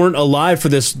grandparents who weren't alive for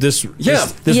this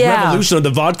revolution of the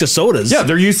vodka sodas. Yeah,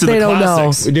 they're used to the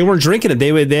classics. They weren't drinking it.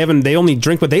 They only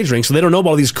drink what they drink, so they don't know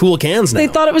about all these cool cans now. They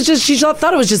thought it was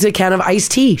just a can of iced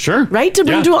tea. Sure. Right? To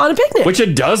bring to on a picnic. Which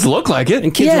it does look like it.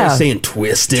 And kids are saying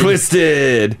twisted.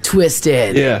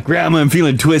 Twisted. Yeah. Grandma, I'm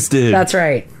feeling twisted. That's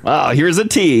right. Wow, here's a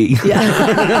tea.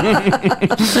 Yeah.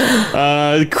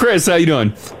 Chris, how you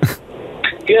doing?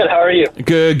 Good, how are you?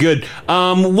 Good.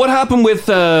 What happened with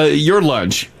your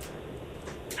lunch?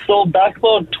 So back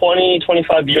about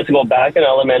 25 years ago, back in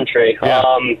elementary,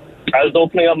 I was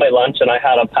opening up my lunch and I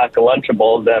had a pack of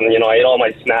Lunchables and, I ate all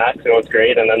my snacks and it was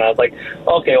great. And then I was like,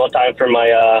 okay, well, time for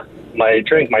my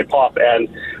drink, my pop. And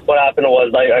what happened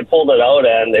was I pulled it out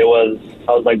and I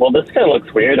was like, well, this kind of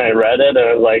looks weird. And I read it and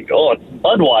I was like, oh, it's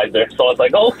Budweiser. So I was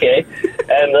like, okay.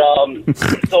 And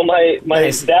so my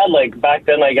dad, like back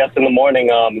then, I guess in the morning,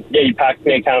 he packed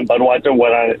me a can of Budweiser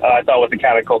when I thought it was a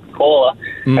can of Coca-Cola.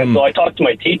 And so I talked to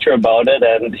my teacher about it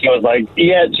and he was like,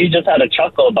 she just had a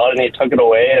chuckle about it and he took it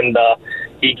away and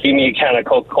he gave me a can of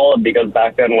Coca-Cola because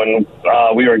back then when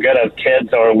we were good as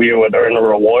kids or we would earn a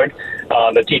reward,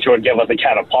 the teacher would give us a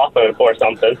can of pop or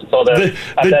something. So then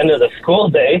at the end of the school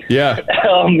day,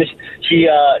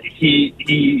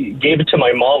 he gave it to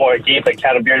my mom, or gave the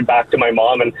can of beer back to my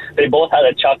mom, and they both had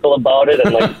a chuckle about it,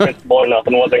 and like principal or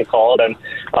nothing wasn't called, and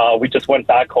we just went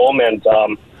back home, and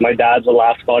my dad's the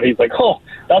last thought. He's like, oh,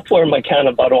 that's where my can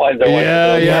of Budweiser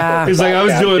went. Yeah. He's like, I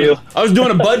was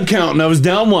doing a bud count, and I was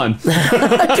down one. Doing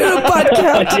a bud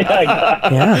count.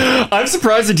 Yeah. I'm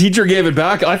surprised the teacher gave it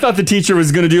back. I thought the teacher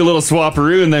was going to do a little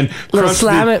swaparoo and then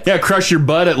crush your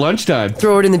bud at lunchtime.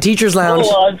 Throw it in the teacher's lounge.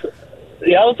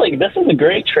 I was like, this is a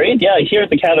great trade. Yeah,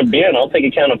 here's a can of beer, and I'll take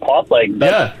a can of pop. Like,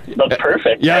 that's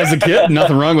perfect. Yeah, as a kid,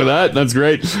 nothing wrong with that. That's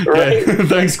great. Right. Okay.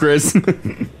 Thanks, Chris.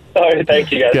 All right,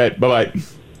 thank you, guys. Okay, bye-bye.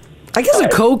 I guess a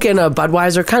Coke and a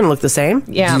Budweiser kind of look the same.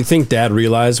 Yeah. Do you think Dad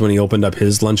realized when he opened up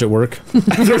his lunch at work?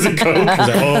 There's a Coke. He's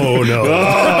like, oh, no.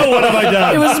 Oh, what have I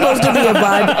done? It was supposed to be a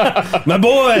Bud. My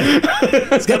boy.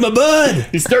 He's got my bud.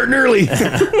 He's starting early.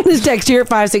 This text here at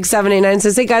 56789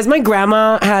 says, hey, guys, my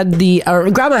grandma had the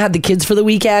kids for the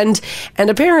weekend, and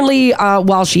apparently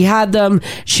while she had them,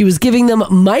 she was giving them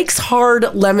Mike's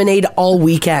Hard Lemonade all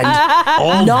weekend.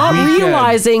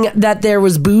 Realizing that there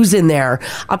was booze in there.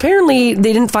 Apparently,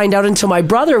 they didn't find out until my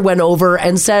brother went over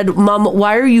and said, Mom,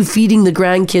 why are you feeding the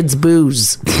grandkids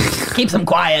booze? Keeps them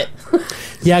quiet.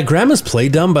 Yeah, grandmas play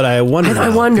dumb, but I wonder now. I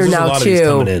wonder now,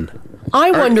 too. I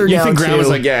wonder now, You think too. grandma's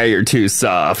like, yeah, you're too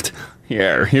soft.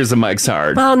 Here's a Mike's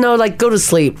Hard. Oh, no, like, go to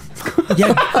sleep.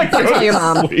 Yeah. Tell your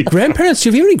mom. Grandparents, do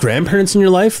you have any grandparents in your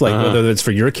life? Like, whether it's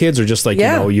for your kids or just like,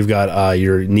 Yeah. you know, you've got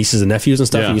your nieces and nephews and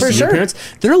stuff. Yeah. And you For see your sure. parents.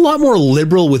 They're a lot more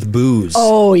liberal with booze.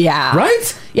 Oh, yeah.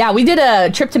 Right? Yeah, we did a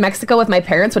trip to Mexico with my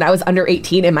parents when I was under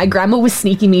 18, and my grandma was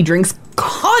sneaking me drinks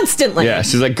constantly. Yeah,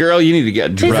 she's like, girl, you need to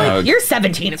get She's like, drugged. you're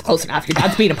 17, it's close enough. Your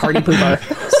dad's being a party pooper.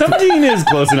 17 is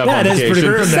close enough. That on is pretty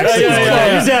vacation.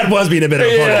 good. His dad was being a bit of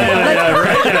a party.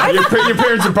 Right. Your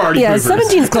parents are party Yeah, poopers.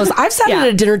 17's close. I've sat at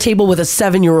a dinner table with a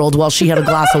 7-year-old while she had a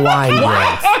glass of wine.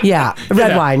 Yeah,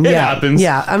 red wine. It Yeah, happens.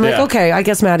 Yeah, I'm like, Yeah. okay, I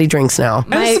guess Maddie drinks now.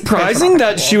 And it's surprising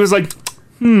that she was like,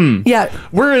 Yeah.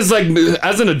 Whereas, like,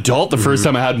 as an adult, the first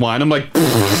time I had wine, I'm like,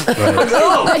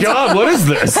 oh, God, what is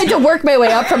this? I had to work my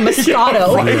way up from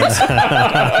Moscato.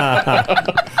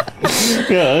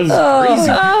 Yeah, that's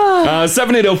crazy.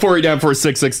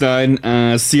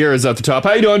 780-489-4669. Sierra's at the top.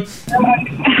 How you doing?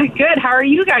 Good. How are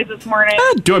you guys this morning?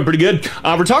 Doing pretty good.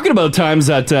 We're talking about times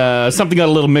that something got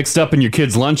a little mixed up in your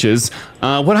kids' lunches.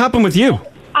 What happened with you?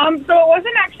 So it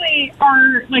wasn't actually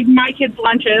my kids'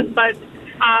 lunches, but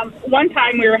one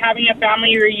time we were having a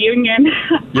family reunion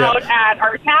out at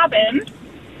our cabin,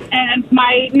 and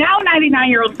my now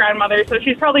 99-year-old grandmother, so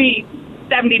she's probably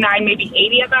 79, maybe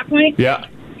 80 at that point. Yeah.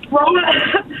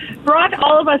 Brought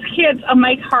all of us kids a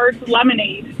Mike Hard's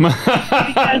lemonade. Because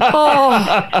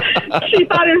she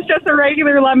thought it was just a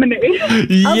regular lemonade. Of course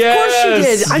she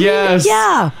did. I mean,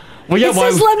 yeah. Well, yeah, it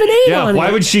says lemonade on it.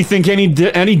 Why would she think any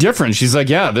different? She's like,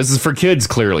 yeah, this is for kids,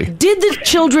 clearly. Did the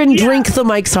children drink the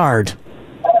Mike's Hard?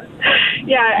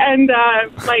 Yeah, and I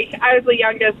was the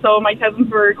youngest, so my cousins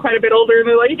were quite a bit older, and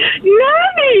they're like,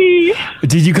 "Nanny!"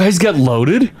 Did you guys get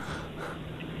loaded?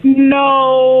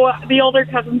 No, the older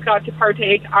cousins got to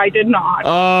partake. I did not.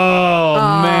 Oh,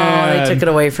 man. They took it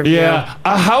away from you. Yeah.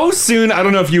 How soon, I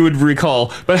don't know if you would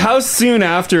recall, but how soon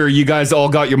after you guys all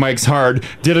got your Mike's Hard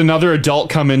did another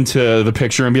adult come into the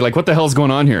picture and be like, what the hell's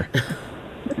going on here?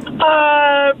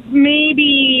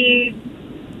 Maybe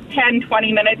 10,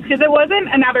 20 minutes, because it wasn't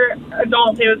another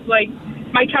adult. It was like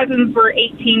my cousins were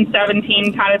 18,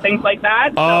 17, kind of things like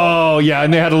that. Oh, yeah,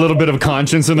 and they had a little bit of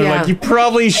conscience, and they're Yeah. like, you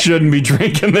probably shouldn't be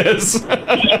drinking this.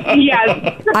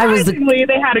 Yes, surprisingly,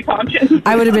 they had a conscience.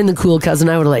 I would have been the cool cousin.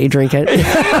 I would have let you drink it.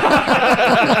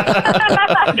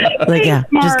 Like, yeah,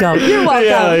 just go. You're welcome.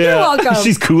 Yeah, yeah. You're welcome.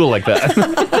 She's cool like that.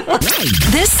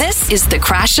 This is the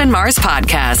Crash and Mars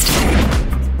podcast.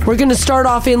 We're going to start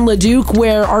off in Leduc,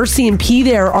 where RCMP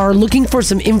there are looking for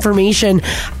some information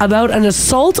about an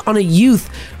assault on a youth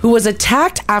who was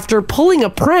attacked after pulling a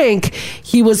prank.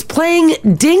 He was playing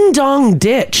Ding Dong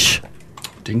Ditch.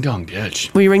 Ding Dong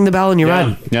Ditch. Will you ring the bell and you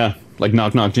run? Yeah, like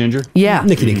Knock Knock Ginger. Yeah.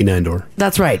 Nicky Nicky Nine Door.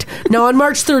 That's right. Now, on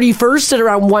March 31st at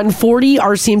around 1:40,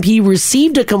 RCMP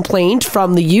received a complaint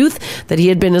from the youth that he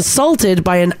had been assaulted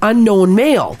by an unknown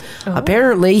male.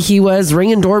 Apparently, he was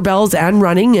ringing doorbells and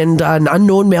running, and an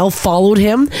unknown male followed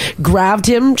him, grabbed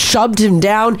him, shoved him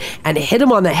down, and hit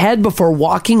him on the head before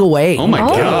walking away. Oh, my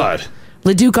God.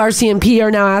 Leduc RCMP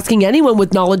are now asking anyone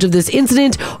with knowledge of this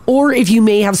incident, or if you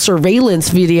may have surveillance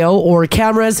video or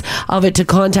cameras of it, to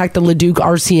contact the Leduc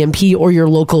RCMP or your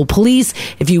local police.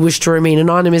 If you wish to remain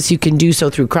anonymous, you can do so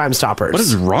through Crime Stoppers. What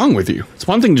is wrong with you? It's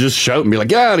one thing to just shout and be like,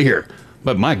 get out of here.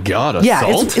 But my God, assault? Yeah,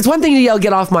 it's one thing to yell,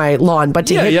 get off my lawn, but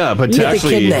to hit, but to hit the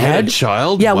actually kid in the hit head? a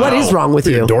child? Yeah, what Wow. is wrong with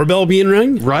you? Doorbell being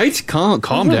rang? Right? Calm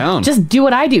down. Just do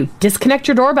what I do. Disconnect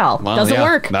your doorbell. Well, Doesn't yeah,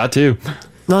 work. That too.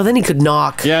 No, then he could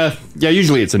knock. Yeah,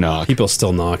 usually it's a knock. People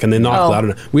still knock, and they knock loud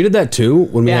enough. We did that too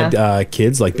when we had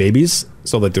kids, like babies,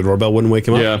 so that the doorbell wouldn't wake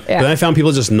them up. Yeah. But then I found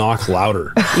people just knock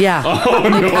louder. Yeah.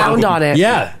 They pound on it.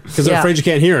 Yeah, because they're afraid you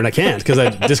can't hear, and I can't because I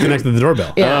disconnected the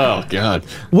doorbell. Oh, God.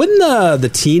 Wouldn't the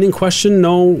teen in question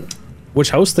know which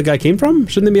house the guy came from?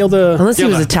 Shouldn't they be able to? Unless he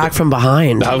was attacked from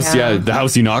behind. The house, the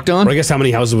house he knocked on? Or I guess how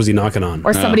many houses was he knocking on?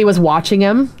 Or somebody was watching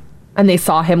him and they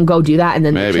saw him go do that and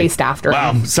then they chased after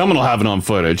Wow, him. someone will have it on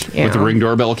footage Yeah. with the Ring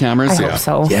doorbell cameras. I hope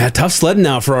so. Yeah, tough sledding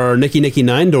now for our Nicky Nicky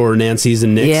Nine Door Nancy's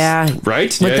and Nicks. Yeah.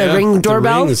 Right? With the Ring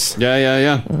doorbell?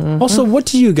 Yeah. Also, what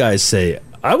do you guys say?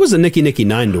 I was a Nicky Nicky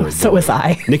Nine Door. So was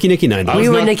I. Nicky Nicky Nine Door. We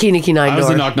were Nicky Nicky Nine I was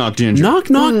Door. a Knock Knock Ginger. Knock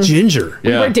Knock Ginger.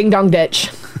 We were Ding Dong Ditch.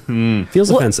 Feels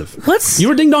offensive. What's You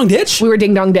were Ding Dong Ditch? We were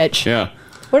Ding Dong Ditch. Yeah.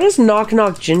 Where does Knock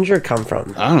Knock Ginger come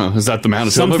from? I don't know. Is that the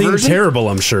Manitoba Something version? terrible,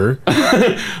 I'm sure.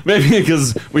 Maybe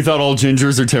because we thought all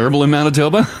gingers are terrible in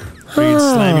Manitoba. Or you'd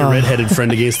slam your redheaded friend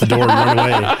against the door and run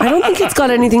away. I don't think it's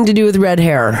got anything to do with red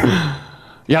hair.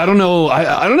 Yeah, I don't know.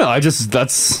 I don't know. I just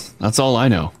that's all I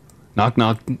know. Knock,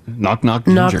 knock, knock, knock,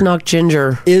 Knock ginger. Knock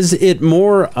Ginger. Is it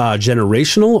more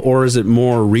generational or is it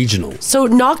more regional? So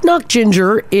Knock Knock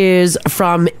Ginger is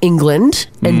from England,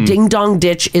 and Ding Dong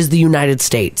Ditch is the United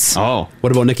States. Oh.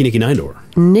 What about Nicky Nicky Nine Door?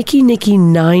 Nicky Nicky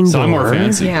Nine Door. So I'm more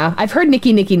fancy. Yeah, I've heard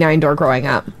Nicky Nicky Nine Door growing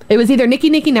up. It was either Nicky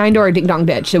Nicky Nine Door or Ding Dong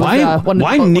Ditch. It was Why one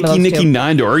of Nicky those Nicky two.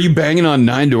 Nine Door? Are you banging on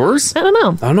 9 doors? I don't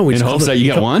know. I don't know. We In just hopes called that you we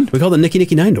get call- one? We called it Nicky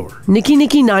Nicky Nine Door. Nicky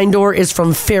Nicky Nine Door is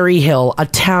from Ferry Hill, a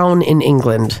town in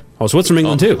England. Oh, so it's from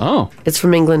England too. Oh. It's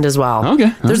from England as well.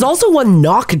 Okay. There's also one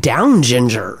Knock Down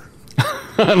Ginger.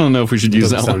 I don't know if we should use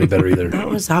Doesn't that sound any one. better either. Where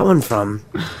was that one from?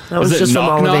 That was Is it just from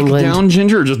knock, all of knock England. down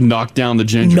ginger or just knock down the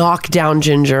ginger? Knock Down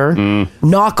Ginger.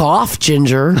 Knock Off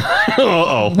Ginger.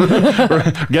 Uh-oh.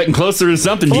 We're getting closer to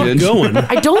something, Keep Ginge. going.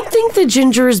 I don't think the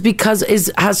ginger is because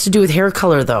has to do with hair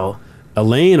color though.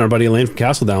 Elaine, our buddy Elaine from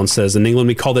Castledown, says in England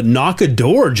we called it knock a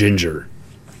door ginger.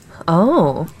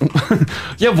 Oh.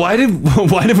 Yeah, why did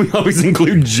we always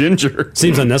include ginger?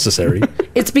 Seems unnecessary.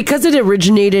 It's because it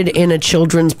originated in a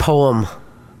children's poem.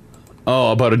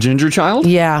 Oh, about a ginger child?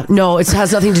 Yeah, no, it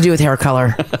has nothing to do with hair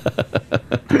color.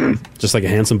 Just like a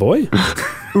handsome boy.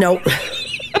 No.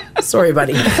 Sorry,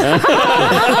 buddy. You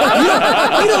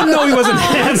don't know he wasn't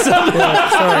handsome.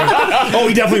 Sorry. Oh,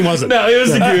 he definitely wasn't. No, he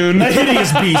was a goon. A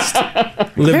hideous beast.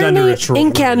 Lived under a tree.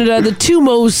 In Canada, the two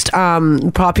most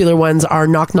popular ones are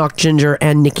Knock Knock Ginger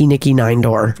and Nicky Nicky Nine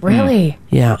Door. Really?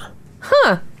 Yeah.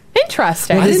 Huh.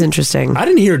 Interesting. It is interesting. I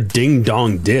didn't hear Ding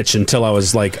Dong Ditch until I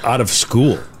was like out of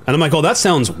school. And I'm like, oh, that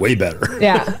sounds way better.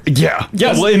 Yeah. Yeah.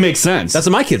 Yeah, well, it makes sense. That's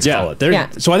what my kids call it. Yeah.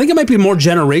 So I think it might be more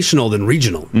generational than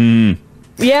regional.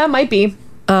 Yeah, might be.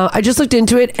 I just looked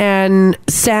into it, and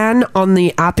San on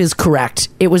the app is correct.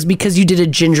 It was because you did a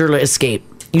gingerly escape.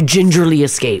 You gingerly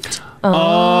escaped.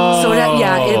 Oh. So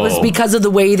it was because of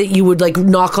the way that you would like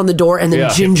knock on the door and then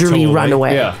gingerly run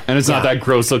away. Yeah, and it's not that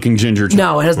gross looking ginger child.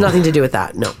 No, it has nothing to do with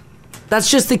that. No. That's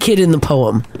just the kid in the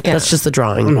poem. That's just the I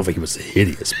drawing. don't know if he was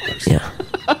hideous. Yeah.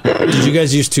 Did you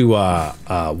guys used to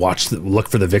look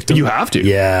for the victim? You have to.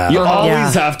 Yeah. You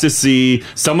always have to see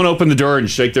someone open the door and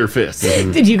shake their fist.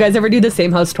 Did you guys ever do the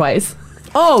same house twice?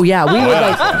 Oh yeah, we would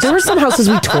like. There were some houses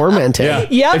we tormented. Yeah.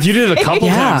 Yep. If you did it a couple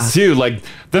Yeah. times too, like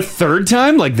the third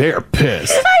time, like they are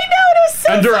pissed. I know, it was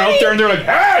so And they're funny. out there and they're like,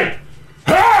 hey!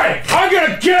 Hey! I'm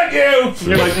gonna get you! And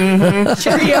you're like, mm-hmm.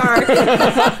 Sure you are.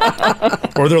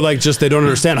 Or they're like, they don't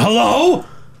understand. Hello?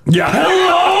 Yeah.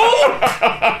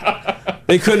 Hello?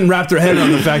 They couldn't wrap their head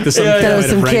around the fact that some kid There might was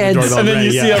have some rang the kids. doorbell And then rang,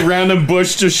 you see a random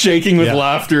bush just shaking with Yeah.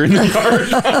 laughter in the yard.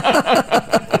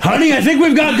 Honey, I think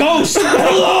we've got ghosts.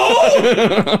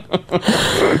 Hello?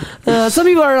 Some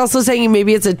people are also saying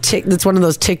maybe it's one of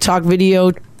those TikTok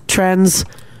video trends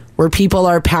where people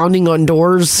are pounding on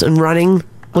doors and running.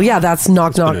 Well, yeah, that's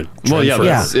knock knock. Well, yeah,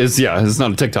 Yeah. it's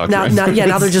not a TikTok. Now, trend.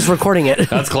 now they're just recording it.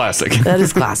 That's classic. That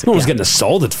is classic. No one's yeah. getting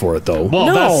assaulted for it, though. Well,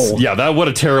 No. what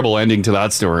a terrible ending to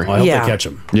that story. I hope Yeah. they catch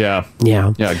him. Yeah.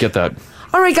 Yeah. Yeah, get that.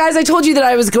 All right, guys, I told you that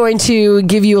I was going to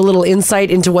give you a little insight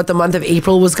into what the month of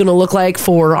April was going to look like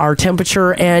for our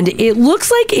temperature. And it looks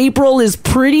like April is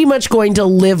pretty much going to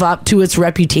live up to its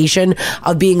reputation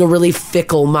of being a really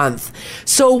fickle month.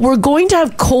 So we're going to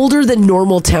have colder than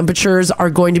normal temperatures are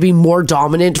going to be more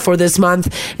dominant for this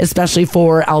month, especially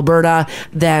for Alberta,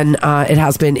 than it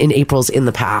has been in Aprils in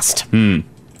the past.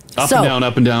 Up and down,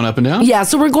 up and down, up and down. Yeah,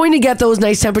 so we're going to get those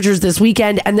nice temperatures this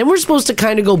weekend, and then we're supposed to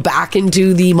kind of go back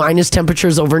into the minus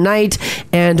temperatures overnight,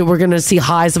 and we're going to see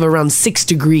highs of around 6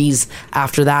 degrees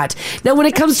after that. Now, when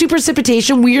it comes to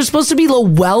precipitation, we are supposed to be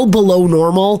well below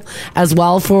normal as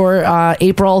well for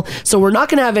April, so we're not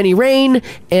going to have any rain,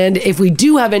 and if we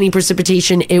do have any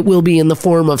precipitation, it will be in the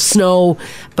form of snow,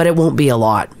 but it won't be a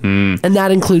lot. And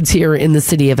that includes here in the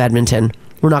city of Edmonton.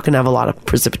 We're not going to have a lot of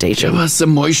precipitation. Give us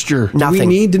some moisture. Nothing.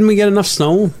 Didn't we get enough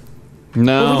snow?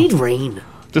 No. Well, we need rain.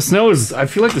 The snow is, I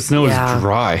feel like the snow Yeah. is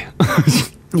dry.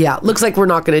 Yeah, looks like we're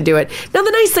not going to do it. Now, the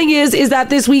nice thing is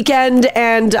that this weekend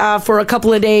and for a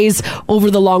couple of days over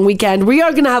the long weekend, we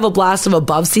are going to have a blast of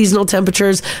above seasonal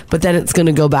temperatures, but then it's going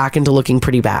to go back into looking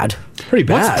pretty bad. Pretty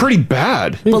bad. What's pretty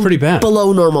bad? Pretty bad.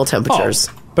 Below normal temperatures.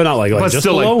 But not like But just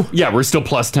still, below? yeah, we're still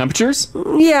plus temperatures.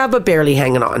 Yeah, but barely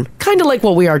hanging on. Kind of like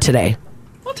what we are today.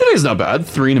 Well, today's not bad.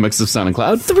 3 in a mix of sun and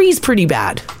cloud. 3's pretty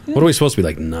bad. What are we supposed to be,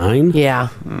 like 9? Yeah.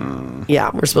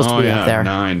 Yeah, we're supposed to be up there.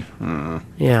 9.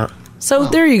 Yeah. So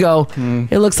there you go.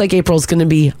 It looks like April's going to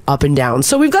be up and down.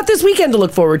 So we've got this weekend to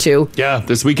look forward to. Yeah,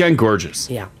 this weekend, gorgeous.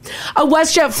 Yeah. A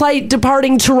WestJet flight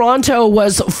departing Toronto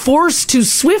was forced to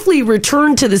swiftly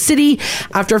return to the city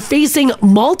after facing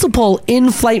multiple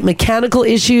in-flight mechanical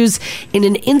issues in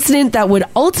an incident that would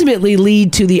ultimately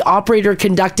lead to the operator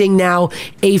conducting now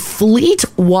a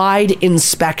fleet-wide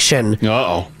inspection.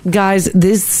 Uh-oh. Guys,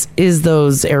 this is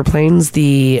those airplanes,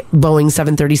 the Boeing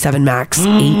 737 MAX 8.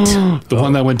 The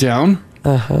one that went down?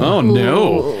 Oh,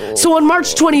 no. So on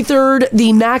March 23rd,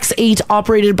 the MAX 8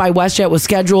 operated by WestJet was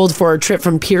scheduled for a trip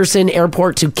from Pearson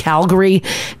Airport to Calgary.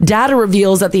 Data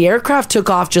reveals that the aircraft took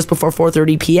off just before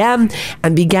 4:30 p.m.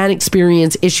 and began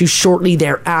experience issues shortly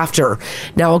thereafter.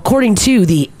 Now, according to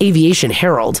the Aviation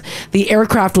Herald, the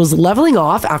aircraft was leveling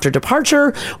off after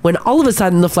departure when all of a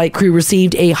sudden the flight crew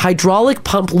received a hydraulic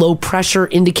pump low pressure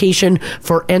indication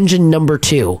for engine number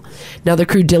 2. Now, the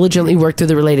crew diligently worked through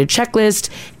the related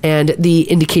checklist, and the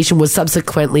indication was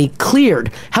subsequently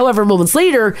cleared. However, moments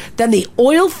later, then the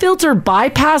oil filter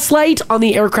bypass light on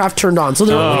the aircraft turned on. So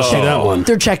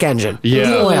their check engine. Yeah.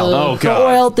 The oil. Oh, God. The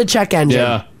oil, the check engine.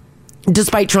 Yeah.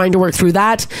 Despite trying to work through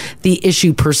that, the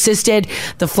issue persisted.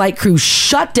 The flight crew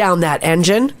shut down that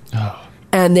engine.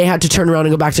 And they had to turn around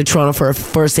and go back to Toronto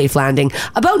for a safe landing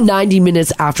about 90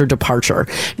 minutes after departure.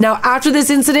 Now, after this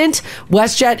incident,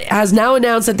 WestJet has now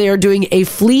announced that they are doing a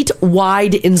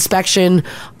fleet-wide inspection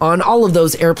on all of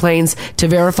those airplanes to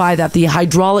verify that the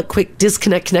hydraulic quick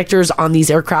disconnect connectors on these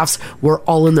aircrafts were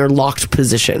all in their locked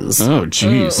positions. Oh,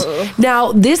 jeez.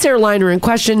 Now, this airliner in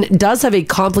question does have a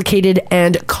complicated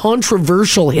and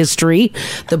controversial history.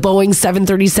 The Boeing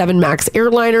 737 MAX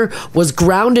airliner was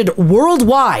grounded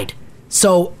worldwide.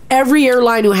 So every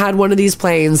airline who had one of these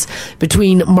planes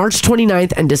between March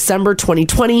 29th and December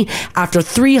 2020, after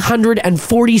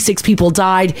 346 people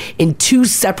died in 2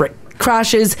 separate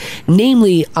crashes,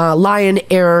 namely Lion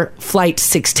Air Flight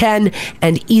 610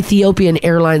 and Ethiopian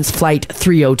Airlines Flight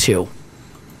 302.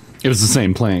 It was the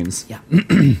same planes. Yeah.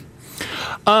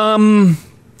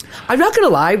 I'm not going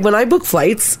to lie. When I book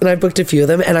flights, and I booked a few of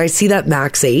them, and I see that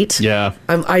MAX 8, yeah,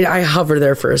 I hover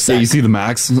there for a second. Yeah, you see the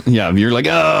MAX, yeah, you're like,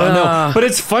 oh, no. But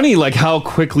it's funny, like, how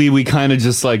quickly we kind of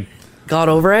just, like... got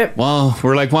over it? Well,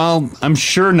 we're like, well, I'm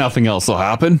sure nothing else will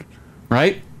happen,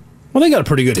 right? Well, they got a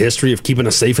pretty good history of keeping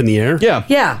us safe in the air. Yeah.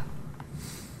 Yeah.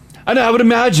 And I would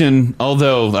imagine,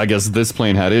 although I guess this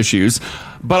plane had issues,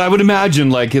 but I would imagine,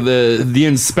 like, the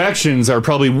inspections are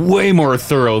probably way more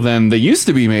thorough than they used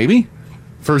to be, maybe.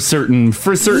 For certain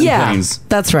planes.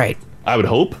 That's right. I would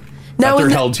hope. Now that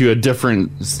they're held to a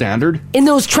different standard. In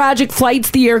those tragic flights,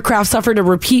 the aircraft suffered a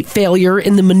repeat failure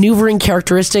in the maneuvering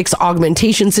characteristics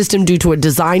augmentation system due to a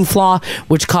design flaw,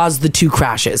 which caused the 2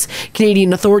 crashes.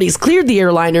 Canadian authorities cleared the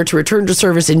airliner to return to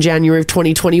service in January of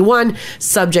 2021,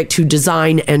 subject to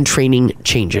design and training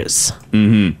changes.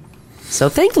 Mm-hmm. So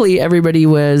thankfully, everybody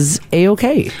was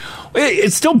A-okay.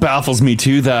 It still baffles me,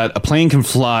 too, that a plane can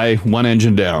fly one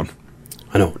engine down.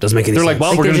 I know. It doesn't make any sense. They're sense. like,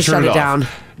 well, we're going to turn it off. Down.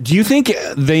 Do you think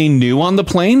they knew on the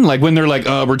plane? Like, when they're like,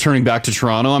 we're turning back to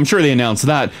Toronto, I'm sure they announced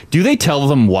that. Do they tell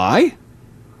them why?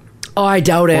 Oh, I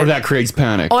doubt it. Or that creates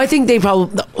panic? Oh, I think they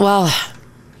probably... Well...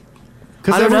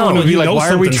 Because everyone would be like, why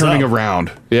are we turning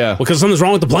around? Yeah. Well, because something's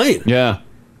wrong with the plane. Yeah.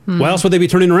 Why else would they be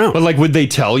turning around? But, like, would they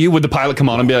tell you? Would the pilot come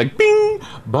on and be like, bing?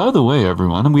 By the way,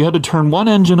 everyone, we had to turn one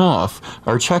engine off.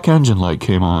 Our check engine light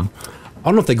came on. I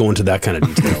don't know if they go into that kind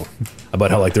of detail about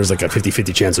how, like, there's like a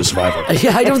 50-50 chance of survival.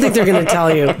 Yeah, I don't think they're going to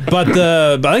tell you. But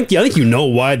I think you know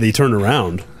why they turn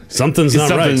around. Something's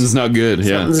not right. Something's not good.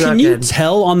 Yeah. Can you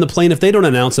tell on the plane if they don't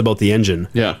announce about the engine?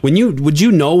 Yeah. Would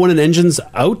you know when an engine's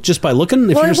out just by looking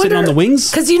if you're sitting on the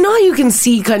wings? Because you know you can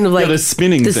see kind of like the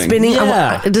spinning thing.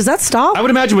 Yeah. Does that stop? I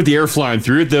would imagine with the air flying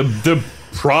through it, the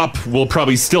prop will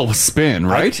probably still spin,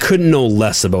 right? I couldn't know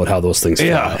less about how those things fly.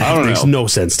 Yeah, I don't know. It makes no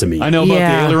sense to me. I know about the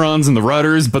ailerons and the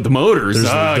rudders, but the motors.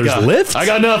 There's lift? I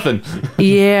got nothing.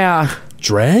 Yeah.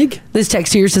 Drag? This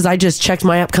text here says, I just checked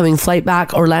my upcoming flight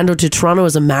back Orlando to Toronto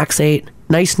as a MAX 8.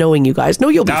 Nice knowing you guys. No,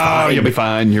 you'll be fine. Oh, you'll be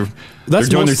fine. They're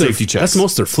doing their safety checks. That's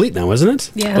most of their fleet now, isn't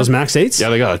it? Yeah. Those MAX 8s? Yeah,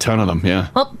 they got a ton of them, yeah.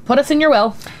 Well, put us in your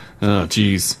will. Oh,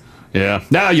 jeez. Yeah.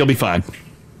 Nah, you'll be fine.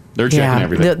 They're checking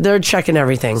everything. They're checking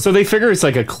everything. So they figure it's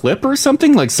like a clip or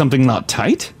something? Like something not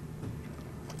tight?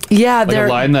 Yeah, like a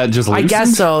line that just loosens? I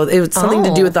guess so. It was something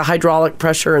to do with the hydraulic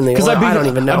pressure and the oil. I don't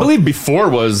even know. I believe before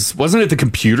wasn't it the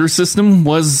computer system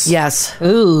was yes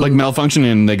like malfunction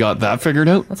and they got that figured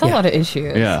out? That's a lot of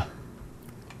issues. Yeah.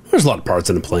 There's a lot of parts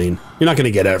in a plane. You're not going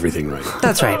to get everything right.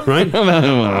 That's right. Right?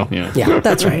 Well, Yeah,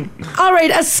 that's right. All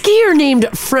right, a skier named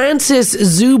Francis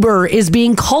Zuber is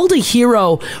being called a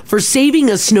hero for saving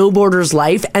a snowboarder's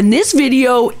life, and this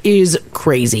video is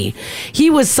crazy. He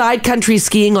was side country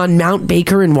skiing on Mount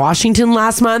Baker in Washington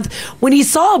last month when he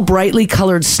saw a brightly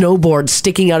colored snowboard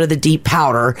sticking out of the deep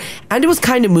powder, and it was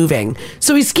kind of moving.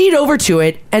 So he skied over to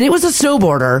it, and it was a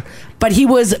snowboarder, but he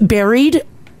was buried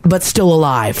but still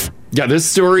alive. Yeah, this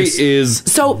story is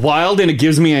so wild, and it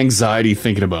gives me anxiety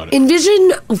thinking about it.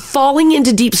 Envision falling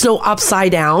into deep snow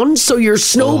upside down. So your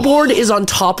snowboard is on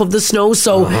top of the snow,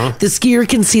 so the skier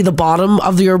can see the bottom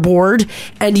of your board,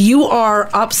 and you are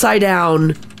upside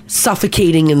down,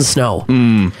 suffocating in snow.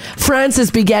 Francis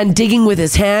began digging with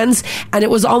his hands, and it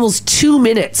was almost 2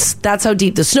 minutes. That's how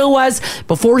deep the snow was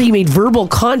before he made verbal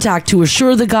contact to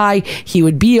assure the guy he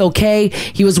would be okay.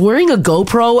 He was wearing a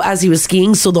GoPro as he was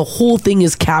skiing, so the whole thing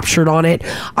is captured on it.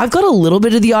 I've got a little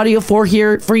bit of the audio for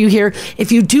you here.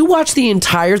 If you do watch the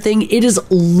entire thing, it is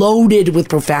loaded with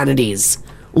profanities.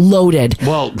 Loaded.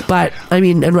 Well, but I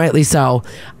mean, and rightly so.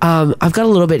 I've got a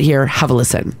little bit here. Have a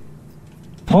listen.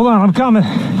 Hold on, I'm coming.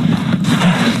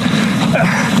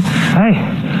 Hey,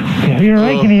 you all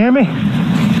right? Can you hear me?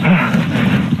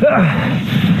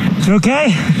 You okay?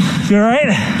 You all right?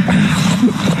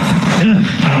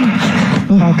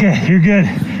 Okay, you're good.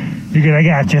 You're good, I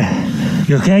got you.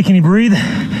 You okay? Can you breathe?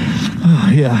 Oh,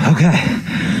 yeah. Okay.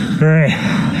 All right.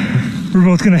 We're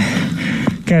both gonna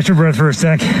catch our breath for a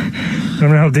sec. I'm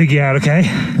gonna help dig you out, okay?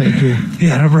 Thank you.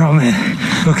 Yeah, no problem, man.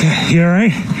 Okay, you all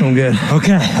right? I'm good.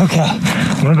 Okay.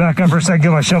 I'm gonna back up for a second,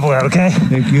 get my shovel out, okay?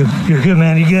 Thank you. You're good,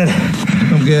 man. You good?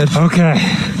 I'm good. Okay,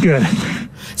 good.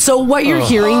 So what you're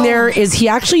hearing there is he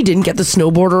actually didn't get the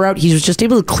snowboarder out. He was just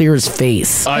able to clear his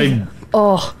face.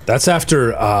 That's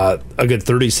after a good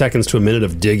 30 seconds to a minute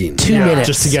of digging. 2 minutes.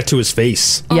 Just to get to his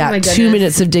face. Yeah, 2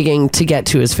 minutes of digging to get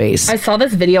to his face. I saw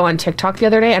this video on TikTok the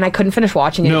other day, and I couldn't finish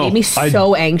watching it. It made me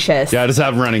so anxious. Yeah, I just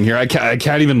have it running here. I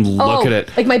can't even look at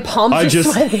it. Like my palms are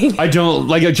sweating. I don't,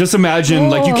 like, I just imagine,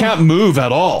 like, you can't move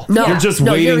at all. No. You're just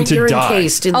No, waiting you're to die.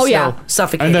 encased in snow,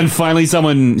 suffocating. And then finally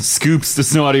someone scoops the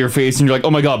snow out of your face, and you're like,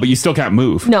 oh my God, but you still can't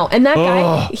move. No, and that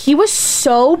guy, he was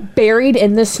so buried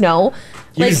in the snow.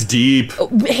 He's deep.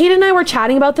 Hayden and I were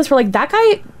chatting about this. We're like, that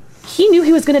guy, he knew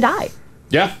he was going to die.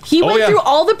 Yeah. He went through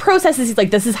all the processes. He's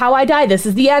like, this is how I die. This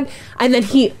is the end. And then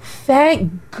he,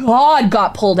 thank God,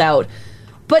 got pulled out.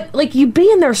 But, like, you'd be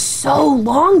in there so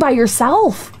long by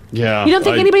yourself. Yeah. You don't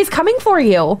think anybody's coming for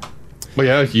you. Well,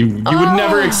 yeah, you would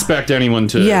never expect anyone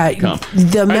to come.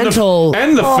 The mental...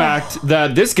 And the fact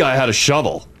that this guy had a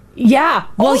shovel. Yeah.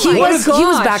 Well, he was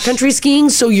backcountry skiing,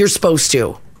 so you're supposed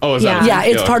to. Oh, is that? Yeah,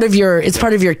 it's part of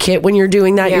your kit when you're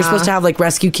doing that. You're supposed to have like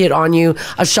rescue kit on you,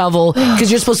 a shovel, because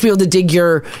you're supposed to be able to dig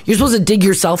you're supposed to dig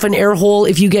yourself an air hole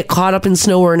if you get caught up in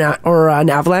snow or an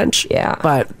avalanche.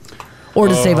 Yeah, or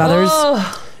to save others.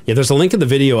 Yeah, there's a link in the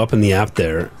video up in the app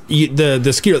there. The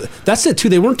skier, that's it too.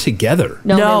 They weren't together.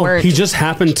 No, they weren't. He just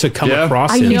happened to come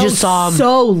across him. You just saw him.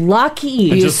 So lucky.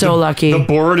 He was so lucky. The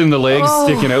board and the legs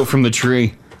sticking out from the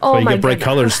tree. Oh, you get bright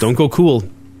colors. Don't go cool.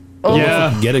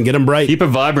 Yeah, get them bright. Keep it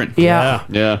vibrant.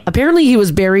 Yeah. Apparently, he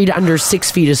was buried under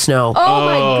 6 feet of snow. Oh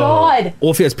my God.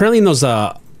 Well, it's apparently in those.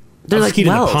 They're like skied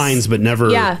in the wells. pines, but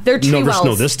never. Yeah, they're tree never wells.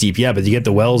 snow this deep. Yeah, but you get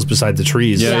the wells beside the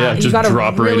trees. Yeah, You just gotta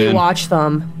drop right really in. watch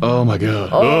them. Oh my God.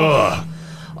 Oh.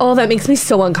 Oh, that makes me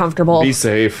so uncomfortable. Be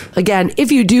safe. Again,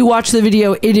 if you do watch the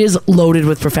video, it is loaded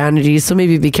with profanities, so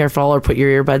maybe be careful or put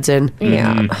your earbuds in.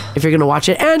 Yeah. If you're going to watch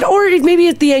it. And or maybe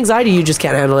it's the anxiety, you just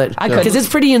can't handle it. Because it's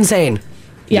pretty insane.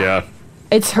 Yeah.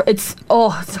 It's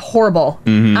horrible.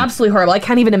 Absolutely horrible. I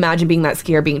can't even imagine being that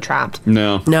skier being trapped.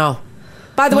 No.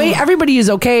 By the way, everybody is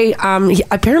okay.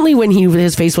 Apparently, when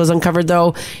his face was uncovered,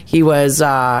 though, he was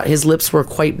his lips were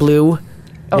quite blue,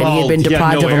 and he had been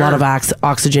deprived of a lot of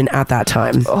oxygen at that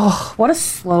time. Oh, what a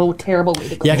slow, terrible way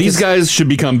to go. Yeah, these guys should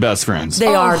become best friends.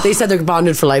 They are. They said they're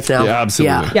bonded for life now. Yeah,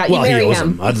 absolutely. Yeah, you marry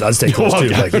him. I'd stay close too.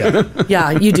 Like, yeah.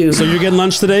 Yeah, you do. So you're getting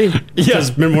lunch today?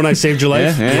 Yes. Remember when I saved your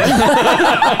life?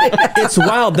 It's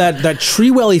wild that tree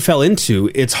well he fell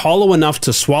into. It's hollow enough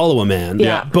to swallow a man.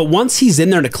 Yeah. But once he's in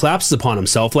there and it collapses upon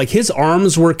himself, like his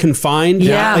arms were confined.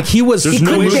 Yeah. Like he was. There's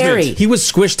no movement. He was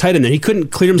squished tight in there. He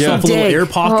couldn't clear himself a little air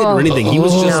pocket or anything. He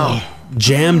was just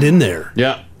jammed in there.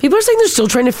 Yeah. People are saying they're still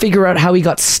trying to figure out how he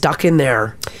got stuck in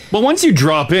there. But once you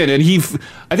drop in, and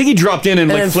I think he dropped in and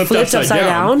like then flipped flipped upside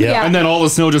down? Yeah. And then all the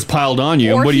snow just piled on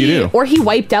you. Or And what do you do? Or he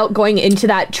wiped out going into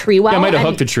that tree well. Yeah, might have and-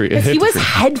 hooked a tree. 'cause Hit he the was tree.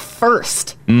 head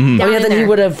first. Mhm. down Oh, yeah, in then he there.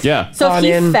 would have Yeah. So if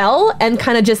he fell and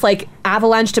kind of just like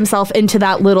avalanched himself into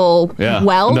that little Yeah.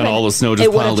 well, And then all the snow just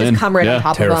it would have piled just in. come right Yeah. on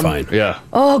top Terrifying. of him. Yeah.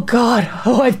 Oh God!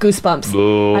 Oh, I have goosebumps.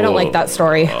 Oh. I don't like that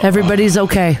story. Everybody's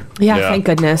okay. Yeah, Yeah. thank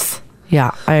goodness.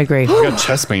 Yeah, I agree. I got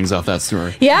chest pains off that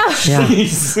story. Yeah, Yeah.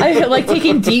 I like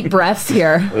taking deep breaths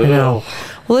here. I know.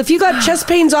 Well, if you got chest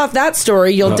pains off that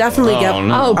story, you'll definitely get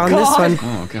no. Oh, on this God. one.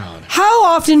 Oh God. How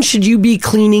often should you be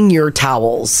cleaning your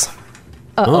towels?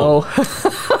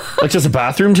 Like just a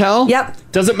bathroom towel? Yep.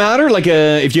 Does it matter? Like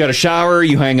if you had a shower,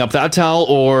 you hang up that towel,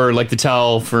 or like the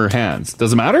towel for hands?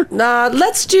 Does it matter?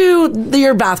 Let's do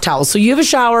your bath towel. So you have a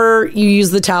shower, you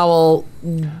use the towel,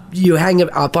 you hang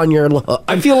it up on your hook.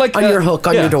 I feel like on your hook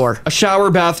on your door. A shower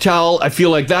bath towel. I feel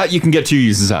like that you can get 2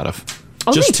 uses out of.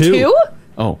 Only Just two? two?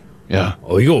 Oh yeah.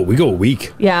 Oh, we go a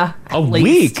week. Yeah. A at least.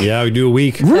 week? Yeah, we do a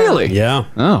week. Really? Yeah.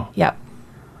 Oh. Yep.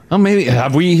 Oh, maybe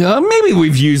have we? Maybe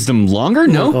we've used them longer.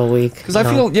 No, A week. because I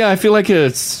feel like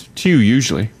it's 2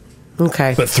 usually.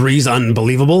 Okay. But 3's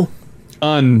unbelievable.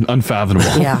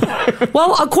 Unfathomable. Yeah.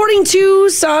 Well, according to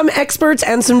some experts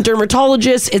and some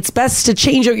dermatologists, it's best to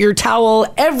change out your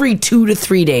towel every 2 to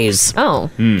 3 days. Oh.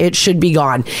 It should be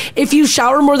gone. If you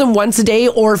shower more than once a day,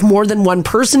 or if more than one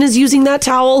person is using that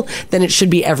towel, then it should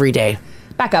be every day.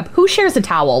 Back up. Who shares a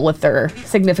towel with their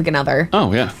significant other?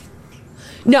 Oh yeah.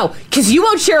 No, because you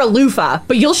won't share a loofah,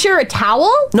 but you'll share a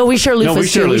towel? No, we share loofahs we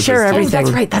share too. We loofahs share too. Oh, everything. that's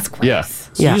right. That's gross. Yeah.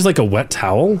 So you use like a wet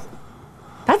towel?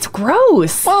 That's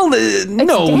gross. Well, no.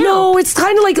 damp. No, it's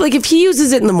kind of like if he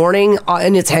uses it in the morning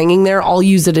and it's hanging there, I'll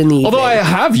use it in the evening. Although I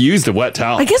have used a wet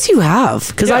towel. I guess you have,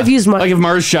 because Yeah. I've used my. Like if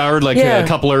Mars showered like Yeah. a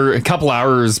couple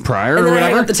hours prior And or then I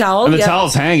hang whatever, up the towel, and the yeah.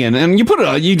 towel's hanging, and you put it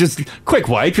on, you just quick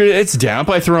wipe. It's damp.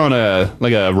 I throw on a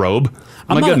robe.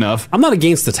 I'm like, good enough. I'm not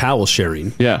against the towel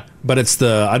sharing. Yeah. But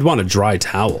I'd want a dry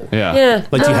towel. Yeah. Yeah.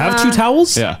 Like, do you have 2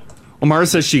 towels? Yeah. Well, Mara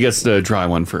says she gets the dry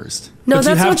one first. No, But do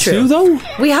you that's have not true. 2 though?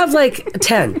 We have like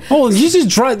 10. Oh, you just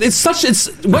dry.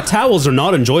 Wet towels are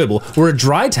not enjoyable. Where a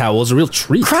dry towel is a real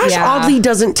treat. Crash Yeah. oddly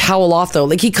doesn't towel off though.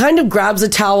 Like he kind of grabs a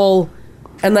towel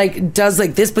and like does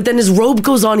like this, but then his robe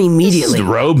goes on immediately. The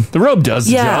robe does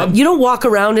the Yeah, job. you don't walk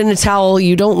around in a towel.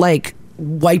 You don't like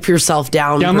wipe yourself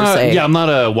down. Yeah, per se. I'm not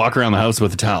a walk around the house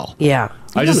with a towel. Yeah.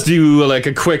 I just do like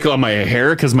a quick on my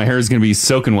hair because my hair is going to be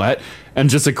soaking wet, and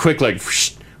just a quick like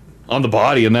whoosh on the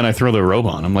body, and then I throw the robe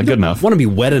on. I'm like, good enough. Want to be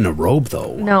wet in a robe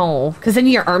though? No, because then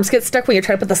your arms get stuck when you're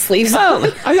trying to put the sleeves on.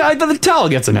 The towel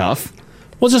gets enough.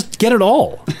 Well, just get it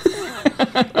all.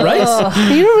 Right?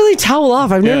 You don't really towel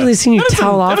off. I've never really seen you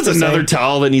towel off. That's per se. another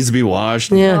towel that needs to be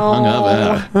washed. Yeah. Hung up.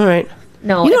 Yeah. All right.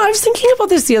 No. You know, I was thinking about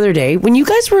this the other day. When you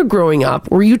guys were growing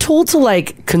up, were you told to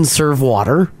like conserve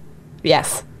water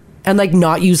Yes. and like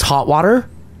not use hot water?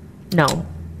 No.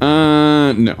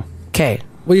 No. Okay.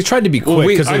 Well, you tried to be quick Well,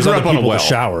 because I there's grew other up on a people well. to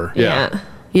shower. Yeah.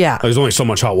 Yeah. There's only so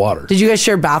much hot water. Did you guys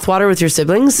share bath water with your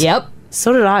siblings? Yep.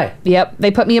 So did I. Yep.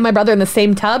 They put me and my brother in the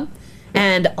same tub,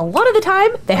 and a lot of the time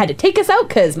they had to take us out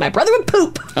because my brother would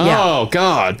poop. Oh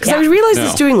God. Because I realized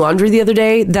this doing laundry the other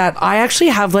day that I actually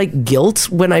have like guilt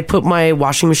when I put my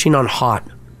washing machine on hot.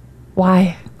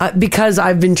 Why? Because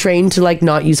I've been trained to like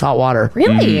not use hot water.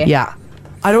 Really? Yeah.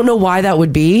 I don't know why that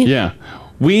would be. Yeah.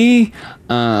 We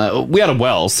had a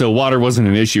well, so water wasn't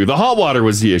an issue. The hot water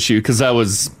was the issue because that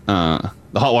was the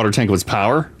hot water tank was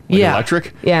power, like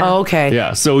electric. Yeah. Oh, okay.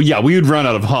 Yeah. So yeah, we would run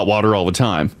out of hot water all the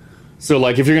time. So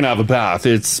like if you're gonna have a bath,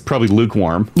 it's probably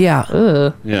lukewarm. Yeah.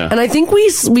 Yeah. And I think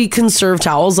we conserve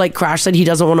towels. Like Crash said, he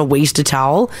doesn't want to waste a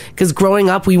towel because growing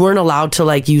up we weren't allowed to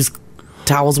like use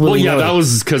towels Well, willy-nilly. yeah, that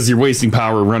was because you're wasting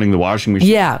power running the washing machine.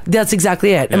 Yeah, that's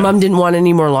exactly it. And Mom didn't want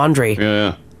any more laundry.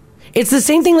 Yeah. It's the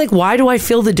same thing. Like, why do I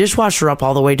fill the dishwasher up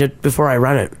all the way to before I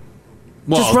run it?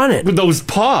 Well, Just run it. With those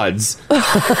pods,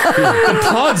 the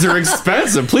pods are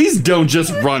expensive. Please don't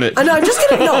just run it. I know. I'm just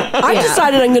gonna. No, I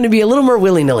decided I'm going to be a little more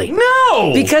willy nilly.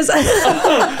 No, because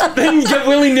then you get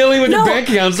willy nilly with your bank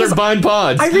account, and start buying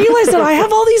pods. I realized that I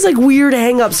have all these like weird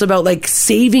hang-ups about like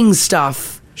saving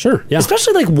stuff. Sure, yeah.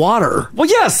 Especially like water. Well,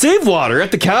 yeah, save water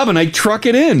at the cabin. I truck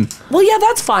it in. Well, yeah,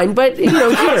 that's fine, but you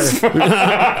know, here.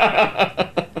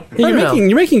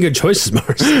 You're making good choices,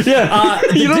 Mars. Yeah,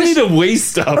 you don't need to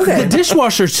waste stuff. The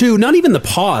dishwasher too. Not even the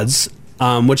pods,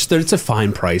 which it's a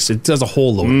fine price. It does a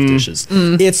whole load of dishes.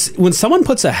 It's when someone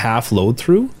puts a half load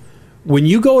through. When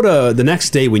you go to the next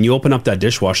day, when you open up that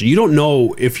dishwasher, you don't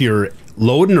know if you're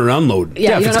loading or unloading.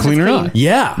 Yeah, you if don't it's know if clean it's or clean. not.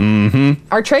 Yeah. Mm-hmm.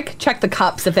 Our trick: check the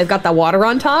cups if they've got the water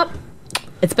on top.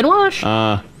 It's been washed.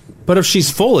 But if she's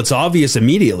full, it's obvious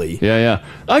immediately. Yeah.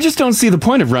 I just don't see the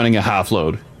point of running a half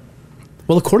load.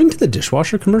 Well, according to the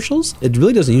dishwasher commercials, it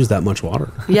really doesn't use that much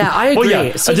water. Yeah, I agree. Well,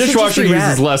 yeah, So a it should just dishwasher be uses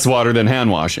red. less water than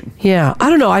hand washing. Yeah, I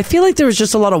don't know. I feel like there was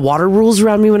just a lot of water rules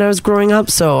around me when I was growing up,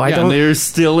 so I don't. And they're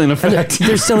still in effect.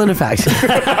 They're still in effect.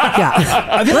 Yeah.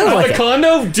 I feel Live like with a it.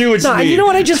 condo, do what No, you and need. you know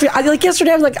what? Like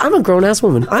yesterday, I was like, I'm a grown ass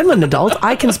woman. I'm an adult.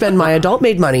 I can spend my adult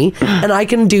made money, and I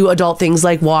can do adult things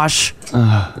like wash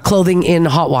clothing in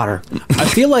hot water. I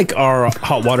feel like our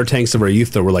hot water tanks of our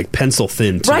youth, though, were like pencil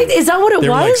thin. Too. Right? Is that what it They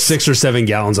were was? like 6 or 7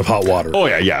 gallons of hot water. Oh,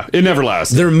 yeah. It never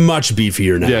lasts. They're much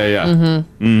beefier now. Yeah.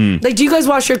 Like, do you guys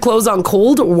wash your clothes on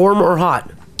cold, warm, or hot?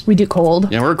 We do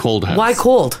cold. Yeah, we're a cold house. Why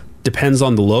cold? Depends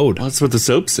on the load. Well, that's what the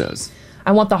soap says.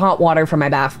 I want the hot water for my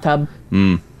bathtub.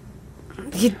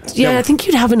 Yeah, I think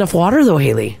you'd have enough water though,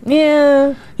 Haley.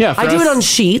 Yeah. Yeah, I do it on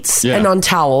sheets and on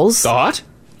towels. The hot?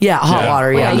 Yeah, hot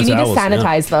water. Yeah, you need to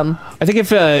sanitize them. I think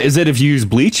if you use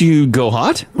bleach, you go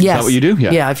hot? Is Yes. that what you do?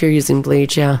 Yeah, if you're using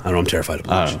bleach, yeah. I don't know, I'm terrified of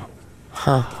bleach.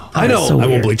 Huh. I know. So I won't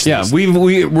weird. bleach Yeah, things.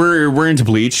 we're into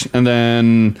bleach, and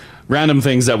then random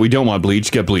things that we don't want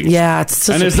bleach get bleached. Yeah, it's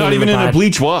such and a it's pain not in even the in a butt.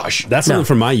 bleach wash. That's something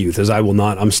from my youth. Is I will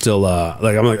not. I'm still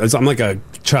I'm like a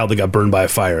child that got burned by a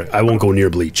fire. I won't go near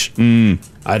bleach. I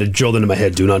had it drilled into my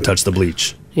head. Do not touch the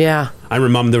bleach. Yeah. I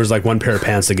remember there was like one pair of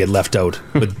pants that get left out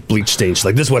with bleach stains. She's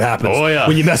like, this is what happens. Oh, yeah.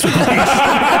 When you mess with bleach.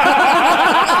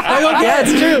 Yeah,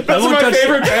 it's true. That's my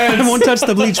favorite pants. I won't touch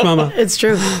the bleach, Mama. It's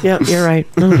true. Yeah, you're right.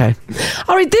 Okay.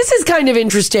 All right, this is kind of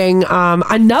interesting.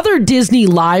 Another Disney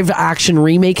live action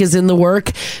remake is in the work.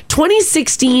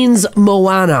 2016's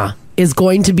Moana is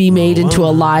going to be made into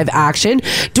a live action.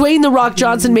 Dwayne "The Rock"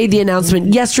 Johnson made the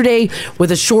announcement yesterday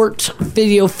with a short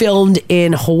video filmed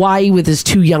in Hawaii with his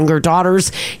 2 younger daughters.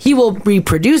 He will be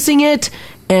producing it,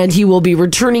 and he will be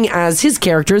returning as his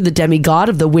character, the demigod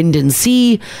of the wind and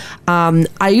sea.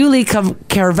 Aiuli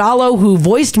Carvalho, who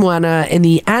voiced Moana in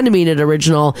the animated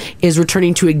original, is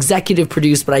returning to executive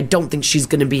produce, but I don't think she's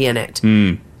going to be in it.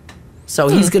 So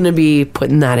he's going to be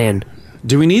putting that in.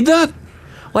 Do we need that?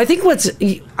 Well, I think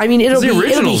it'll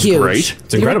be huge. Great.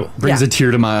 It's incredible. Brings a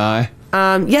tear to my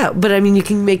eye. Yeah, but I mean, you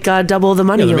can make double the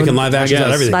money. Yeah, they're making on live actions out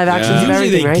of everything. Live actions of Usually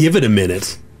everything, they right? give it a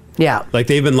minute. Yeah. Like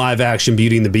they've been live action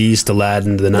Beauty and the Beast,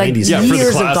 Aladdin to the Like 90s. Yeah, for the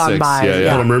years have gone classics. By,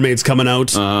 yeah. Little Mermaid's coming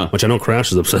out, which I know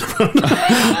Crash is upset about.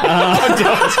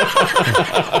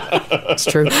 It's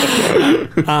true.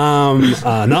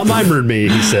 Not my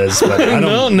mermaid, he says. But I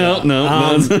don't, no.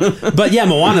 But yeah,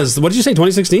 Moana's, what did you say,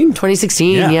 2016?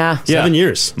 2016, yeah. 7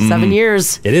 years. 7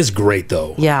 years. It is great,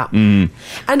 though. Yeah.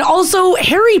 And also,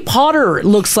 Harry Potter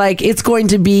looks like it's going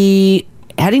to be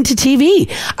heading to TV.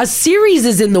 A series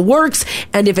is in the works,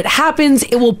 and if it happens,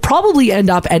 it will probably end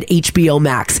up at HBO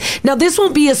Max. Now, this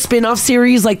won't be a spin-off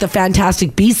series like the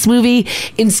Fantastic Beasts movie.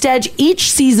 Instead, each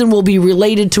season will be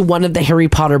related to one of the Harry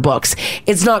Potter books.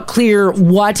 It's not clear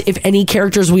what, if any,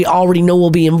 characters we already know will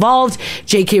be involved.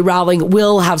 J.K. Rowling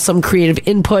will have some creative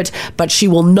input, but she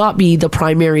will not be the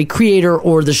primary creator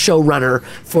or the showrunner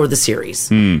for the series.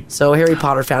 So Harry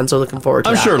Potter fans are looking forward to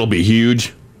I'm that. sure it'll be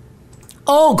huge.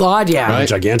 Oh, God, yeah. Right?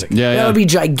 Gigantic. Yeah, That would be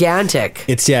gigantic.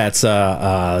 It's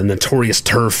notorious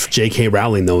turf. J.K.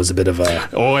 Rowling, though, is a bit of a...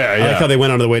 Oh, yeah, I like how they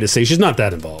went out of the way to say she's not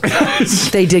that involved.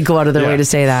 They did go out of their way to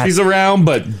say that. She's around,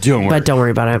 but don't worry. But don't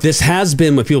worry about it. This has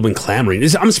been what people have been clamoring.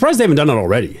 I'm surprised they haven't done it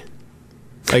already.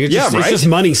 Like it's Yeah, just, right? it's just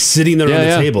money sitting there on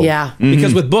the table. Yeah.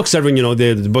 Because with books, everyone,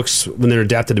 the books, when they're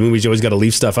adapted to movies, you always got to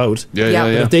leave stuff out. Yeah.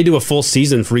 But if they do a full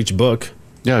season for each book,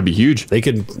 yeah, it'd be huge. They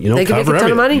could, They could make cover a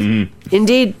ton of everything. money.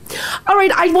 Indeed. All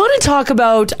right, I want to talk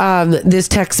about this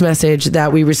text message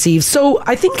that we received. So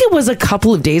I think it was a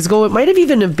couple of days ago. It might have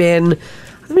even have been,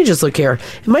 let me just look here.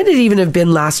 It might have even have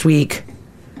been last week.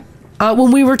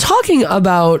 When we were talking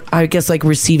about, I guess, like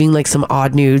receiving like some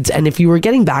odd nudes, and if you were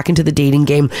getting back into the dating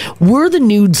game, were the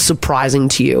nudes surprising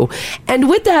to you? And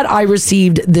with that, I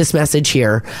received this message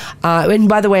here. And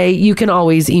by the way, you can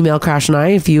always email Crash and I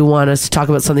if you want us to talk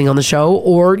about something on the show,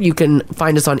 or you can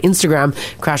find us on Instagram,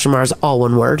 Crash and Mars, all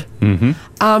one word.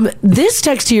 This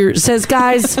text here says,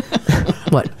 guys,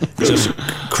 what? Just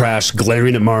Crash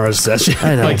glaring at Mara's session.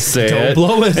 I know. Like, say Don't it.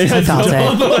 blow it. That's all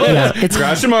I'll say. Yeah, it's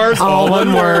Crash and Mars, all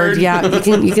one word. Yeah,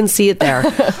 you can see it there.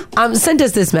 Sent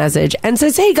us this message and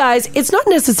says, hey guys, it's not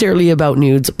necessarily about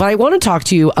nudes, but I want to talk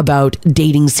to you about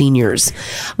dating seniors.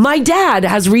 My dad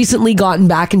has recently gotten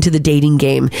back into the dating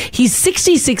game. He's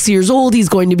 66 years old. He's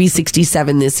going to be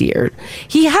 67 this year.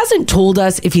 He hasn't told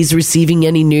us if he's receiving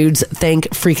any nudes, thank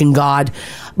freaking God.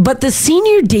 But the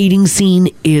senior dating scene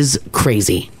is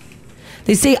crazy.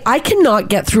 They say, I cannot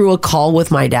get through a call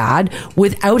with my dad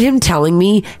without him telling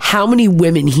me how many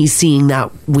women he's seeing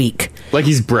that week. Like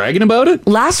he's bragging about it?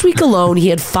 Last week alone, he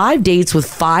had 5 dates with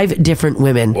 5 different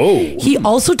women. Whoa. He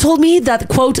also told me that,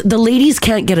 quote, the ladies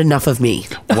can't get enough of me.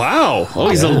 Wow. Oh,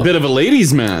 he's a bit of a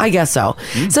ladies' man. I guess so.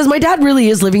 Says, my dad really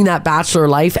is living that bachelor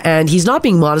life, and he's not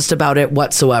being modest about it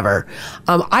whatsoever.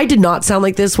 I did not sound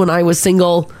like this when I was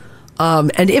single.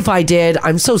 And if I did,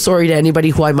 I'm so sorry to anybody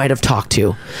who I might have talked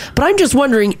to. But I'm just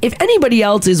wondering if anybody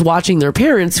else is watching their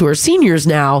parents who are seniors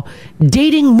now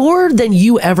dating more than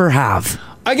you ever have.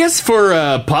 I guess for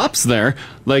Pops there,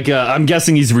 like I'm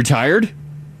guessing he's retired.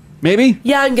 Maybe?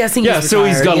 Yeah, I'm guessing he's so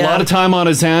he's got retired, a lot of time on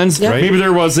his hands. Yeah. Right? Maybe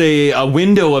there was a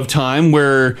window of time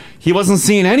where he wasn't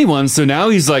seeing anyone, so now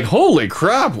he's like, holy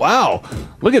crap, wow.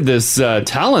 Look at this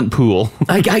talent pool.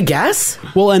 I guess.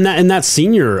 Well, and that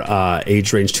senior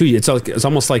age range too, it's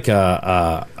almost like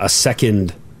a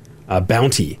second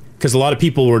bounty, because a lot of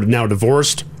people were now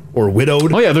divorced or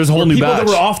widowed. Oh yeah, there's a whole new people batch.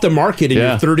 that were off the market in your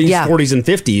 30s, 40s, and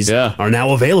 50s are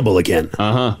now available again.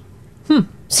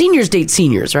 Seniors date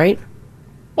seniors, right?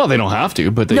 Well, they don't have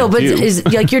to, but they No, but do. is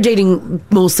like you're dating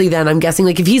mostly then, I'm guessing,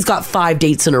 like if he's got 5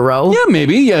 dates in a row. Yeah,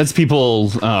 maybe. Yeah, it's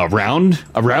people around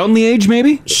the age,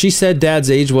 maybe. She said dad's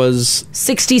age was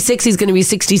 66. He's going to be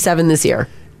 67 this year.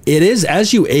 It is,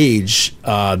 as you age,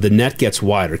 the net gets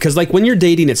wider. Because like when you're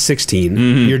dating at 16,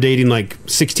 you're dating like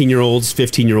 16-year-olds,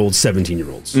 15-year-olds,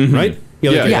 17-year-olds, right?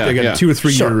 They got a 2 or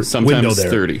 3 year Sometimes window there.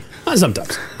 30.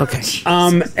 Sometimes. Okay.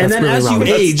 And then really as wrong. you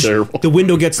That's age, terrible. the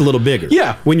window gets a little bigger.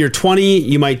 Yeah. When you're 20,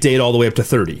 you might date all the way up to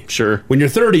 30. Sure. When you're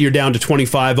 30, you're down to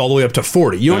 25, all the way up to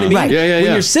 40. You know what I mean? Right. Yeah,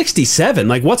 When you're 67,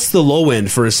 like what's the low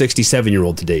end for a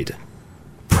 67-year-old to date?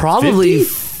 Probably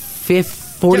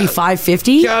 45,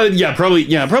 50. Yeah, probably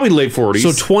late 40s.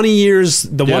 So 20 years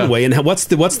the one way, and what's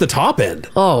the top end?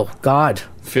 Oh, God.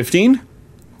 15?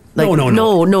 Like,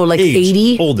 No, like Age,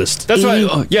 80. Oldest. That's 80.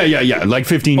 right. Yeah. Like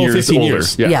 15 years 15 older.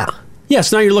 years. Yeah.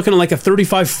 Yes, now you're looking at like a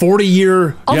 35, 40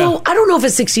 year. Although, I don't know if a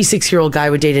 66-year-old guy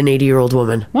would date an 80-year-old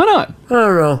woman. Why not?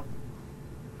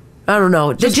 I don't know.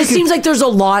 It just seems like there's a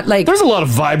lot, like... There's a lot of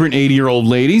vibrant 80-year-old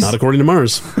ladies. Not according to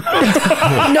Mars.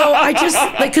 No, I just...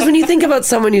 Like, because when you think about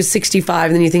someone who's 65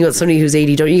 and then you think about somebody who's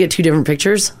 80, don't you get 2 different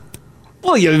pictures?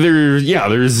 Well,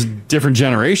 there's different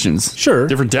generations. Sure.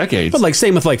 Different decades. But like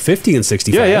same with like 50 and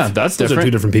 65. Yeah, that's Those are different.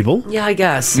 2 different people. Yeah, I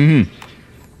guess. Mm-hmm.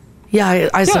 Yeah,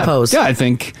 I suppose. Yeah, I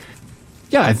think...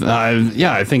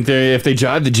 I think if they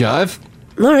jive, they jive.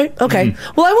 All right. Okay.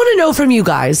 Well, I want to know from you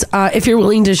guys, if you're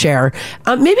willing to share.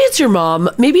 Maybe it's your mom,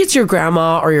 maybe it's your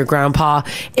grandma or your grandpa.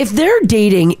 If they're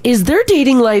dating, is their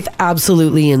dating life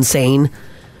absolutely insane?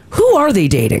 Who are they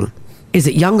dating? Is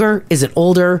it younger? Is it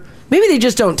older? Maybe they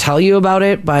just don't tell you about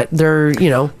it, but they're,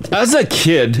 As a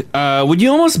kid, would you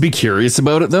almost be curious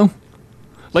about it, though?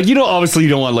 Like, obviously you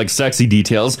don't want, like, sexy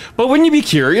details, but wouldn't you be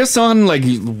curious on, like,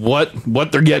 what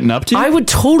they're getting up to? I would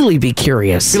totally be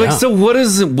curious. You're like, so what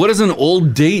does an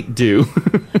old date do?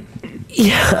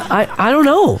 Yeah, I don't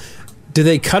know. Do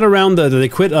they cut around do they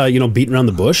quit, beating around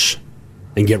the bush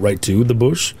and get right to the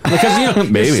bush? Because,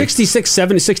 Maybe. you're 66,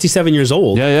 70, 67 years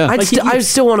old. Yeah. I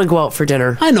still want to go out for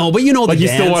dinner. I know, but like, you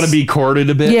still want to be courted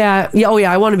a bit? Yeah. Oh,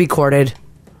 yeah, I want to be courted.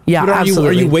 Yeah, But absolutely.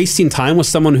 are you wasting time with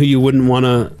someone who you wouldn't want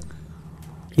to...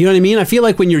 You know what I mean? I feel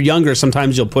like when you're younger,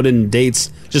 sometimes you'll put in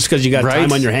dates just because you got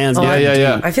time on your hands.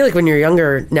 Yeah. I feel like when you're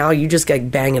younger, now you just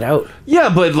bang it out. Yeah,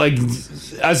 but, like,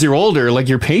 as you're older, like,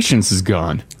 your patience is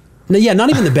gone. No, yeah, not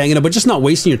even the banging up, but just not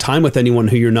wasting your time with anyone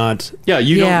who you're not... Yeah,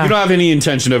 you don't have any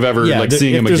intention of ever,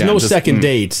 seeing him again. There's no second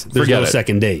date. There's no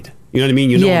second date. You know what I mean?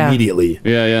 You know immediately.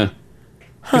 Yeah.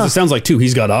 Because it sounds like, too,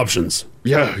 he's got options.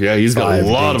 Yeah, he's got a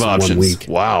lot of options. 1 week.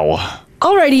 Wow.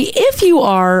 Alrighty, if you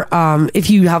are, if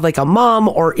you have like a mom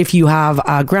or if you have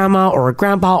a grandma or a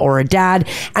grandpa or a dad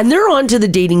and they're onto the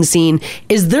dating scene,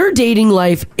 is their dating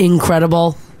life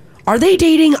incredible? Are they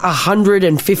dating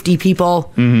 150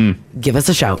 people? Mm-hmm. Give us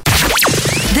a shout.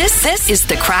 This is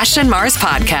the Crash and Mars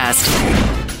Podcast.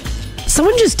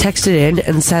 Someone just texted in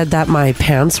and said that my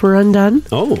pants were undone.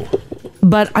 Oh.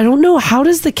 But I don't know, how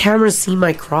does the camera see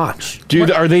my crotch?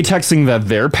 Dude, are they texting that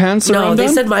their pants are undone? No, they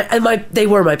said my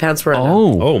pants were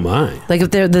undone. Oh my. Like if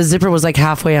the zipper was like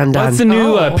halfway undone. That's the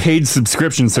new paid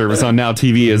subscription service on Now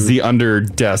TV is the under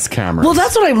desk cameras. Well,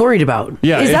 that's what I'm worried about.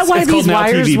 Yeah, is that why these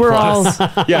wires were all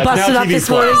Yeah, busted Now up TV this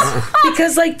Plus. morning?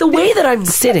 Because like the way that I'm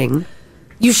sitting,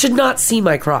 You should not see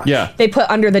my crotch. Yeah. They put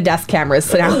under the desk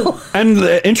cameras now. And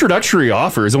the introductory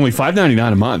offer is only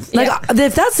 $5.99 a month. Like,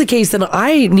 if that's the case, then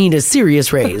I need a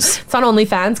serious raise. It's on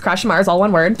OnlyFans, Crash and Mars, all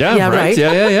one word. Yeah, right.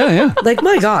 Yeah. Like,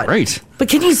 my God. Right. But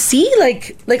can you see,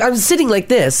 like I'm sitting like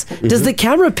this. Does the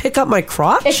camera pick up my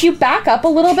crotch? If you back up a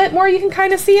little bit more, you can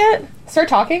kind of see it. Start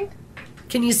talking.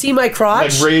 Can you see my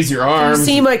crotch? Like raise your Can arms. you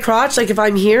see my crotch, like if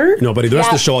I'm here? No, buddy, the rest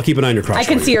of the show, I'll keep an eye on your crotch. I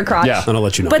can for see you. your crotch. Yeah. And I'll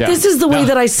let you know. But this is the way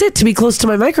that I sit to be close to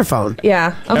my microphone.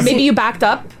 Yeah. Maybe you backed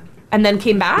up and then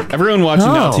came back. Everyone watching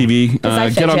Now TV, I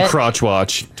get on fidget. Crotch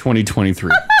Watch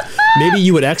 2023. Maybe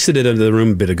you had exited into the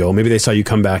room a bit ago. Maybe they saw you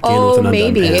come back in with an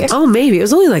undone pants. Oh, maybe. It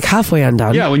was only like halfway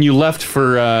undone. Yeah, when you left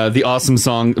for the awesome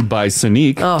song by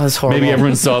Sonique. Oh, that's horrible. Maybe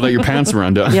everyone saw that your pants were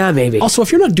undone. Yeah, maybe. Also,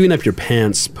 if you're not doing up your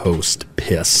pants post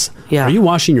piss, are you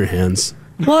washing your hands?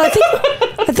 Well, I think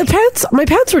my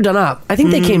pants were done up. I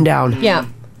think they came down. Yeah.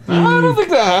 I don't think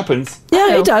that happens.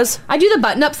 Yeah, it does. I do the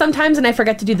button up sometimes and I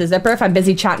forget to do the zipper if I'm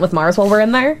busy chatting with Mars while we're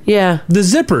in there. Yeah. The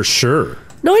zipper, sure.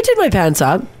 No, I did my pants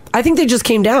up. I think they just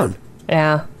came down.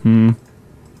 Yeah.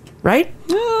 Right?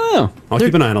 Yeah. I'll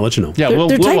keep an eye on it. I'll let you know. Yeah, They're we'll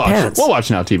tight watch. pants. We'll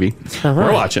watch Now TV. We're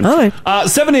right. watching. All right.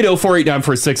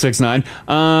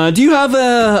 780-489-4669. Do you have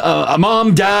a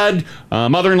mom, dad,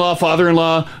 mother-in-law,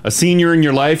 father-in-law, a senior in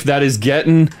your life that is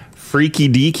getting freaky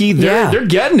deaky? They're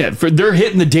getting it. They're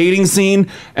hitting the dating scene,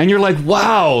 and you're like,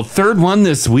 wow, third one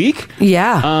this week?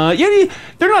 Yeah.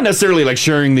 They're not necessarily like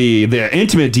sharing the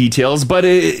intimate details, but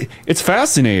it's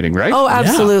fascinating, right? Oh,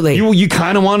 absolutely. Yeah. You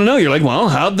kind of want to know. You're like, well,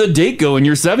 how'd the date go in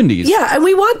your 70s? Yeah, and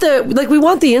we want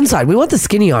the inside. We want the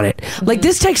skinny on it. Like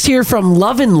this text here from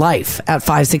Love and Life at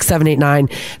 56789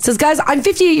 says, guys, I'm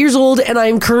 58 years old and I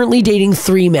am currently dating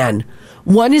 3 men.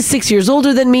 One is 6 years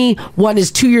older than me, one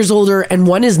is 2 years older, and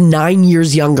one is 9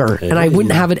 years younger. And I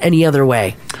wouldn't have it any other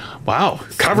way. Wow,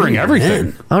 covering everything.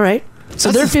 Man. All right.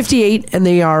 So they're 58 and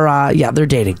they are, they're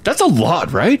dating. That's a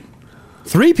lot, right?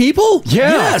 3 people? Yeah.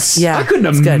 Yes. Yeah, I couldn't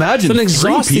it's good. imagine. It's an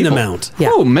exhausting 3 people. amount. Yeah.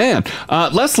 Oh, man.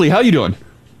 Leslie, how you doing?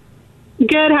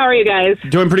 Good. How are you guys?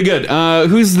 Doing pretty good.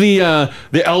 Who's the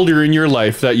elder in your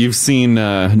life that you've seen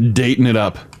dating it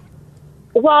up?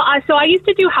 Well, so I used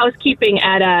to do housekeeping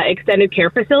at a extended care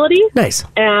facility. Nice.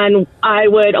 And a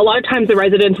lot of times the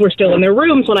residents were still in their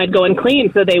rooms when I'd go and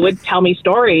clean, so they would tell me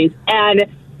stories. And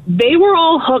they were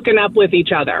all hooking up with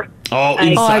each other. Oh,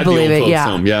 inside I believe the old it, folks' yeah.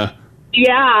 home, yeah.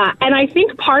 Yeah, and I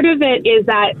think part of it is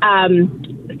that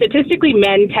statistically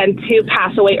men tend to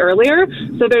pass away earlier,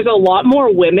 so there's a lot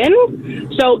more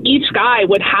women. So each guy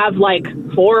would have like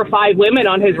 4 or 5 women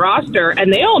on his roster,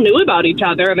 and they all knew about each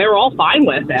other, and they were all fine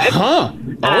with it. Huh.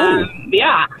 Oh.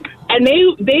 Yeah. And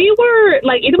they were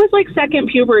like, it was like second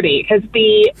puberty because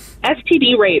the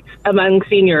STD rates among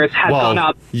seniors have gone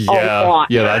up a lot.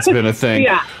 Yeah, that's been a thing.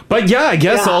 Yeah. But yeah, I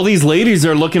guess all these ladies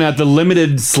are looking at the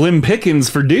limited slim pickings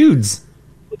for dudes.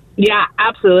 Yeah,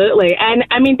 absolutely. And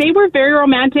I mean, they were very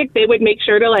romantic. They would make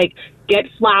sure to like get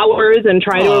flowers and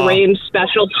try to arrange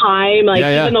special time. Like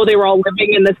even though they were all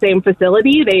living in the same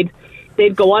facility,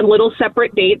 they'd go on little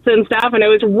separate dates and stuff. And it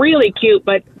was really cute,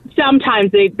 but sometimes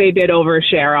they did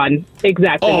overshare on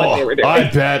exactly what they were doing.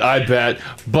 I bet.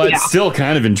 But still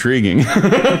kind of intriguing.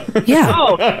 Yeah.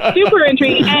 Oh, super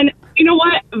intriguing. And you know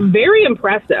what? Very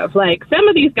impressive. Like some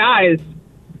of these guys,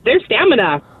 their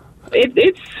stamina,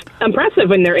 it's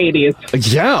impressive in their 80s.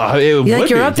 Yeah. Like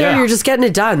you're up there, you're just getting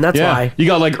it done. That's why. You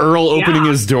got like Earl opening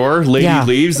his door, lady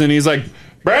leaves, and he's like,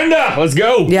 Brenda, let's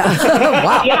go. Yeah.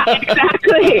 Wow. Yeah,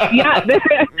 exactly. Yeah.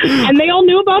 And they all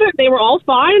knew about it. They were all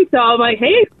fine. So I'm like,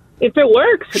 hey, if it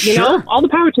works, you know, all the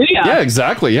power to you. Yeah,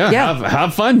 exactly. Yeah.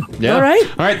 Have fun. Yeah. All right.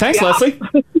 All right. Thanks, Leslie.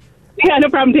 Yeah, no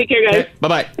problem. Take care, guys. Okay,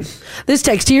 bye-bye. This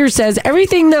text here says,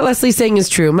 everything that Leslie's saying is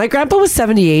true. My grandpa was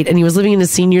 78 and he was living in a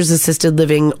seniors assisted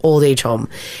living old age home.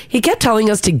 He kept telling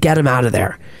us to get him out of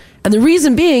there. And the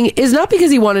reason being is not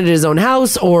because he wanted his own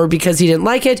house or because he didn't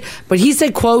like it, but he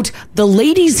said, quote, the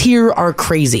ladies here are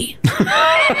crazy.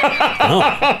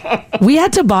 We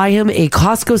had to buy him a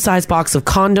Costco-sized box of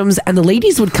condoms, and the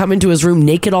ladies would come into his room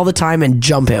naked all the time and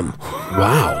jump him.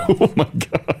 Wow. Oh, my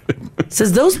God.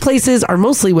 Says those places are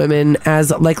mostly women,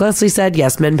 as like Leslie said,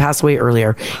 yes, men pass away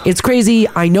earlier. It's crazy.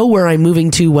 I know where I'm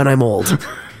moving to when I'm old.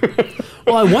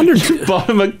 Well, I wondered. Bought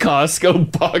him a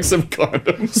Costco box of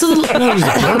condoms. So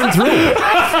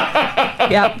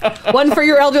Yeah. One for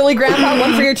your elderly grandpa,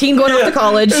 one for your teen going off to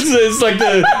college. It's like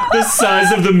the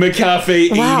size of the McCafe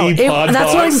 80 pod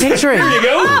that's box. what I'm picturing. Here you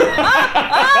go.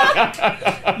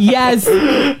 Yes.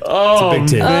 Oh, it's a big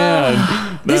tip.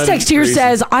 Man. This text here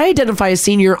says, I identify as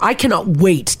senior. I cannot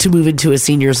wait to move into a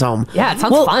senior's home. Yeah, it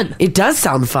sounds fun. It does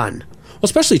sound fun.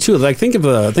 Especially too, like think of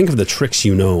the tricks for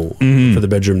the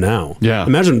bedroom now. Yeah.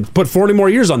 Imagine put 40 more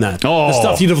years on that. Oh. The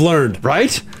stuff you'd have learned.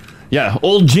 Right? Yeah,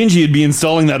 old Gingy would be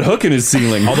installing that hook in his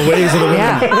ceiling. All the ways of the wind.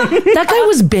 Yeah. That guy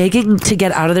was begging to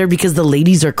get out of there because the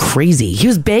ladies are crazy. He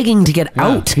was begging to get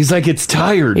out. He's like, it's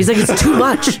tired. He's like, it's too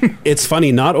much. It's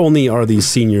funny. Not only are these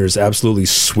seniors absolutely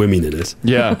swimming in it,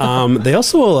 they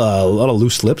also a lot of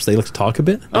loose lips. They like to talk a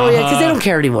bit. Oh yeah, because they don't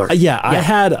care anymore. I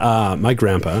had my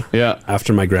grandpa. Yeah.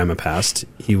 After my grandma passed,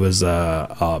 he was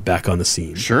back on the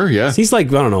scene. Sure. Yeah. He's like,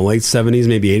 I don't know, late 70s,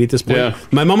 maybe 80 at this point. Yeah.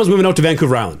 My mom was moving out to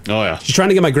Vancouver Island. Oh yeah. She's trying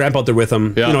to get my grandpa out there with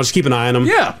him. Yeah. You know, just keep an eye on him.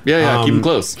 Yeah. Keep him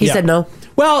close. He said no.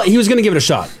 Well, he was going to give it a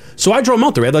shot. So I drove him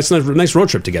out there. We had like a nice road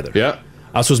trip together. Yeah.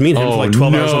 So it was me and him for like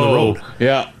 12 hours on the road.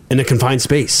 Yeah. In a confined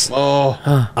space. Oh.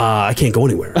 I can't go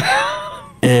anywhere.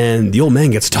 And the old man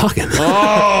gets talking.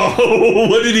 Oh,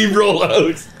 what did he roll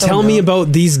out? Tell me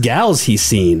about these gals he's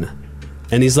seen.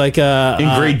 And he's like...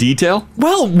 in great detail?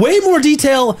 Well, way more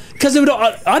detail. Because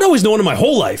I'd always known him my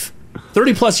whole life.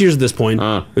 30 plus years at this point.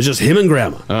 It was just him and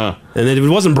grandma. And it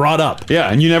wasn't brought up. Yeah,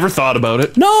 and you never thought about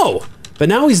it? No. But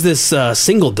now he's this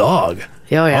single dog.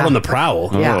 Oh, yeah. Out on the prowl.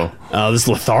 Yeah. This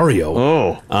Lothario.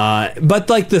 Oh. But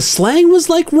like the slang was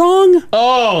like wrong.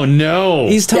 Oh, no.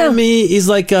 He's telling me, he's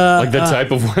like... like the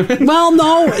type of women? Well,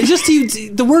 no. It's just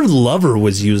the word lover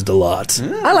was used a lot.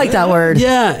 I like that word.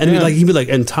 Yeah. And he'd be like,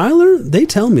 and Tyler, they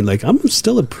tell me like I'm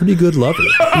still a pretty good lover.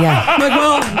 Yeah. I'm like,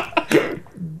 well...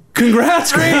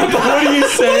 Congrats, Grandpa. What do you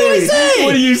say?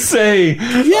 What do you say?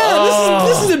 Yeah,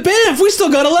 this is a Banff. We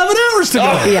still got 11 hours to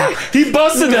go. Yeah. He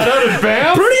busted that out of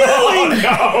Banff? Pretty early.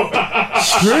 Oh,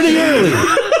 no. Pretty early.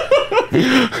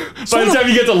 By the time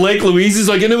you get to Lake Louise, he's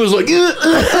like, and it was like...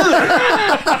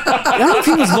 I don't know if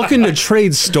he was looking to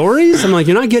trade stories. I'm like,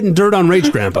 you're not getting dirt on Rach,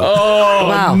 Grandpa. Oh,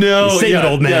 wow. No. Save it,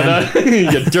 old man. You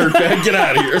dirtbag, get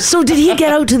out of here. So did he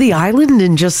get out to the island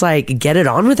and just like get it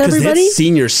on with everybody? It's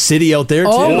senior city out there,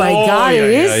 too. Oh my God, it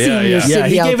is senior city Yeah,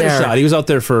 he out gave it there. a shot. He was out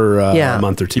there for a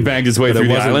month or two. He banged his way But through it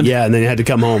the wasn't- island? Yeah, and then he had to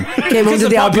come home. Came home to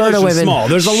the Alberta population's women. small.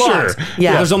 There's a lot. Sure.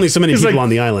 Yeah. There's only so many He's people like, on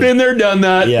the island. Been there, done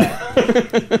that.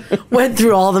 Yeah. Went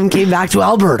through all of them, came back to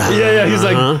Alberta. Yeah. He's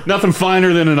like, nothing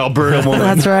finer than an Alberta woman.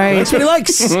 That's right. That's what he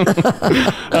likes.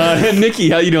 Hey, Nikki,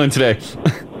 how you doing today?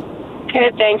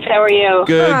 Good, thanks. How are you?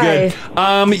 Good.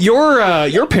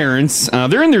 Your parents,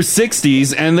 they're in their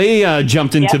 60s, and they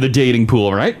jumped into the dating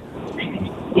pool, right?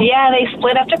 Yeah, they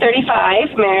split up to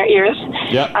 35 years.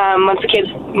 Yeah. Once the kids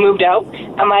moved out.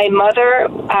 My mother,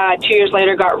 2 years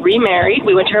later, got remarried.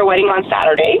 We went to her wedding on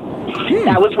Saturday.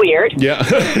 That was weird. Yeah.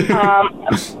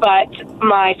 But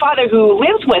my father, who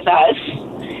lives with us,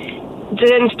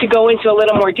 tends to go into a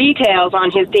little more details on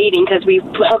his dating because we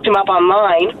hooked him up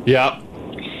online. Yeah.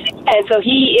 And so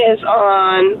he is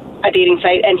on a dating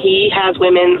site, and he has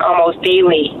women almost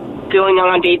daily, going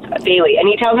on dates daily. And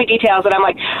he tells me details, and I'm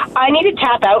like, I need to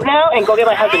tap out now and go get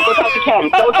my husband. Go talk to Ken.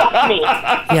 Go talk to me.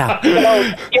 Yeah.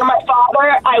 You're my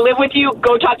father. I live with you.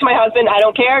 Go talk to my husband. I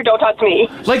don't care. Don't talk to me.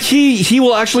 Like he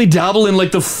will actually dabble in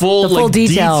like the full like,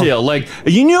 detail. Like,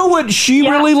 you know what she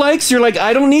really likes? You're like,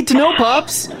 I don't need to know,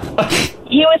 Pops.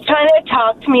 He was trying to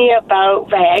talk to me about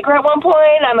Viagra at one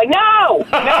point. I'm like, no.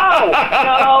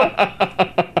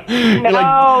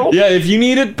 Like, yeah, if you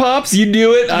need it, Pops, you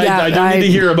do it. I don't need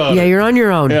to hear about it. Yeah, you're on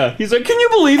your own. Yeah. He's like, can you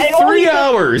believe 3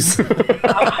 hours?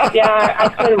 Yeah,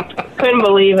 I couldn't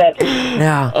believe it.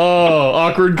 Yeah. Oh,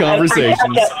 awkward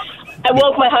conversations. I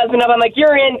woke my husband up. I'm like,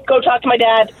 you're in. Go talk to my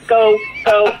dad. Go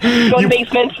in the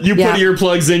basement. You put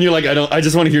earplugs in. You're like, I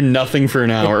just want to hear nothing for an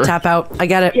hour. Tap out. I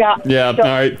get it. Yeah. Yeah. All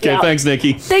right. Okay. Thanks,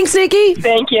 Nikki. Thanks, Nikki.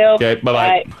 Thank you. Okay.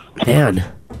 Bye-bye. Man.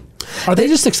 Are they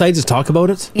just excited to talk about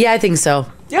it? Yeah, I think so.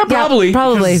 Yeah, probably.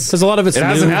 Probably. Because a lot of it's it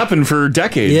hasn't happened for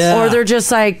decades. Yeah. Or they're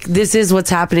just like, this is what's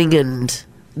happening, and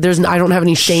I don't have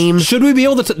any shame. Should we be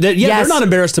able to? They're not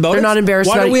embarrassed about it. They're not embarrassed.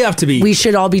 Why about do we have to be? We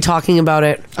should all be talking about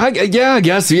it. I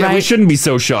guess. Yeah, Right? we shouldn't be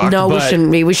so shocked. No, we but-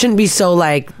 shouldn't be. We shouldn't be so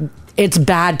like, it's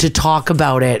bad to talk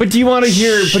about it. But do you want to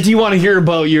hear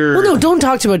about your? Well, no, don't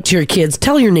talk about it to your kids.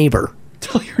 Tell your neighbor.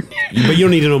 But you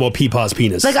don't need to know about Peepaw's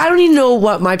penis. Like, I don't need to know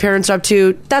what my parents are up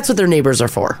to. That's what their neighbors are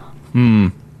for.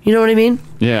 You know what I mean?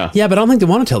 Yeah. Yeah, but I don't think they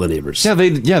want to tell the neighbors. Yeah, they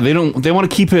don't. They want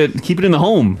to keep it in the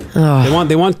home.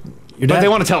 They want. Your dad, But they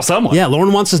want to tell someone. Yeah,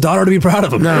 Lauren wants his daughter to be proud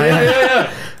of him. No,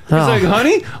 Yeah. He's like,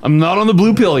 honey, I'm not on the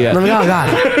blue pill yet. Oh,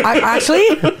 God. Actually,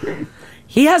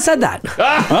 he has said that.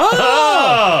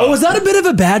 Oh, was that a bit of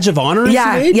a badge of honor?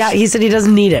 Yeah, he said he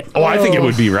doesn't need it. Oh, I think it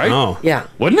would be, right? Oh. Yeah.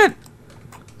 Wouldn't it?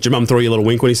 Did your mom throw you a little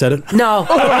wink when he said it? No.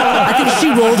 I think she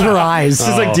rolled her eyes.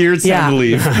 She's like, dear, it's time to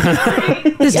leave.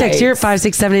 This text here,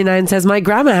 56789, says, my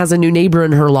grandma has a new neighbor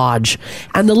in her lodge,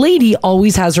 and the lady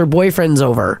always has her boyfriends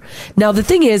over. Now, the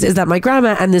thing is that my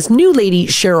grandma and this new lady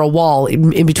share a wall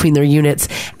in between their units,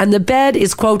 and the bed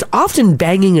is, quote, often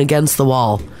banging against the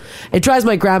wall. It drives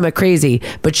my grandma crazy,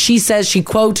 but she says she,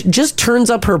 quote, just turns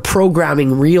up her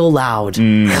programming real loud.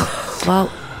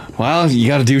 Well, you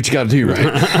got to do what you got to do,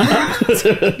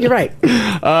 right? You're right.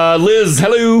 Liz,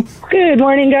 hello. Good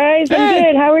morning, guys. I'm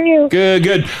good. How are you?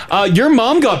 Good. Your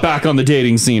mom got back on the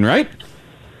dating scene, right?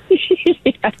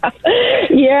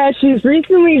 Yeah, she's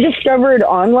recently discovered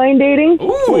online dating.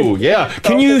 Ooh, yeah.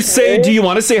 Can you say, do you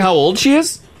want to say how old she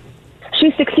is?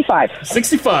 She's 65.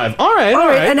 65. All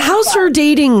right. And how's her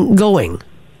dating going?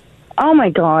 Oh my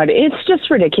God, it's just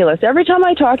ridiculous. Every time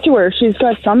I talk to her, she's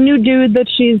got some new dude that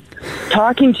she's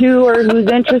talking to or who's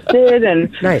interested, and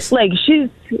nice. Like she's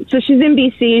in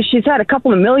BC. She's had a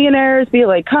couple of millionaires be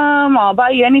like, "Come, I'll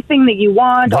buy you anything that you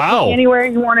want. I'll take you anywhere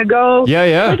you want to go."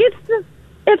 Yeah. Like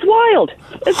it's wild.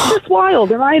 It's just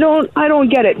wild, and I don't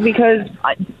get it because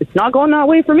it's not going that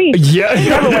way for me. Yeah. It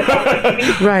never went that way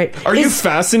for me. Right. Are you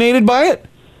fascinated by it?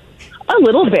 A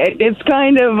little bit. It's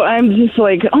kind of, I'm just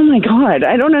like, oh my God,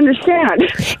 I don't understand.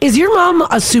 Is your mom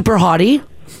a super hottie?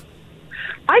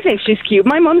 I think she's cute.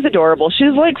 My mom's adorable.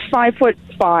 She's like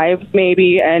 5'5"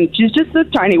 maybe, and she's just this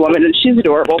tiny woman, and she's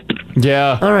adorable.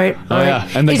 Yeah. All right. Yeah.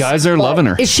 And the guys are loving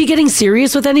her. Is she getting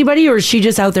serious with anybody, or is she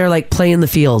just out there like playing the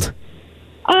field?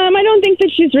 I don't think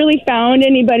that she's really found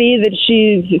anybody that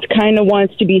she's kind of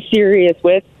wants to be serious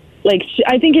with. Like,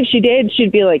 I think if she did,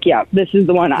 she'd be like, yeah, this is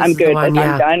the one. I'm good. I'm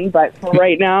done. But for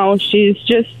right now, she's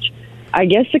just, I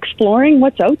guess, exploring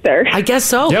what's out there. I guess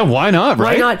so. Yeah, why not,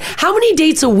 right? Why not? How many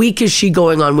dates a week is she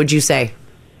going on, would you say?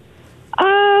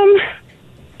 Probably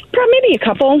maybe a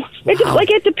couple.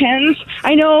 It depends.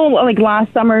 I know, like,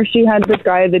 last summer, she had this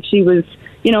guy that she was,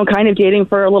 kind of dating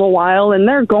for a little while, and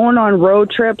they're going on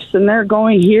road trips, and they're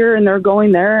going here, and they're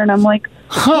going there, and I'm like,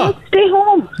 stay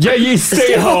home. Yeah, you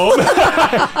stay home.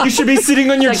 You should be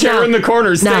sitting on your chair in the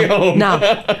corner. Stay home. No.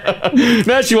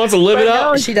 Nah, she wants to live it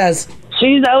up. She does.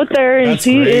 She's out there, and That's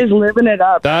she great. is living it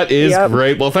up. That is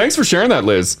great. Well, thanks for sharing that,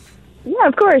 Liz. Yeah,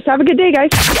 of course. Have a good day, guys.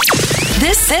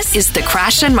 This is the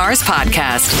Crash and Mars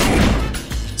podcast.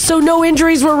 So no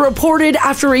injuries were reported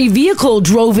after a vehicle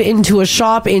drove into a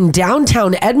shop in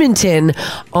downtown Edmonton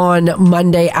on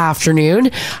Monday afternoon.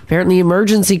 Apparently,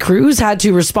 emergency crews had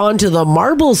to respond to the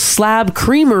Marble Slab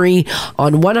Creamery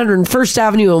on 101st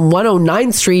Avenue and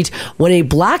 109th Street when a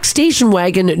black station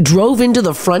wagon drove into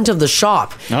the front of the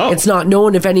shop. Oh. It's not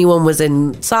known if anyone was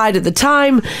inside at the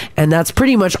time, and that's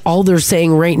pretty much all they're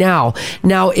saying right now.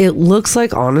 Now, it looks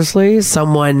like, honestly,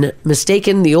 someone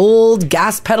mistaken the old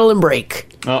gas pedal and brake.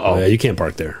 Uh-oh. Yeah, you can't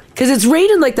park there. Because it's right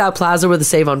in like that plaza where the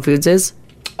Save on Foods is.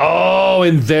 Oh,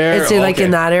 in there. It's like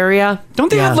in that area. Don't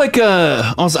they have like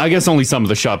also, I guess only some of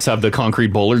the shops have the concrete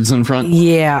bollards in front.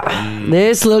 Yeah.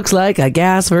 This looks like a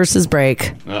gas versus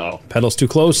brake. Oh, pedal's too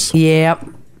close. Yep.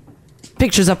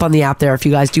 Pictures up on the app there if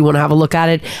you guys do want to have a look at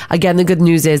it. Again, the good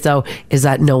news is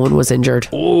that no one was injured.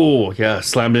 Oh, yeah,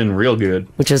 slammed in real good.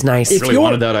 Which is nice. If really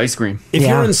wanted that ice cream. If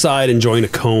you're inside enjoying a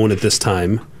cone at this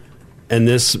time, and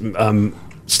this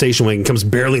station wagon comes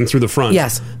barreling through the front.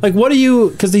 Yes. Like, what do you...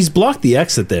 Because he's blocked the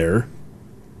exit there.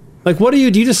 Like, what do you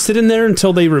just sit in there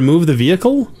until they remove the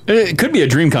vehicle? It could be a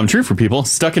dream come true for people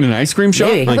stuck in an ice cream shop.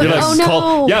 Maybe. Like, you're like,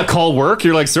 Oh, no. call work.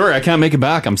 You're like, sorry, I can't make it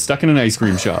back. I'm stuck in an ice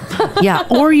cream shop. Yeah.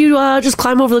 Or you just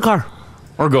climb over the car.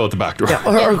 Or go out the back door. Yeah,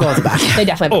 or go out the back. They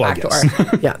definitely have a back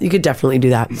door. Yeah, you could definitely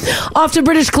do that. Off to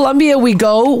British Columbia we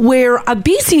go, where a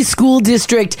BC school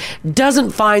district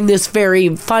doesn't find this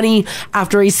very funny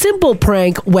after a simple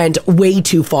prank went way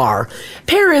too far.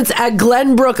 Parents at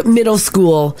Glenbrook Middle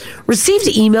School received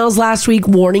emails last week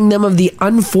warning them of the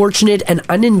unfortunate and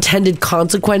unintended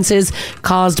consequences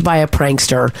caused by a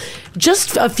prankster.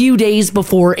 Just a few days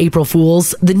before April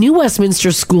Fool's, the New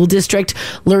Westminster School District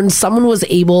learned someone was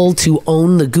able to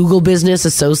own the Google business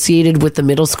associated with the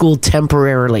middle school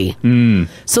temporarily.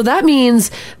 So that means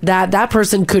that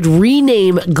person could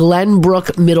rename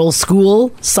Glenbrook Middle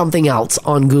School something else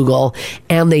on Google,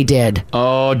 and they did.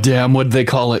 Oh, damn, what'd they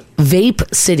call it?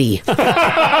 Vape City.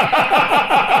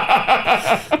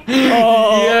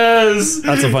 Yes.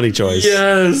 That's a funny choice.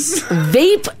 Yes.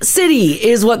 Vape City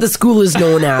is what the school is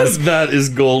known as. That is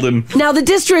golden. Now, the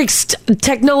district's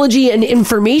Technology and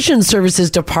Information Services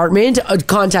Department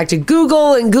contacted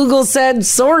Google, and Google said,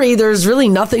 sorry, there's really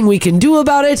nothing we can do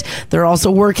about it. They're also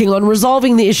working on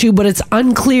resolving the issue, but it's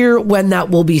unclear when that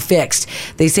will be fixed.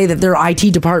 They say that their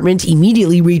IT department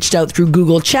immediately reached out through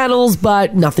Google channels,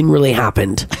 but nothing really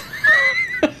happened.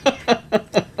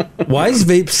 Why is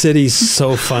Vape City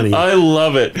so funny? I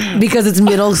love it. Because it's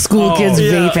middle school kids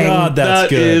vaping. God, that's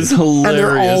good. That is hilarious. And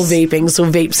they're all vaping, so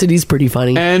Vape City's pretty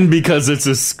funny. And because it's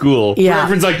a school. Yeah.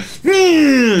 Everyone's like,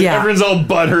 everyone's all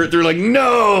butthurt. They're like,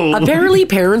 no. Apparently,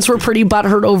 parents were pretty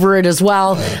butthurt over it as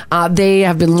well. They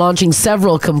have been launching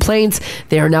several complaints.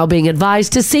 They are now being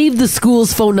advised to save the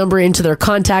school's phone number into their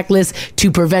contact list to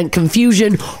prevent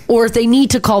confusion. Or if they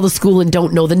need to call the school and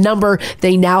don't know the number,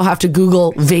 they now have to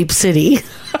Google Vape City.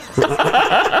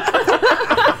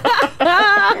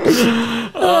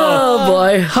 Oh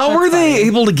boy. How were they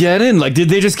able to get in? Like, did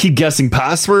they just keep guessing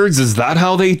passwords? Is that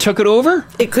how they took it over?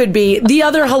 It could be. The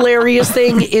other hilarious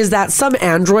thing is that some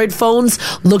Android phones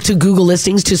look to Google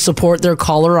listings to support their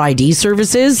caller ID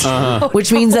services,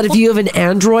 which means that if you have an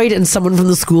Android and someone from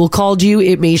the school called you,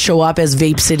 it may show up as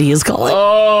Vape City is calling.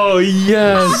 Oh,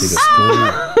 yes.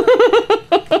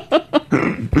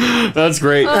 That's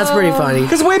great. That's pretty funny.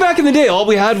 Because way back in the day, all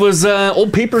we had was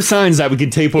old paper signs that we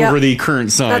could tape over the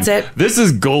current sign. That's it. This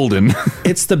is golden.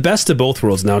 It's the best of both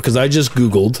worlds now, because I just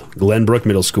Googled Glenbrook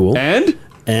Middle School. And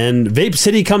Vape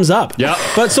City comes up. Yeah.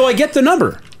 But so I get the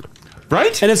number.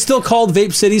 Right? And it's still called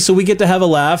Vape City, so we get to have a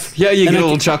laugh. Yeah, you and get a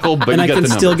little chuckle, but and you I get can the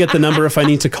still number. get the number if I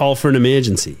need to call for an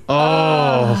emergency.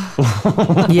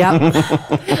 Oh. Yep.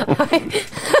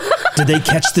 Did they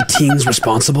catch the teens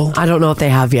responsible? I don't know if they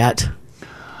have yet.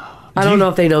 I don't know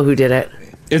if they know who did it.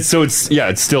 It's still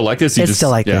like this. It's still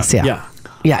like this, yeah.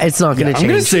 Yeah, it's not going to change. I'm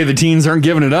going to say the teens aren't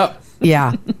giving it up.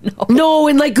 Yeah. No,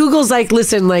 and like Google's like,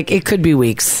 listen, like it could be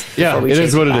weeks. Yeah, before we it change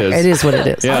is what it back. is. It is what it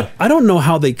is. Yeah. I don't know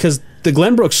how because the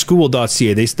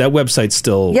glenbrookschool.ca, that website's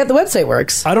still... Yeah, the website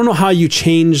works. I don't know how you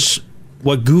change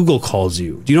what Google calls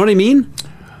you. Do you know what I mean?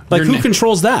 Like, who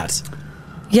controls that?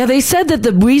 Yeah, they said that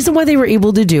the reason why they were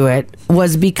able to do it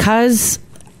was because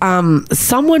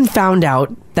someone found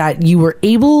out that you were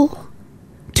able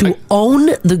to own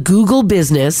the Google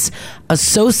business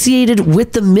associated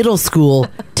with the middle school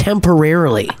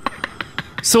temporarily.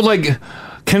 So, like,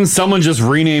 can someone just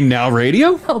rename Now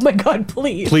Radio? Oh my God,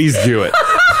 please. Please do it.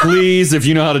 Please, if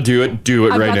you know how to do it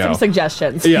I've right got now. some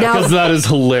suggestions. Yeah, Now- because that is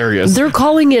hilarious. They're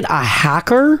calling it a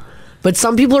hacker, but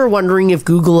some people are wondering if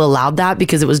Google allowed that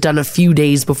because it was done a few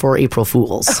days before April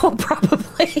Fool's. Oh,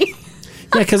 probably.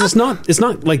 Yeah, because it's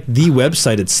not like the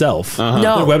website itself. No.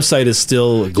 Their website is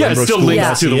still Yeah, it still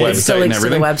links to the It still website and links to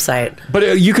the everything. website.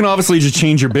 But you can obviously just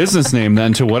change your business name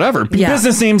then to whatever. Yeah.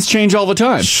 Business names change all the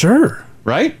time. Sure.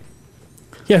 Right?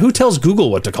 Yeah, who tells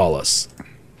Google what to call us?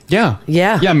 Yeah.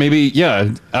 Yeah. Yeah, maybe,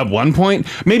 at one point.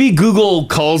 Maybe Google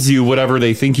calls you whatever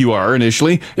they think you are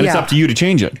initially, and it's Yeah. up to you to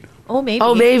change it. Oh, maybe.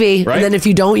 Oh, maybe. Right? And then if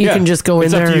you don't, you Yeah. can just go in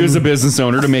it's there. up to you as a and- business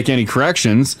owner to make any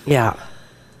corrections. Yeah.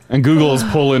 And Google is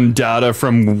pulling data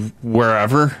from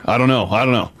wherever. I don't know.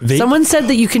 Someone said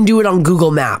that you can do it on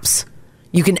Google Maps.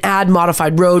 You can add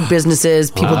modified road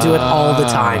businesses. People do it all the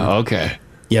time. Okay.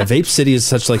 Yeah, Vape City is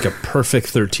such like a perfect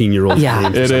 13-year-old Yeah.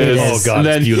 name. It is. Oh, God,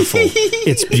 Then- it's beautiful.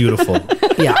 It's beautiful.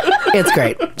 Yeah, it's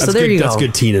great. So there good, you go. That's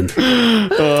good teening.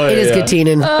 It is good,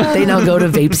 Teenan. They now go to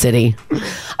Vape City.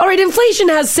 All right, inflation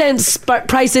has sent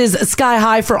prices sky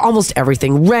high for almost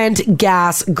everything. Rent,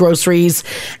 gas, groceries.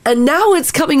 And now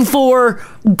it's coming for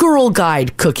Girl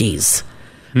Guide cookies.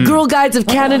 Girl Guides of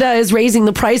Canada is raising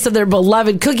the price of their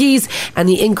beloved cookies, and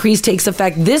the increase takes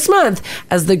effect this month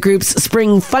as the group's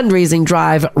spring fundraising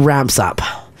drive ramps up.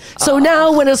 So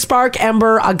now when a Spark,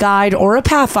 Ember, a Guide, or a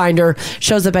Pathfinder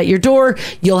shows up at your door,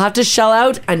 you'll have to shell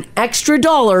out an extra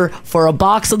 $1 for a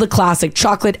box of the classic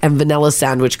chocolate and vanilla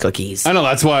sandwich cookies. I know,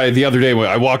 that's why the other day when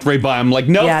I walked right by, I'm like,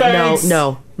 no thanks.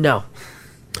 No.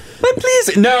 But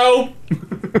please, no.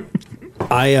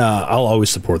 I'll always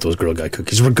support those Girl Guide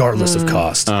cookies, regardless of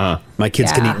cost. My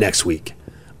kids can Yeah. eat next week.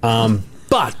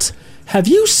 But have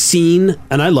you seen,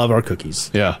 and I love our cookies.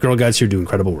 Yeah. Girl Guides here do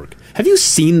incredible work. Have you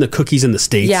seen the cookies in the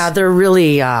States? Yeah, they're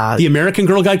really... The American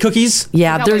Girl Guide cookies?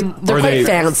 yeah, they're Are quite they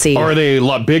fancy. Are they a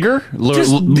lot bigger?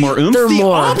 Just More oomph? they're The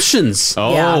more. options.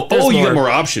 Oh, Yeah, there's you get more. more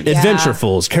options.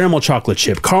 Adventurefuls, caramel chocolate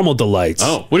chip, caramel delights.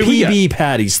 Oh, what do we PB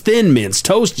patties, thin mints,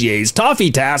 toast jays,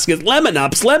 toffee taskets, lemon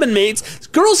ups, lemon mates,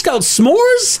 Girl Scout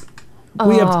s'mores.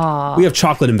 We have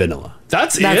chocolate and vanilla.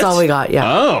 That's That's it? all we got, yeah.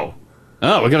 Oh.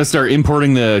 Oh, we got to start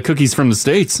importing the cookies from the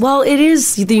States. Well, it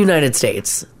is the United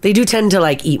States. They do tend to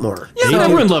like eat more. Yeah, but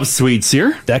everyone loves sweets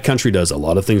here. That country does a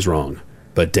lot of things wrong,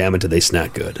 but damn it, do they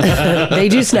snack good. They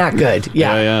do snack good.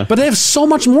 Yeah. But they have so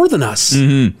much more than us.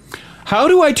 How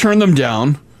do I turn them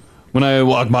down when I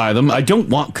walk by them? I don't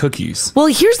want cookies. Well,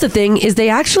 here's the thing: is they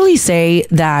actually say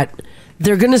that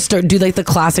they're going to do like the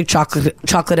classic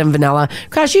chocolate and vanilla.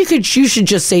 Crash, you should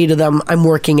just say to them, "I'm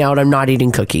working out. I'm not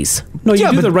eating cookies." No,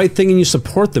 you do the right thing and you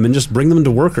support them and just bring them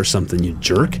to work or something, you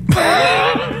jerk.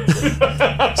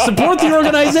 Support the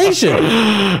organization.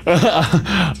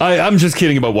 I'm just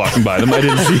kidding about walking by them. I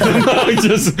didn't see them. I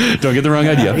just don't get the wrong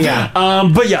idea.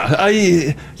 But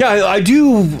I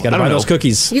do. Gotta buy those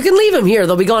cookies. You can leave them here;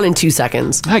 they'll be gone in 2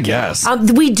 seconds. I guess.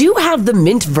 We do have the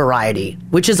mint variety,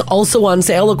 which is also on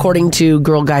sale, according to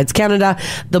Girl Guides Canada.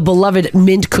 The beloved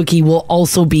mint cookie will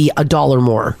also be $1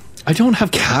 more. I don't have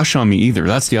cash on me either.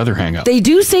 That's the other hang up. They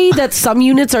do say that some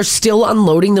units are still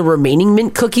unloading the remaining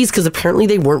mint cookies because apparently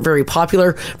they weren't very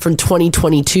popular from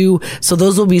 2022. So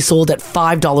those will be sold at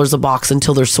 $5 a box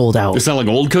until they're sold out. They're selling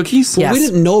old cookies? Well, we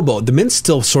didn't know about the mint's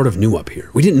still sort of new up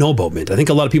here. We didn't know about mint. I think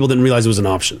a lot of people didn't realize it was an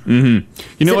option.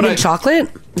 You know what? Mint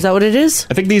chocolate? Is that what it is?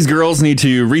 I think these girls need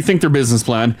to rethink their business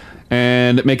plan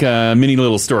and make a mini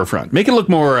little storefront. Make it look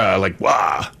more like,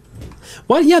 wow.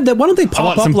 Well, yeah, why don't they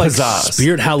pop up like pizzazz.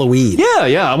 Spirit Halloween?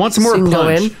 Yeah, I want some more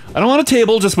punch. I don't want a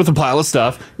table just with a pile of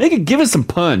stuff. Give us some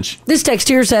punch. This text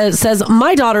here says,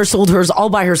 my daughter sold hers all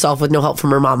by herself with no help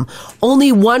from her mom.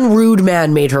 Only one rude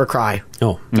man made her cry.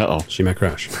 Oh. She might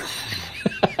crash.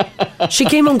 She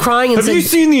came home crying and Have said... you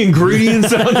seen the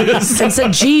ingredients on this? And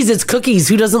said, geez, it's cookies.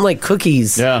 Who doesn't like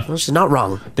cookies? Yeah. Well, she's not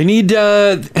wrong. They need...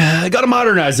 got to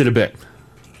modernize it a bit.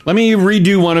 Let me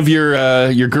redo one of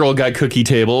your Girl Guide cookie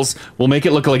tables. We'll make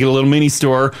it look like a little mini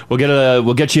store. We'll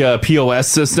get you a POS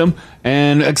system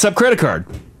and accept credit card.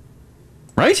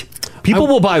 Right? People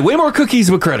will buy way more cookies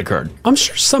with credit card. I'm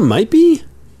sure some might be.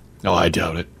 No, I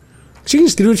doubt it. So you can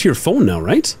just do it to your phone now,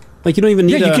 right? Like you don't even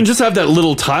need. Yeah, you can just have that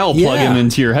little tile plug in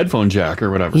into your headphone jack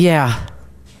or whatever. Yeah.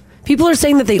 People are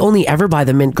saying that they only ever buy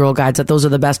the Mint Girl Guides, that those are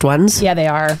the best ones. Yeah, they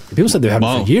are. People said they have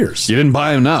them for years. You didn't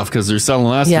buy enough because they're selling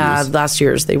last year's. Yeah, last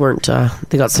year's. They weren't,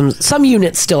 they got some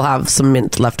units still have some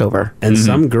mint left over. And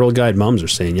some Girl Guide moms are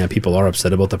saying, yeah, people are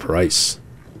upset about the price.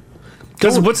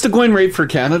 Because what's the going rate for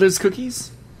Canada's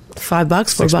cookies? $5, $4,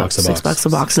 $6 a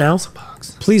box now.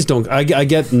 Please don't. I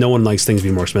get no one likes things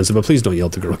being more expensive, but please don't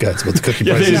yell to Girl Guides about the cookie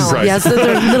prices. They didn't price. Yes,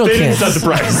 they're little They kids. didn't set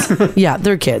the price. Yeah,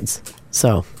 they're kids.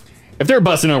 So if they're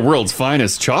busting out world's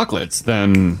finest chocolates,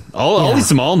 then I'll eat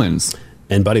some almonds.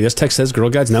 And buddy, this text says Girl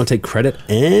Guides now take credit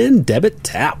and debit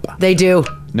tap. They do.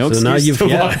 No, so now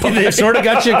they've sort of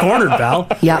got you cornered, pal.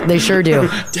 Yeah, they sure do.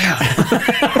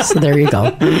 Damn. So there you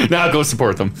go. Now go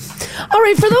support them. All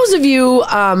right, for those of you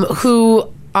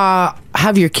who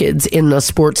have your kids in a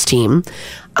sports team,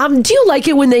 do you like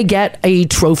it when they get a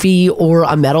trophy or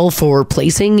a medal for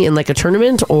placing in like a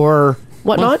tournament or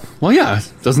whatnot? Well, yeah.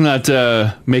 Doesn't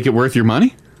that make it worth your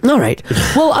money? All right.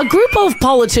 Well, a group of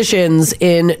politicians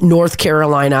in North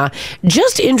Carolina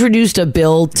just introduced a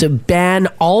bill to ban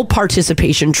all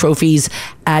participation trophies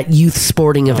at youth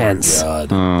sporting events.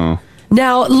 Oh.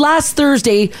 Now, last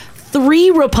Thursday,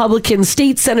 3 Republican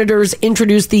state senators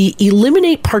introduced the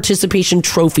Eliminate Participation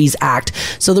Trophies Act.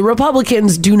 So the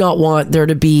Republicans do not want there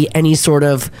to be any sort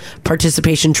of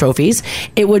participation trophies.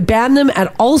 It would ban them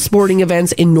at all sporting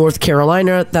events in North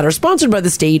Carolina that are sponsored by the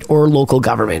state or local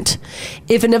government.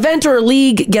 If an event or a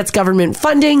league gets government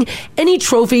funding, any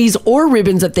trophies or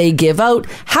ribbons that they give out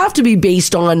have to be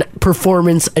based on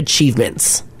performance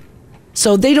achievements.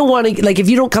 So they don't want to, like, if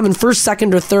you don't come in first,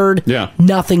 second, or third,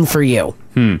 nothing for you.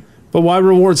 But why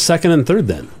reward second and third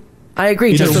then? I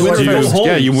agree. Just reward first.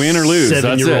 Yeah, you win or lose.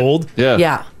 7-year-old.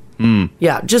 Yeah.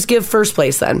 Yeah, just give first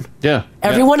place then. Yeah.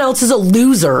 Everyone else is a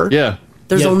loser. Yeah.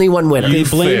 There's only one winner. They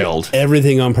blame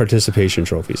everything on participation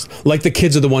trophies. Like the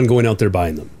kids are the one going out there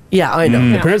buying them. Yeah, I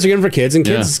know. The parents are getting for kids, and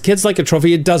kids like a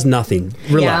trophy. It does nothing.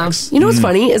 Relax. You know what's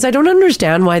funny is I don't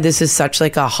understand why this is such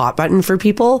like a hot button for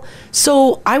people.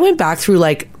 So I went back through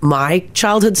like my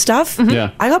childhood stuff.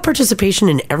 Yeah. I got participation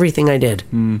in everything I did.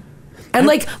 And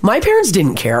like my parents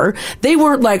didn't care. They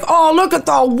weren't like, "Oh, look at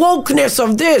the wokeness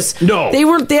of this." No.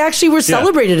 They actually were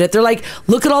celebrated it. They're like,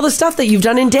 "Look at all the stuff that you've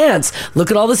done in dance.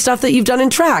 Look at all the stuff that you've done in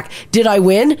track." Did I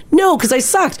win? No, because I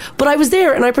sucked. But I was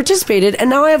there and I participated, and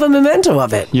now I have a memento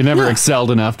of it. You never excelled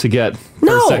enough to get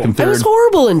No, first, second, third. I was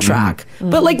horrible in track.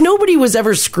 But like nobody was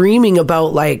ever screaming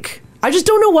about like I just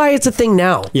don't know why it's a thing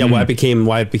now. Yeah, why it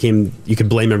became you could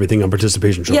blame everything on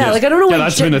participation trophies. Yeah, like I don't know why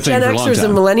Gen Xers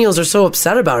and millennials are so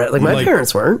upset about it. Like my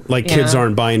parents weren't. Like kids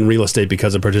aren't buying real estate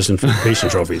because of participation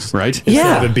trophies, right?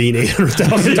 Instead of it being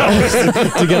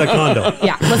 $800,000 to get a condo.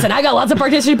 Yeah, listen, I got lots of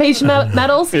participation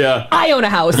medals. Yeah, I own a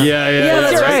house. Yeah,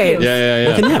 that's right.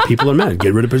 Yeah, people are mad.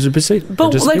 Get rid of participation.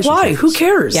 But like, why? Who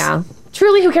cares? Yeah.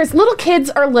 Truly, who cares? Little kids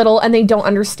are little and they don't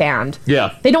understand.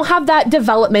 Yeah. They don't have that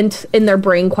development in their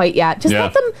brain quite yet. Just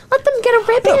let them get a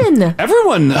ribbon.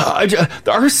 Everyone,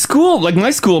 our school, like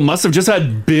my school, must have just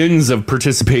had bins of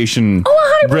participation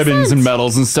ribbons and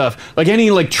medals and stuff. Like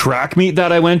any like track meet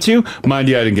that I went to, mind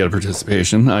you, I didn't get a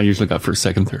participation. I usually got first,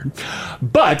 second, third.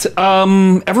 But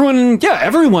everyone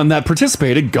that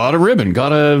participated got a ribbon, they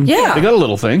got a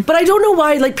little thing. But I don't know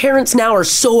why like parents now are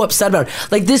so upset about it.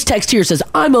 Like this text here says,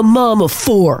 I'm a mom of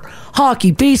 4. Hockey,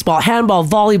 baseball, handball,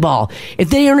 volleyball. If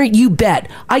they earn it, you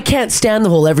bet. I can't stand the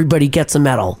whole everybody gets a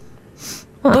medal.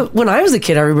 But when I was a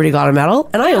kid, everybody got a medal,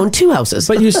 and I owned 2 houses.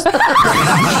 But you... Ain't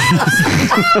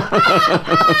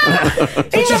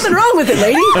nothing wrong with it,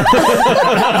 lady.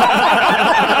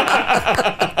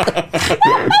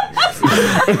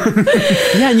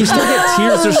 Yeah, and you still get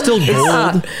tears. They're still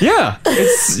gold.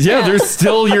 There's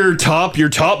still your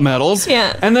top medals.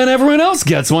 Yeah. And then everyone else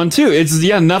gets one too.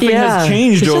 Nothing has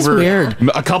changed over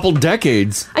a couple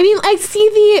decades. I mean, I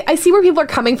see where people are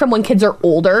coming from when kids are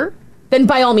older. Then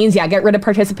by all means, get rid of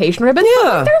participation ribbons. Yeah.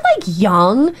 But when they're like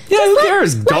young. Yeah, who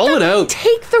cares? Dull it out.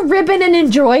 Take the ribbon and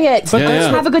enjoy it. But just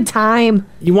have a good time.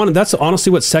 That's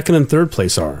honestly what second and third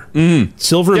place are.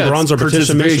 Silver and bronze are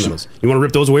participation medals. You want to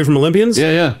rip those away from Olympians?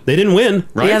 Yeah. They didn't win.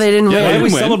 Right? Yeah, they didn't win. Why are we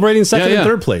celebrating second and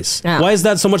third place? Yeah. Why is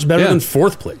that so much better than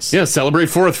fourth place? Yeah, celebrate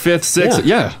 4th, 5th, 6th.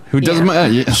 Yeah. Who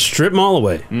doesn't strip them all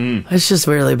away. It's just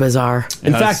really bizarre.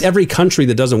 In fact, every country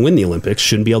that doesn't win the Olympics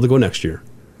shouldn't be able to go next year.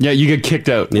 Yeah, you get kicked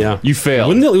out. Yeah. You fail.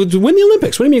 Win the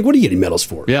Olympics. What do you mean? What are you getting medals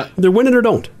for? Yeah. Either win it or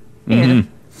don't. Yeah.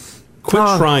 Quit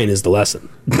trying is the lesson.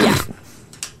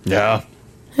 Yeah.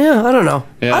 Yeah, I don't know.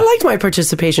 Yeah. I liked my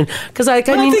participation because I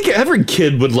think every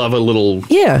kid would love a little.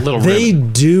 Little they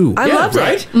ribbon. do. I loved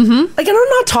right? it. Mm-hmm. Like, and I'm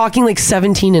not talking like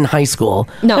 17 in high school.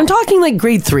 No, I'm talking like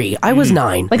grade 3. I was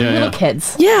 9. Like little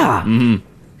kids. Yeah. Mm-hmm.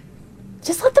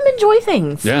 Just let them enjoy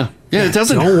things. Yeah. It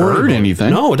doesn't hurt anything.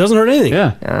 No, it doesn't hurt anything.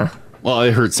 Yeah. Well,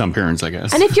 it hurts some parents, I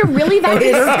guess. And if you're really that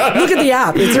look at the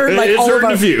app. It's hurt like it's all of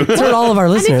our. a few. It's hurt all of our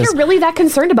listeners. And if you're really that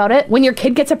concerned about it, when your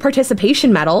kid gets a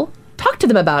participation medal, talk to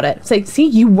them about it. Say, see,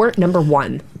 you weren't number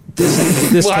 1. I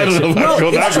don't know if I'd go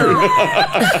that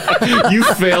route. You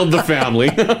failed the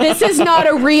family. This is not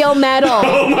a real medal.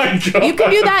 Oh my God. You can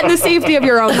do that in the safety of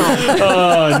your own home.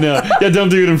 Oh, no. Yeah, don't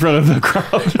do it in front of the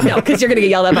crowd. No, because you're going to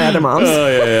get yelled at by other moms. Oh,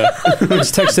 yeah.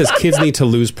 This text says kids need to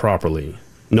lose properly.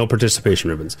 No participation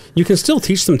ribbons. You can still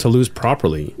teach them to lose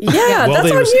properly. Yeah, that's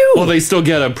on you. Well, they still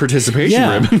get a participation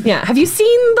ribbon. Yeah. Have you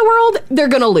seen the world? They're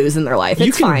going to lose in their life.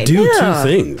 It's fine. You can do 2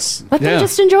 things. Let them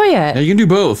just enjoy it. Yeah, you can do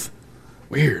both.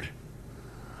 Weird.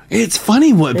 It's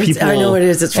funny what people... I know it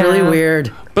is. It's really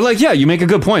weird. But like, you make a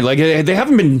good point. Like, they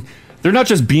haven't been... They're not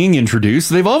just being introduced.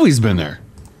 They've always been there.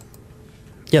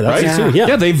 Yeah, that's right? it too.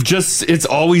 Yeah, they've just... It's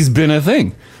always been a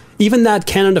thing. Even that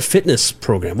Canada Fitness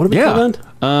program. What do we call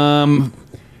that?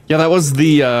 Yeah, that was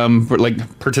the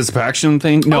participation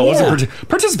thing. No, it wasn't.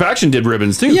 Participation did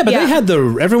ribbons too. Yeah, but they had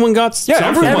everyone got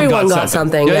everyone got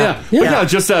something. Yeah,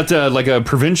 just that like a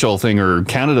provincial thing or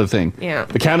Canada thing. Yeah,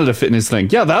 the Canada Fitness thing.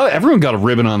 Yeah, everyone got a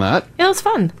ribbon on that. Yeah, it was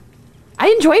fun. I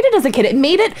enjoyed it as a kid. It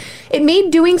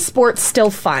made doing sports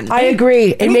still fun. I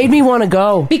agree. It made me want to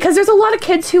go. Because there's a lot of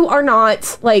kids who are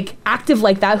not like active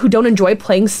like that, who don't enjoy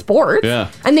playing sports. Yeah.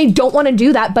 And they don't want to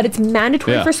do that, but it's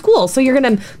mandatory for school. So you're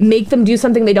going to make them do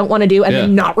something they don't want to do and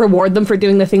then not reward them for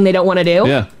doing the thing they don't want to do.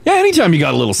 Yeah. Yeah, anytime you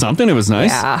got a little something, it was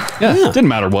nice. Yeah. Didn't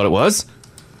matter what it was.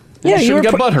 You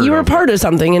were part of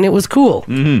something and it was cool.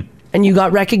 Mm-hmm. And you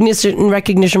got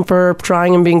recognition for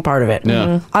trying and being part of it.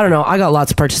 Yeah. I don't know. I got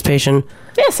lots of participation.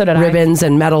 Yeah, so did ribbons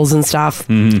and medals and stuff.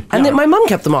 Mm-hmm. And then my mom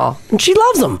kept them all. And she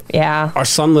loves them. Yeah. Our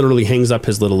son literally hangs up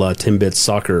his little Timbits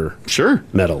soccer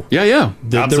medal. Yeah.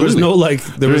 There was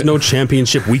no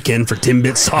championship weekend for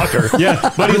Timbits soccer.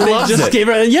 Yeah, but he loves it.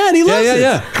 And he loves it.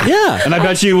 Yeah. And I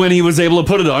bet you when he was able to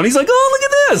put it on, he's like, oh,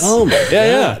 look at this. Oh, my God.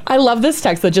 Yeah. I love this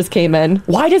text that just came in.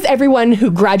 Why does everyone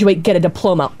who graduate get a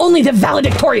diploma? Only the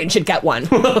valedictorian should get one.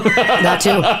 That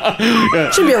too.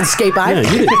 Should be able to skate by. Yeah,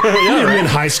 you didn't win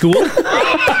high school.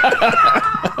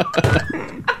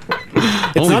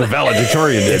 Only the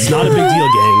valedictorian did. It's not a big deal,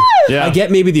 gang. Yeah. I get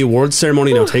maybe the awards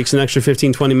ceremony takes an extra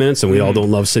 15-20 minutes and we all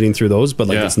don't love sitting through those, but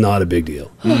it's not a big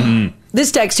deal. Mm-hmm.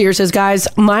 This text here says, guys,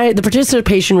 the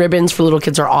participation ribbons for little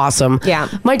kids are awesome. Yeah.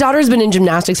 My daughter's been in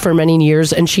gymnastics for many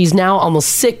years, and she's now almost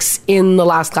 6 in the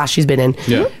last class she's been in.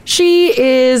 Yeah. She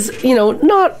is,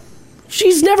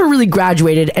 she's never really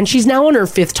graduated, and she's now on her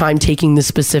 5th time taking this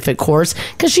specific course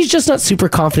because she's just not super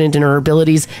confident in her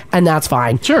abilities, and that's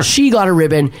fine. Sure. She got a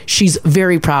ribbon. She's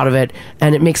very proud of it,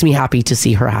 and it makes me happy to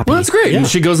see her happy. Well, that's great. Yeah. And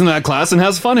she goes in that class and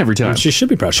has fun every time. She should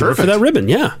be proud for Perfect. that ribbon.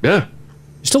 Yeah. Yeah.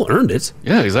 You still earned it.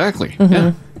 Yeah, exactly.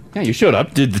 Yeah. Yeah, you showed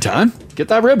up, did the time, get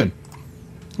that ribbon.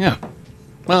 Yeah.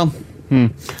 Well,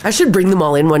 I should bring them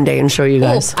all in one day and show you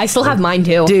guys. I still have mine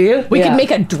too. Do you? We Yeah. could make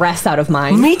a dress out of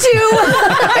mine. Me too.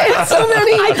 I have so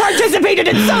many. I participated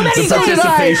in so many it's a things.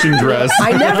 participation dress.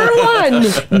 I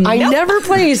never won. I never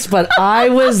placed, but I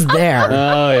was there.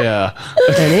 Oh, yeah.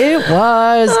 And it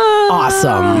was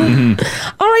awesome.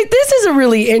 All right, this is a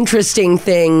really interesting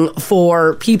thing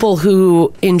for people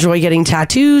who enjoy getting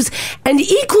tattoos and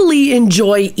equally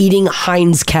enjoy eating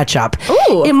Heinz ketchup.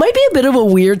 Ooh. It might be a bit of a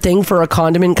weird thing for a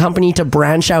condiment company to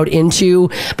branch out into,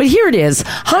 but here it is.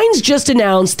 Heinz just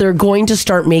announced they're going to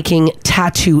start making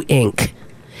tattoo ink.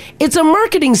 It's a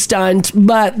marketing stunt,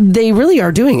 but they really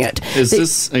are doing it. Is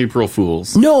this April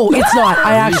Fool's? No, it's not.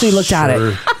 I actually looked at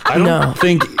it. I don't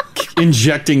think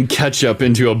injecting ketchup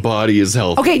into a body is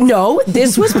healthy. Okay, no,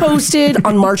 this was posted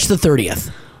on March the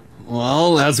 30th.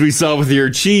 Well, as we saw with your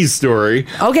cheese story.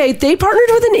 Okay, they partnered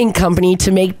with an ink company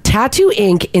to make tattoo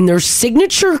ink in their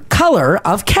signature color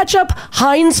of ketchup,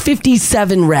 Heinz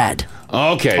 57 Red.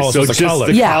 Okay, Oh, so so it's just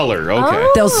the the color. color. Okay.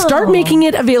 They'll start making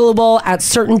it available at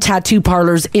certain tattoo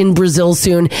parlors in Brazil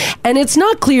soon, and it's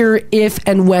not clear if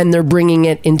and when they're bringing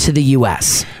it into the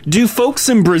U.S. Do folks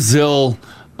in Brazil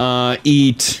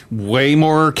eat way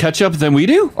more ketchup than we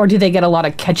do? Or do they get a lot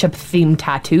of ketchup-themed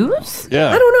tattoos? Yeah.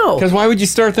 I don't know. Because why would you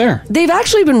start there? They've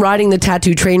actually been riding the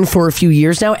tattoo train for a few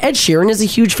years now. Ed Sheeran is a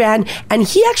huge fan, and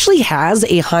he actually has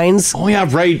a Heinz. Oh, yeah,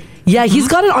 right. Yeah, he's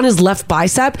got it on his left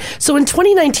bicep. So in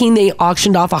 2019, they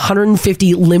auctioned off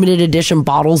 150 limited edition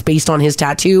bottles based on his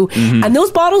tattoo. And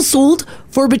those bottles sold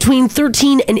for between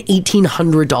 $1,300 and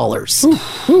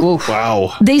 $1,800.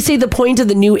 Wow. They say the point of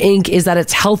the new ink is that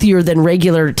it's healthier than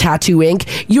regular tattoo ink.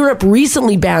 Europe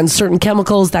recently banned certain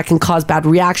chemicals that can cause bad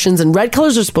reactions, and red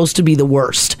colors are supposed to be the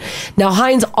worst. Now,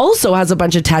 Heinz also has a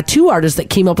bunch of tattoo artists that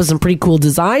came up with some pretty cool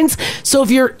designs. So if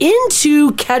you're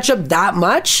into ketchup that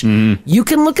much, you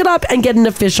can look it up and get an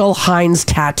official Heinz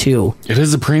tattoo. It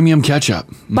is a premium ketchup.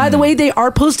 By the way, they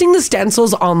are posting the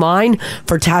stencils online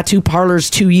for tattoo parlors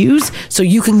to use, so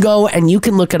you can go and you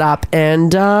can look it up,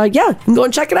 and you can go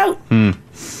and check it out.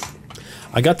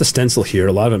 I got the stencil here.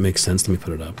 A lot of it makes sense. Let me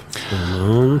put it up.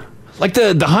 Like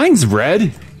the Heinz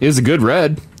red is a good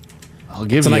red. I'll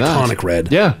give It's you an that. iconic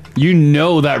red. Yeah. You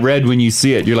know that red when you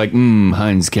see it. You're like,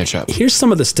 Heinz ketchup. Here's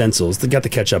some of the stencils. They got the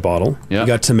ketchup bottle. Yeah. You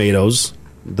got tomatoes,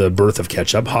 the birth of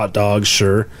ketchup, hot dogs,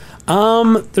 sure.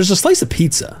 There's a slice of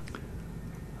pizza.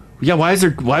 Yeah,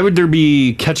 why would there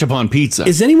be ketchup on pizza?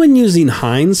 Is anyone using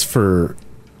Heinz for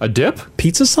a dip?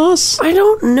 Pizza sauce? I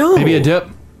don't know. Maybe a dip?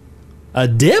 A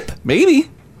dip? Maybe.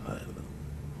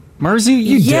 Marzi,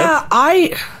 you dip? Yeah,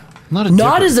 Not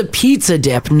not as a pizza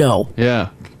dip, no. Yeah.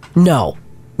 No,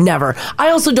 never. I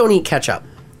also don't eat ketchup.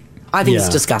 I think it's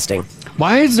Yeah. disgusting.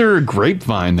 Why is there a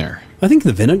grapevine there? I think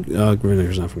the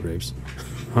vinegar's not from grapes.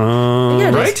 Yeah,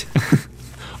 it Right?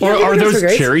 Yeah, or are vinegar's for those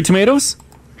grapes. cherry tomatoes?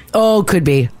 Oh, could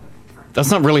be. That's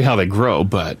not really how they grow,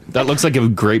 but that looks like a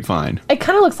grapevine. It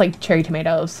kind of looks like cherry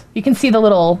tomatoes. You can see the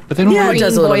little But they don't green it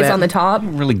does a little boys bit. on the top.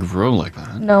 really grow like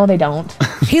that. No, they don't.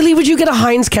 Haley, would you get a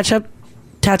Heinz ketchup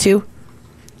tattoo?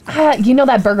 You know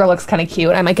that burger looks kind of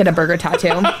cute. I might get a burger tattoo.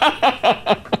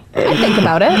 I think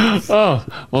about it. Oh,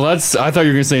 well, I thought you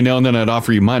were going to say no, and then I'd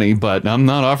offer you money, but I'm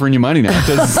not offering you money now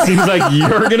because it seems like you're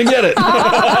going to get it.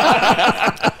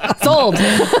 Sold.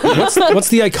 What's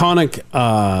the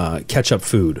iconic ketchup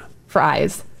food?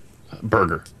 Fries.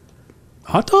 Burger.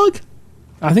 Hot dog?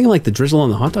 I think I like the drizzle on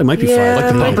the hot dog. It might be fries.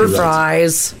 Like the bumper bumper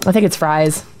fries. I think it's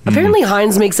fries. Apparently,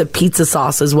 Heinz makes a pizza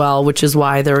sauce as well, which is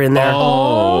why they're in there.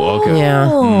 Oh, okay. Yeah.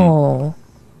 Oh.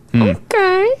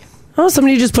 Okay. Oh,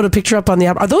 somebody just put a picture up on the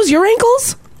app. Are those your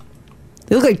ankles?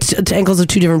 They look like ankles of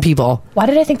two different people. Why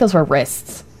did I think those were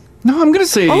wrists? No, I'm going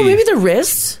to say... Oh, maybe they're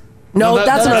wrists? No, No,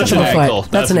 that's that's an an ankle. ankle.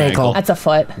 That's an ankle. That's a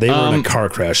foot. They were in a car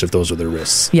crash if those were their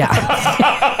wrists. Yeah.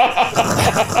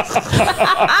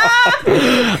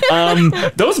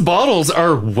 Those bottles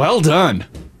are well done.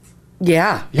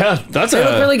 Yeah. Yeah, they look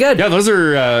really good. Yeah, those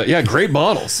are great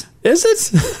bottles. Is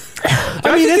it?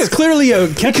 I mean, it's clearly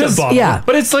a ketchup bottle. Yeah.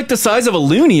 But it's like the size of a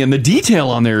loonie, and the detail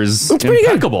on there is It's pretty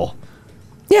good. impeccable.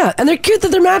 Yeah, and they're cute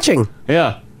that they're matching.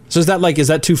 Yeah. So is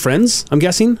that two friends, I'm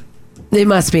guessing? They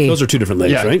must be. Those are two different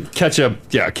legs, Yeah, right? ketchup.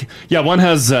 Yeah. One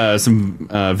has some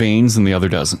veins and the other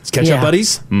doesn't. It's ketchup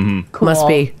buddies? Mm-hmm. Cool. Must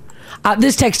be.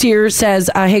 This text here says,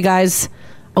 hey guys.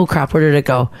 Oh crap, where did it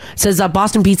go? It says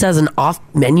Boston Pizza has an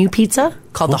off-menu pizza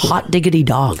called the Hot Diggity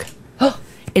Dog.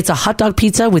 It's a hot dog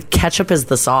pizza with ketchup as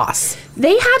the sauce.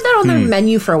 They had that on their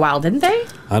menu for a while, didn't they?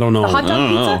 I don't know. A hot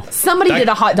dog pizza? Somebody did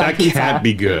a hot dog pizza. That can't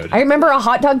be good. I remember a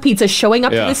hot dog pizza showing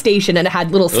up to Yeah. the station and it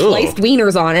had little sliced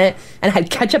wieners on it and it had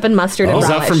ketchup and mustard and Is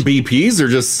relish. that from BP's or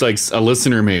just like a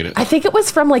listener made it? I think it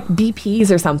was from like BP's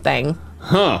or something.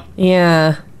 Huh.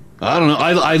 Yeah. I don't know.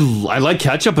 I like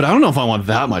ketchup, but I don't know if I want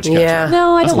that much ketchup. Yeah.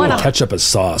 No, I don't want to. Ketchup as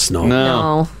sauce. No.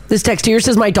 No. This text here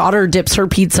says my daughter dips her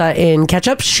pizza in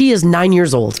ketchup. She is 9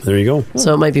 years old. There you go.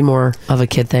 So it might be more of a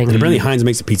kid thing. And apparently Heinz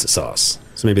makes a pizza sauce.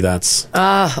 So maybe that's...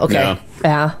 Okay.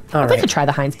 Yeah. I'd like right. to try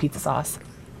the Heinz pizza sauce.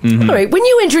 Mm-hmm. All right. When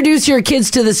you introduce your kids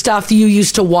to the stuff you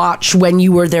used to watch when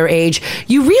you were their age,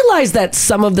 you realize that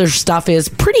some of their stuff is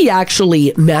pretty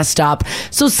actually messed up.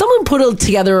 So someone put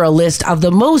together a list of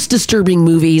the most disturbing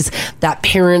movies that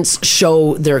parents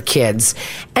show their kids.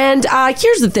 And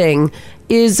here's the thing.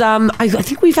 I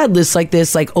think we've had lists like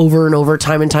this like over and over,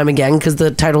 time and time again, because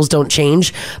the titles don't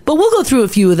change. But we'll go through a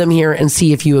few of them here and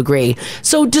see if you agree.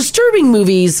 So disturbing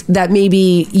movies that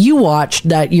maybe you watched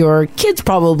that your kids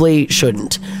probably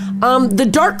shouldn't. The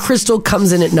Dark Crystal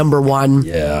comes in at number 1.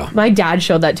 Yeah. My dad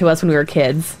showed that to us when we were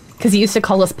kids because he used to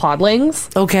call us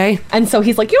podlings. Okay. And so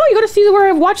he's like, you got to see where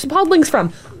I watched the podlings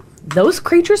from. Those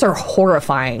creatures are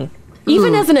horrifying.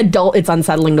 Even as an adult, it's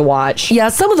unsettling to watch. Yeah,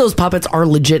 some of those puppets are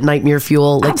legit nightmare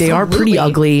fuel. Like, they are pretty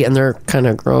ugly and they're kind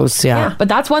of gross. Yeah. But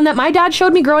that's one that my dad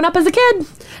showed me growing up as a kid.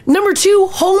 Number 2,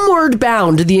 Homeward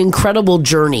Bound, The Incredible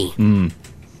Journey.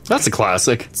 That's a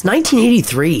classic. It's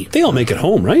 1983. They all make it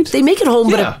home, right? They make it home,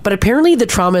 Yeah. but apparently the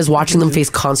trauma is watching them face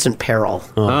constant peril.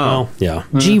 Oh. Yeah.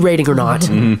 G rating or not.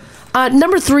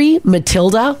 Number 3,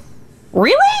 Matilda.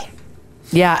 Really?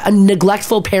 Yeah, a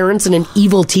neglectful parents and an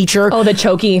evil teacher. Oh, the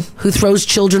Chokey. Who throws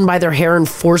children by their hair and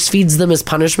force feeds them as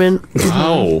punishment.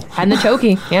 Oh. And the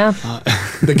Chokey, yeah.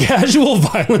 The casual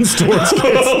violence towards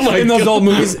kids in those old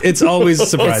movies, it's always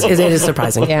surprising. It is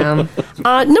surprising. Yeah.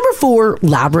 Number 4,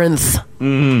 Labyrinth.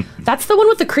 That's the one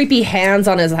with the creepy hands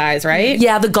on his eyes, right?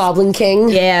 Yeah, the Goblin King.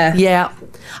 Yeah. Yeah.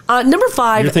 Number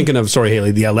 5. You're thinking of, sorry,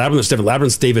 Haley, the Labyrinth's different.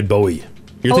 Labyrinth's David Bowie.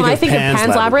 You're I think of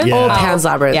Pan's Labyrinth? Yeah. Oh, Pan's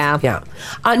Labyrinth. Yeah.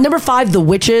 Number 5, The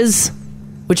Witches,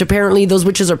 which apparently those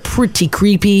witches are pretty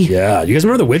creepy. Yeah. You guys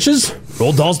remember The Witches?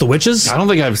 Roald Dahl's The Witches? I don't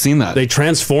think I've seen that. They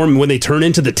transform when they turn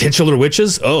into the titular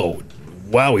witches. Oh,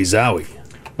 wowie zowie.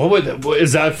 What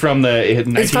is that from the?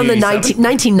 It's from the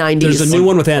 1990s. There's a new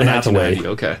one with Anne 1990, Hathaway.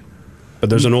 Okay. But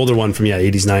there's an older one from,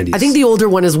 80s, 90s. I think the older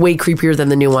one is way creepier than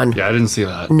the new one. Yeah, I didn't see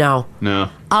that. No.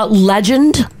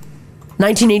 Legend,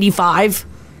 1985.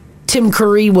 Tim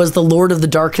Curry was the Lord of the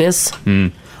Darkness.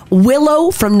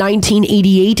 Willow from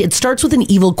 1988. It starts with an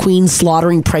evil queen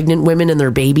slaughtering pregnant women and their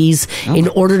babies in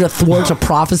order to thwart a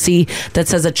prophecy that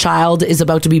says a child is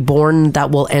about to be born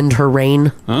that will end her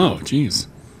reign. Oh, jeez.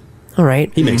 All right.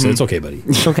 He makes it. It's okay, buddy.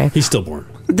 Okay. He's stillborn.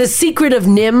 The Secret of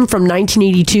Nim from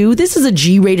 1982. This is a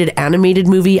G-rated animated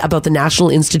movie about the National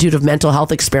Institute of Mental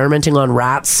Health experimenting on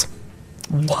rats.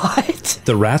 What?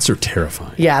 The rats are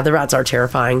terrifying. Yeah, the rats are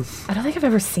terrifying. I don't think I've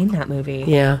ever seen that movie.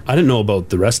 Yeah. I didn't know about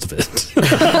the rest of it.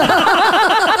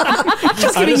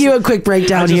 Just giving you a quick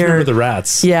breakdown I just here. remember the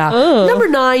rats. Yeah. Number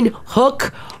 9,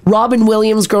 Hook. Robin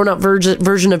Williams, grown-up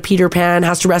version of Peter Pan,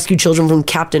 has to rescue children from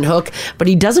Captain Hook, but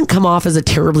he doesn't come off as a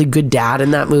terribly good dad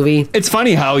in that movie. It's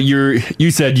funny how you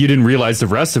said you didn't realize the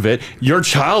rest of it. Your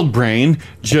child brain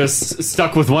just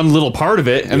stuck with one little part of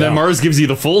it, and then Mars gives you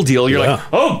the full deal. You're like,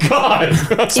 oh God,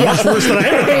 that's much worse than I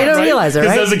ever thought. You don't realize it, right?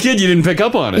 Because as a kid, you didn't pick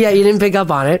up on it. Yeah, you didn't pick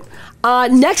up on it.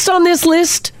 Next on this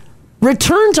list,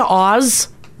 Return to Oz.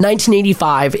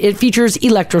 1985. It features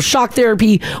electroshock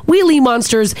therapy, wheelie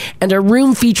monsters, and a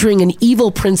room featuring an evil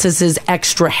princess's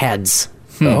extra heads.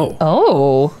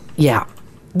 Oh. Yeah.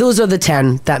 Those are the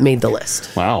 10 that made the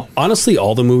list. Wow. Honestly,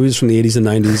 all the movies from the 80s and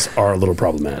 90s are a little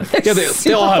problematic. Yeah,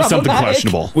 they all have something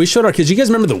questionable. We showed our kids. You guys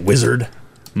remember The Wizard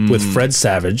with Fred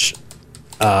Savage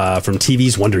from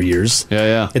TV's Wonder Years?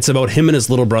 Yeah. It's about him and his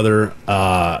little brother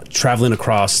traveling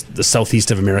across the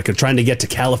southeast of America, trying to get to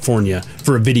California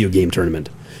for a video game tournament.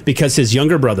 Because his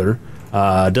younger brother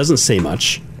doesn't say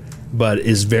much, but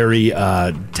is very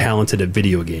talented at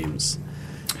video games.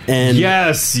 And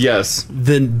yes.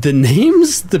 The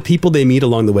names, the people they meet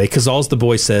along the way, because all the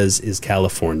boy says is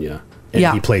California,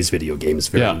 and he plays video games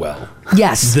very well.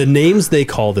 Yes. The names they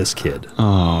call this kid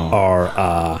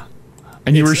are...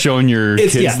 and you were showing your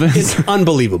kids this? It's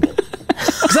unbelievable.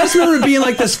 Because I just remember it being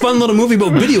like this fun little movie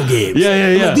about video games.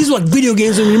 Yeah. Like, these were like video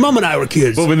games when your mom and I were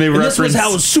kids. Well, when they and this was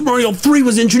how Super Mario 3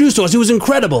 was introduced to us. It was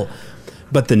incredible.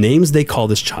 But the names they call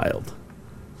this child,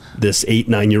 this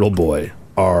 8-9-year-old boy,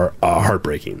 are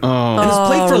heartbreaking. Oh. And it's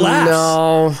played for laughs.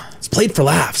 No. It's played for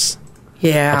laughs.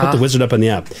 Yeah. I'll put the wizard up on the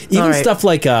app. Even right. stuff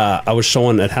like I was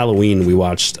showing at Halloween, we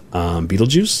watched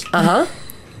Beetlejuice.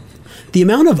 The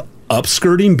amount of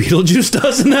upskirting Beetlejuice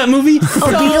does in that movie.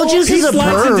 Beetlejuice he is a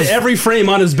slides perv. into every frame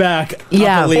on his back.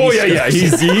 Yeah. Oh, yeah.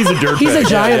 He's a dirtbag. He's a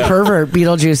giant pervert,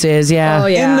 Beetlejuice is, yeah. Oh,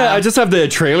 yeah. I just have the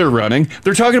trailer running.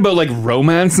 They're talking about like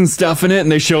romance and stuff in it, and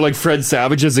they show like Fred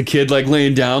Savage as a kid, like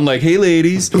laying down, like, "Hey,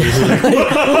 ladies."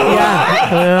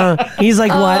 Yeah. He's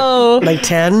like, what? Like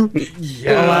 10?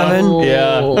 11?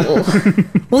 Yeah.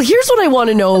 Well, here's what I want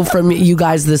to know from you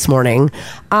guys this morning.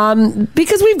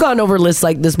 Because we've gone over lists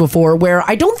like this before where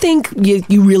I don't think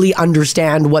you really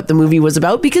understand what the movie was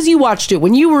about because you watched it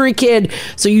when you were a kid,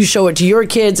 so you show it to your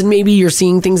kids and maybe you're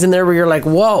seeing things in there where you're like,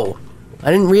 whoa,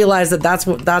 I didn't realize that's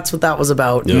what that was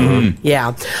about.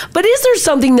 Yeah. But is there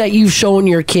something that you've shown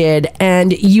your kid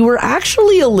and you were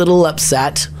actually a little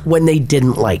upset when they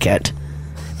didn't like it?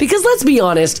 Because let's be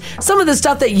honest, some of the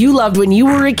stuff that you loved when you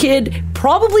were a kid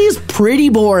probably is pretty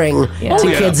boring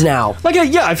to kids now. Like,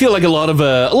 I feel like a lot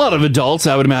of adults,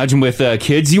 I would imagine, with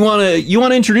kids, you want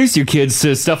to introduce your kids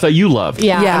to stuff that you love.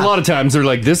 Yeah. A lot of times they're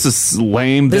like, "This is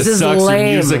lame. This is sucks. lame.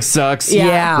 Your music sucks."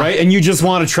 Yeah. Right. And you just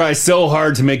want to try so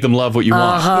hard to make them love what you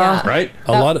want. Right.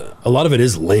 A lot of it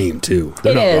is lame too.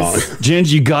 They're not wrong.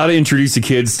 Ginge, you got to introduce the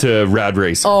kids to Rad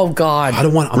Racing. Oh God. I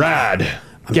don't want Rad.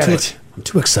 Get it. I'm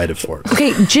too excited for it.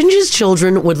 Okay, Ginger's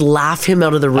children would laugh him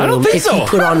out of the room I don't think if so. he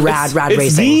put on Rad It's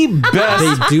Racing. the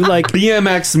best They do like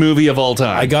BMX movie of all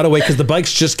time. I gotta wait because the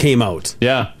bikes just came out.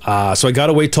 Yeah. So I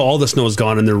gotta wait till all the snow's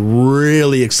gone and they're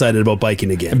really excited about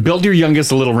biking again. Build your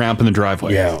youngest a little ramp in the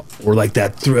driveway. Yeah. Or like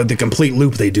that through the complete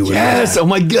loop they do. Yes. Oh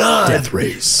my God. Death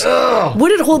race.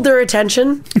 Would it hold their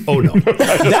attention? Oh no.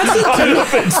 I don't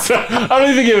think so. I don't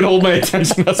even think it would hold my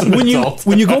attention as an adult.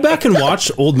 When you go back and watch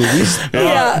old movies,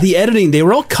 the editing, they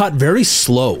were all cut very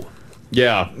slow.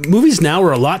 Yeah. Movies now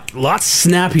are a lot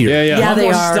snappier. Yeah. A lot they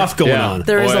more are. stuff going on.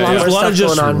 There is a lot There's more a lot of stuff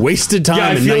just going on. wasted time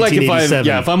I in feel like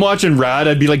 1987. if I'm watching Rad,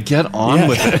 I'd be like, get on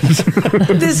with it.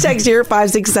 This text here,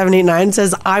 56789,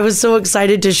 says, I was so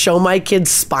excited to show my kids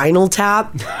Spinal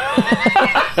Tap.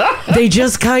 They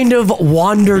just kind of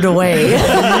wandered away.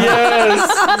 Yes.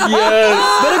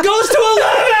 But it goes to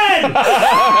 11!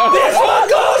 This one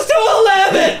goes to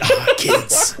 11!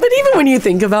 Kids. But even when you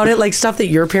think about it, like stuff that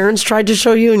your parents tried to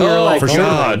show you and you're like, for oh sure.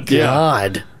 my Yeah.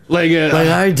 God. Like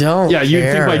I don't Yeah, you'd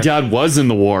think care. my dad was in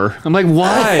the war. I'm like,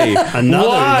 why?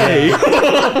 Why?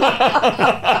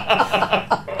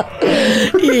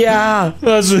 Yeah.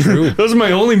 Those are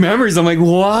my only memories. I'm like,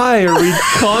 why are we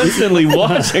constantly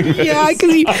watching this? Yeah,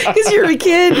 because you're a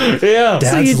kid. Yeah.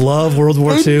 Dads love World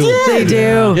War II. They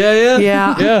do.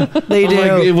 Yeah. They do.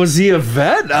 Like, was he a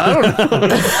vet? I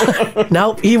don't know.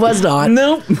 Nope, he was not.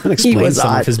 Nope. That explains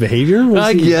some of his behavior.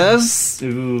 I guess.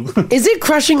 Is it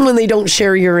crushing when they don't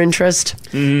share your interest?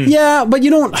 Yeah, but you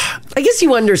don't. I guess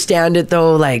you understand it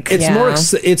though. Like It's more.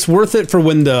 It's worth it for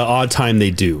when the odd time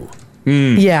they do.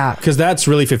 Yeah, because that's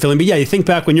really fulfilling. But yeah, you think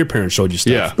back when your parents showed you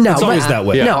stuff. Yeah. No, it's always but- that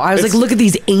way. No, I was like, look at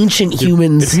these ancient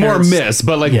humans. It's more miss,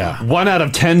 but like 1 out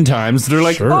of 10 times they're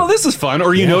like, oh, this is fun.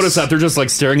 Or you notice that they're just like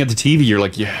staring at the TV. You're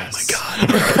like, yes. Oh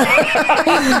my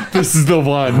God. This is the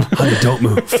one. Honey, don't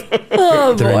move.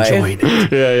 Oh They're boy. enjoying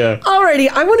it. Yeah. Alrighty,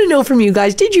 I want to know from you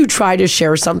guys, did you try to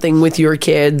share something with your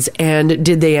kids and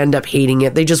did they end up hating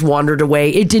it? They just wandered away.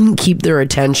 It didn't keep their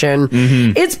attention.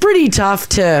 It's pretty tough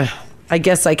to, I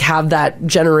guess, like have that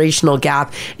generational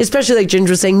gap, especially like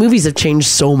Ginger was saying, movies have changed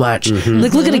so much.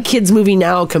 Like look at a kid's movie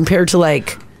now compared to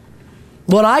like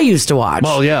what I used to watch.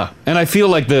 Well, yeah. And I feel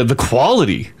like the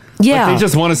quality. Yeah. Like they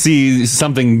just want to see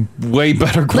something way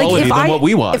better quality than what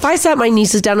we watch. If I sat my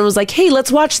nieces down and was like, hey,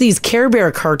 let's watch these Care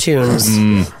Bear cartoons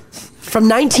from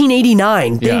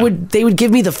 1989, they would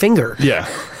give me the finger. Yeah.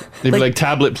 They'd be like,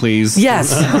 tablet, please.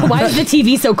 Yes. Why is the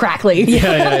TV so crackly?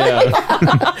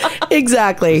 Yeah.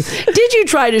 Exactly. Did you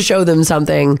try to show them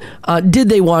something? Did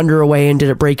they wander away and did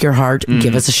it break your heart?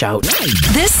 Give us a shout.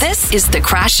 This is the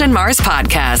Crash and Mars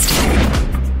podcast.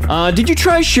 Did you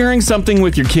try sharing something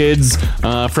with your kids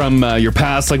from your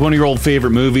past, like one of your old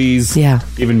favorite movies? Yeah.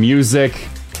 Even music?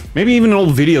 Maybe even an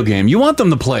old video game. You want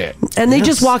them to play it. And they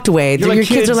just walked away. You're Your like,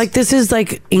 kids are like, this is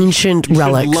like ancient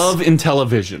relics. Love in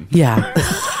television. Yeah.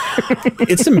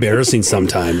 It's embarrassing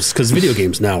sometimes because video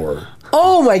games now are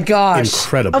Oh my gosh.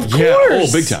 incredible. Of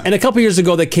course. big time. And a couple years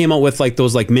ago, they came out with like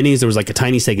those like minis. There was like a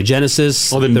tiny Sega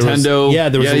Genesis. Oh, the There was- Nintendo. yeah,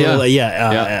 there was Yeah, a little,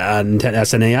 yeah.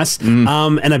 SNES.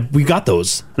 And we got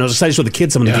those. And I was excited to show the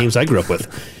kids some of the games I grew up with.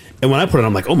 And when I put it on,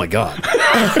 I'm like, oh my God.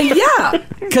 Yeah.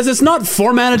 Because it's not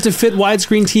formatted to fit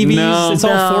widescreen TVs. No. It's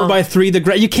all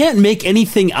 4x3. You can't make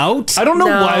anything out. I don't know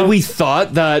No. why we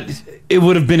thought that it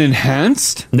would have been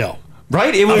enhanced. No.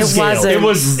 Right? It was. wasn't. It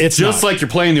was. It's just not. like you're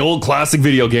playing the old classic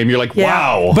video game. You're like, Yeah.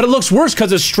 wow. But it looks worse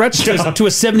because it's stretched to a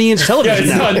 70-inch Yeah, television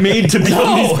it's now. not made to be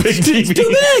on these big it's TVs. too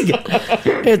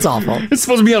big. It's awful. It's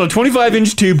supposed to be on a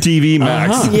 25-inch tube TV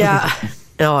max. Yeah.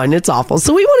 Oh, and it's awful.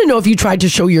 So we want to know if you tried to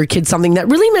show your kids something that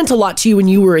really meant a lot to you when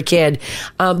you were a kid,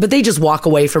 but they just walk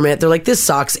away from it. They're like, this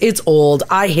sucks. It's old.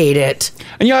 I hate it.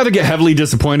 And you either get heavily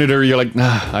disappointed or you're like,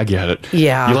 nah, I get it.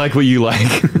 Yeah. You like what you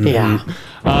like. Yeah.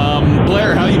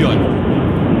 Blair, how you doing?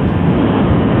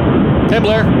 Hey,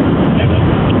 Blair.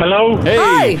 Hello.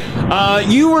 Hey. Hi.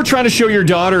 You were trying to show your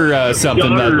daughter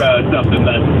something.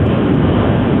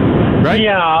 Right?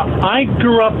 Yeah, I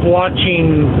grew up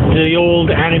watching the old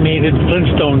animated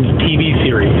Flintstones TV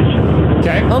series.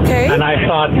 Okay. Okay. And I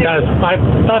thought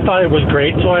it was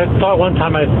great. So I thought one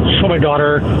time I'd show my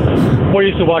daughter what I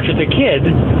used to watch as a kid.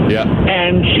 Yeah.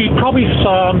 And she probably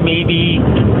saw maybe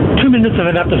 2 minutes of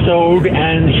an episode,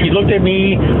 and she looked at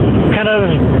me, kind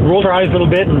of rolled her eyes a little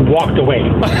bit, and walked away.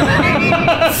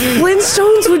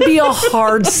 Flintstones would be a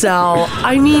hard sell.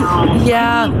 I mean,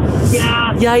 yeah.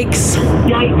 Yikes.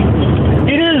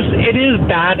 It is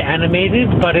bad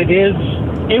animated, but it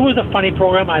was a funny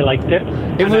program. I liked it.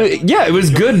 It was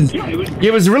good.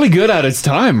 It was really good at its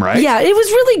time, right? Yeah, it was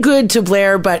really good to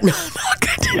Blair, but not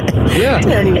good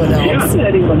to anyone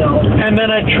else. And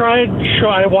then I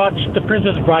watched The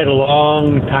Princess Bride a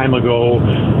long time ago.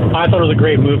 I thought it was a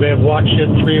great movie. I've watched it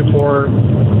 3 or 4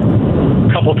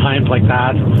 couple times like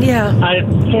that. Yeah. I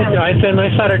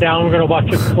sat her down. We're gonna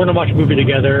watch a movie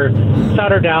together.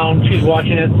 Sat her down. She's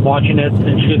watching it,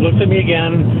 and she looks at me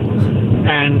again,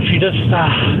 and she just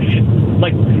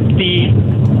like the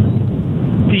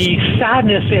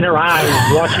sadness in her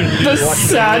eyes watching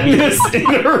sadness in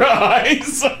her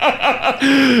eyes.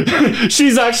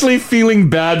 She's actually feeling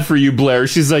bad for you, Blair.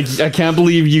 She's like, I can't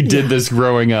believe you did this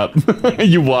growing up.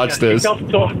 You watched this.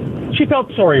 She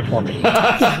felt sorry for me.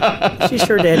 She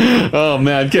sure did. Oh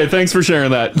man. Okay, thanks for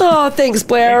sharing that. Oh, thanks,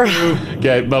 Blair.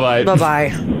 Okay, bye-bye. Bye-bye.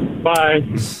 Bye.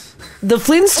 The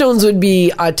Flintstones would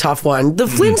be a tough one. The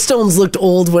Flintstones looked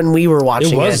old when we were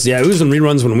watching it. It was in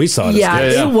reruns when we saw it. Yeah,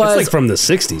 it was. It's like from the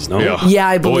 60s, no? Yeah,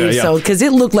 I believe so, because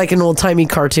it looked like an old-timey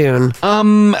cartoon.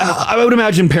 I would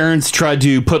imagine parents tried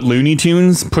to push Looney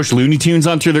Tunes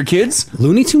onto their kids.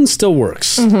 Looney Tunes still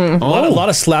works. Mm-hmm. A lot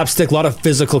of slapstick, a lot of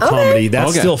physical comedy. That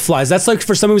still flies. That's like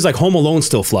for some movies like Home Alone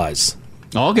still flies.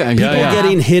 Okay, People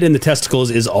getting hit in the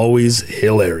testicles is always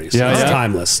hilarious. Yeah, It's yeah.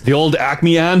 timeless. The old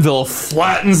Acme anvil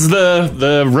flattens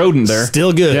the rodent there.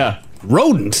 Still good. Yeah.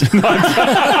 Rodent. The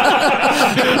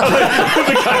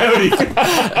coyote.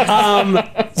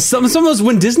 Some of those,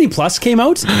 when Disney Plus came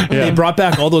out, they brought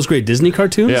back all those great Disney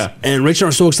cartoons. Yeah. And Rachel and I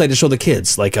were so excited to show the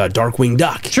kids, like Darkwing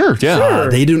Duck. Sure, yeah.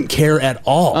 They didn't care at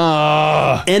all.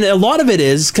 And a lot of it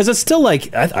is because it's still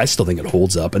like I still think it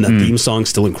holds up, and that theme song's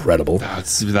still incredible.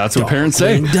 That's what parents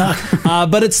say. Duck.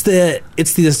 But it's the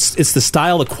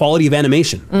style, the quality of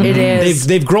animation. It is.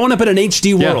 They've grown up in an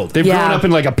HD world. They've grown up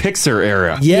in like a Pixar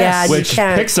era. Yes. Which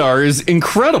Pixar is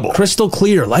incredible. Crystal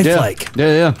clear, lifelike.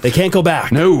 Yeah. They can't go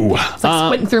back. No. It's like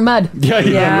squinting through mud.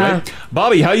 Yeah. Right.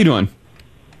 Bobby, how you doing?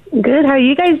 Good. How are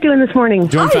you guys doing this morning?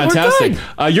 Doing fantastic.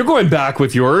 You're going back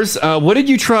with yours. What did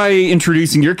you try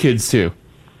introducing your kids to?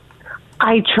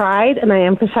 I tried, and I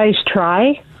emphasize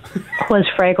try, was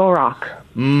Fraggle Rock.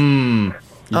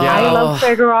 I loved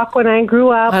Fraggle Rock when I grew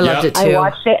up. I loved it too. I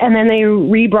watched it, and then they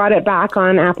re-brought it back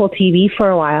on Apple TV for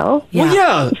a while. Well,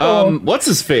 yeah. What's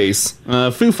his face?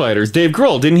 Foo Fighters. Dave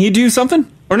Grohl. Didn't he do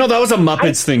something? Or no, that was a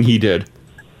Muppets thing he did.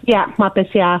 Yeah,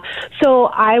 Muppets, yeah. So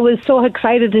I was so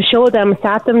excited to show them,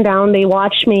 sat them down. They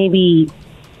watched maybe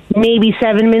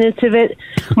 7 minutes of it.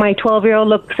 My 12-year-old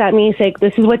looks at me and says,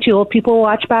 "This is what you old people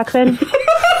watch back then?"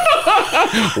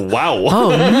 Wow. Oh,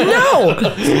 no.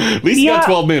 At least you got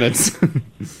 12 minutes.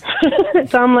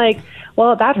 So I'm like,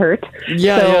 well, that hurt.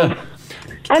 Yeah.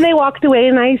 And they walked away,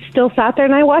 and I still sat there,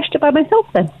 and I watched it by myself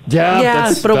then.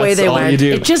 Yeah, but away they went. You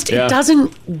do. It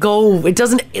doesn't go. It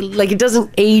doesn't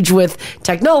age with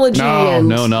technology.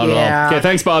 No, not at all. Okay,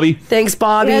 thanks, Bobby. Thanks,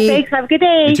 Bobby. Yeah, thanks. Have a good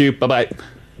day. You too. Bye-bye.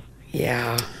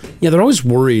 Yeah. Yeah, they're always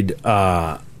worried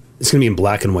it's gonna be in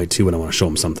black and white too when I want to show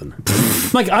them something.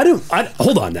 I'm like,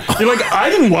 hold on now. You're like, I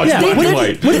didn't watch black and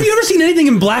white. When have you ever seen anything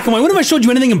in black and white? When have I showed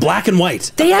you anything in black and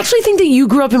white? They actually think that you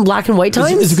grew up in black and white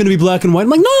times? Is it going to be black and white? I'm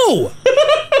like, no!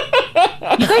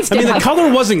 You guys the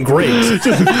color wasn't great.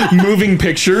 Just moving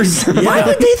pictures. Why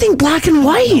would they think black and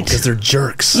white? Because they're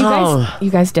jerks. You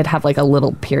guys did have like a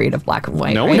little period of black and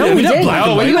white. No, right? we didn't. we did. Black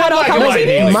and white. You had all color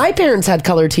TV? My parents had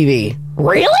color TV.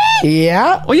 Really?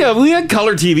 Yeah. Well, yeah, we had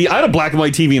color TV. I had a black and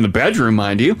white TV in the bedroom,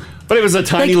 mind you, but it was a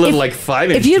tiny little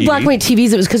 5-inch If you had TV. black and white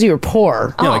TVs, it was because you were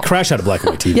poor. Yeah, like Crash had a black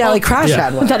and white TV. Yeah, like Crash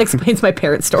had one. That explains my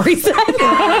parents' stories. What?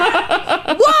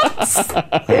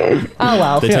 Oh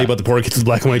well. They tell you about the poor kids with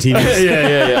black and white TVs.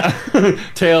 yeah.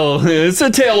 It's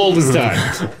a tale old as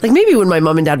time. Like maybe when my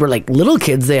mom and dad were like little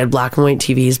kids, they had black and white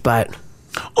TVs, but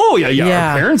Oh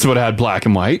yeah. Our parents would have had black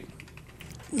and white.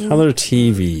 Color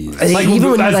TVs. I think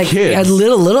even when as kids. had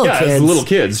little yeah, kids. as little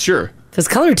kids, sure. Because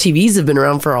color TVs have been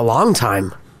around for a long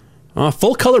time.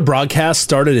 Full color broadcast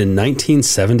started in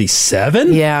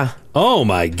 1977? Yeah. Oh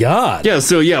my God. Yeah,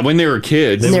 so when they were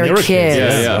kids. When they were kids.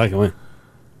 Yeah. Black and white.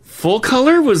 Full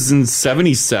color was in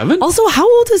 77? Also,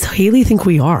 how old does Haley think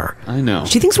we are? I know.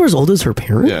 She thinks we're as old as her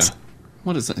parents? Yeah.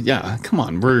 What is that? Yeah, come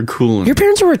on. We're cool. And Your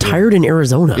parents are retired in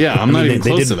Arizona. yeah, I'm not even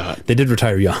close to that. They did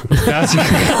retire young. That's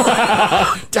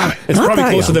Damn it. It's Not probably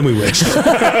that closer young. than we wish.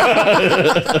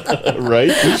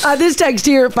 right. This text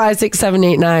here at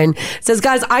 56789 says,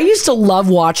 guys, I used to love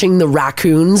watching the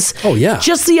raccoons. Oh, yeah.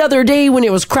 Just the other day when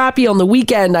it was crappy on the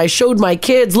weekend, I showed my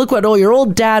kids, look what your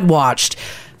old dad watched.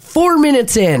 4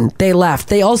 minutes in, they left.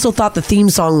 They also thought the theme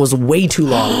song was way too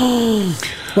long.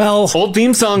 Well, old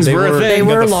theme songs were a thing. They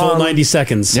were the long. full 90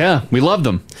 seconds. Yeah, we loved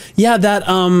them. Yeah, that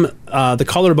the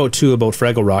caller about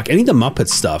Fraggle Rock, any of the Muppet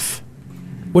stuff,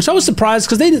 which I was surprised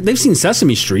because they've seen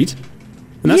Sesame Street,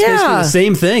 and that's basically the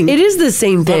same thing. It is the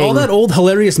same thing. But all that old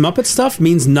hilarious Muppet stuff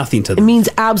means nothing to them. It means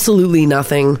absolutely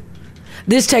nothing.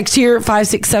 This text here,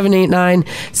 56789,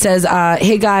 says,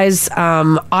 hey guys,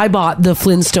 I bought the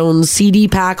Flintstones CD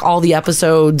pack, all the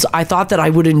episodes. I thought that I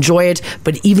would enjoy it,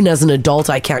 but even as an adult,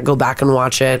 I can't go back and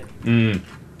watch it.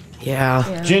 Yeah.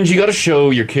 Ginge, you got to show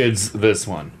your kids this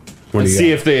one. And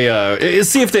see if they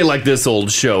like this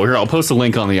old show. Here, I'll post a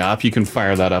link on the app. You can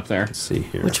fire that up there. Let's see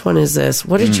here. Which one is this?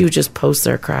 What did you just post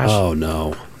there, Crash? Oh,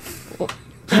 no.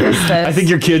 I think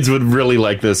your kids would really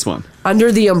like this one.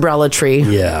 Under the Umbrella Tree.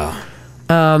 Yeah.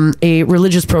 A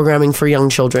religious programming for young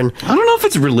children. I don't know if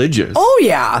it's religious. Oh,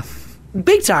 yeah.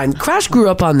 Big time. Crash grew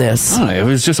up on this. Oh, it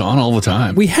was just on all the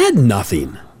time. We had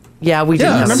nothing. Yeah, we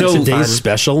didn't have Remember so today's fun.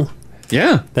 special?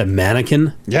 Yeah. That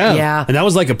mannequin? Yeah. And that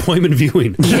was like appointment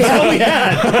viewing. That's all we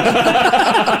had.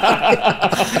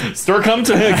 Store comes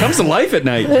to life at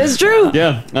night. It's true.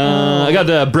 Yeah. I got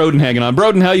Broden hanging on.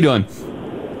 Broden, how you doing?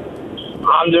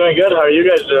 I'm doing good. How are you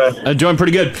guys doing? Doing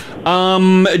pretty good.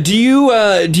 Do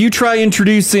you try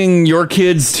introducing your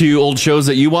kids to old shows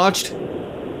that you watched?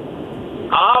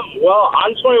 Well,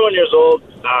 I'm 21 years old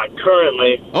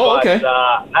currently. Oh, okay.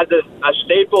 But, a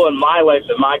staple in my life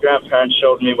that my grandparents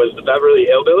showed me was the Beverly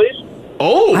Hillbillies.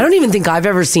 Oh, I don't even think I've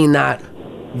ever seen that.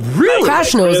 Really?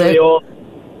 Crash knows really it. Old,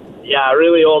 yeah,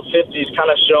 really old 50s kind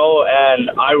of show,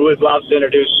 and I would love to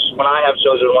introduce when I have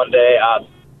children one day.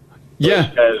 Yeah.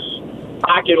 Because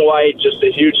black and white, just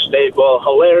a huge staple,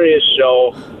 hilarious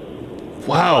show.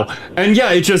 Wow. And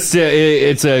yeah, it's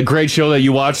a great show that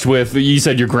you watched with, you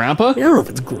said your grandpa? I don't know if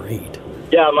it's great.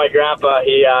 Yeah, my grandpa,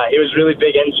 he was really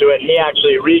big into it, and he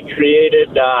actually recreated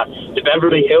the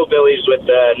Beverly Hillbillies with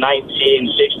the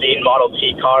 1916 Model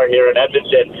T car here in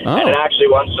Edmonton, and it actually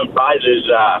won some prizes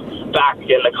back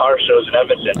in the car shows in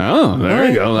Edmonton. Oh, there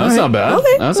you go. That's not bad.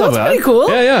 Okay, That's well, not that's bad. pretty cool.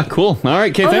 Yeah, cool. All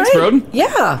right, okay, thanks, right. Broden.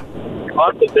 Yeah.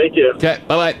 Awesome, thank you. Okay,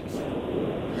 bye-bye.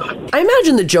 I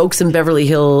imagine the jokes in Beverly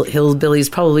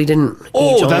Hillbillies probably didn't age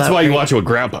all that's that why you great. watch it with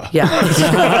grandpa. Yeah.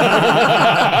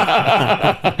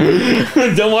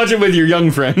 Don't watch it with your young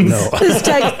friends. No. This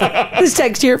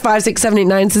text here,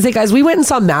 56789, says, hey guys, we went and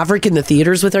saw Maverick in the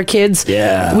theaters with our kids.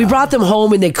 Yeah. We brought them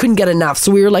home and they couldn't get enough.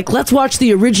 So we were like, let's watch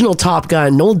the original Top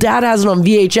Gun. Old dad has it on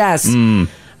VHS.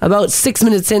 About 6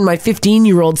 minutes in, my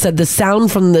 15-year-old said the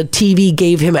sound from the TV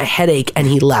gave him a headache and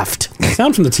he left.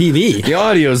 Sound from the TV. The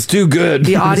audio's too good.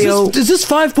 The audio. Is this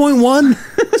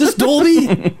 5.1? Is this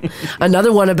Dolby?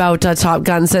 Another one about Top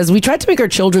Gun says, we tried to make our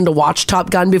children to watch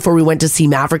Top Gun before we went to see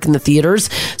Maverick in the theaters.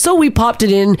 So we popped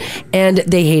it in and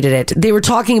they hated it. They were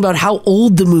talking about how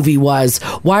old the movie was.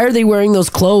 Why are they wearing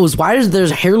those clothes? Why does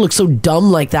their hair look so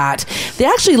dumb like that? They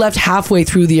actually left halfway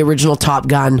through the original Top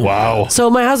Gun. Wow. So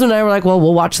my husband and I were like, well,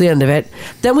 we'll watch the end of it.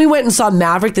 Then we went and saw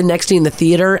Maverick the next day in the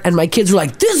theater and my kids were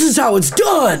like, this is how it's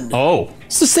done. Oh.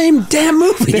 It's the same damn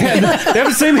movie. They have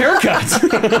the same haircuts.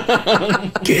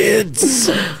 Kids.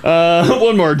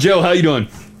 One more. Joe, how you doing?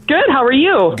 Good. How are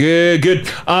you? Good.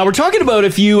 We're talking about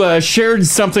if you shared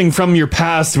something from your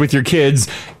past with your kids,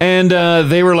 and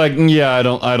they were like, "Yeah, I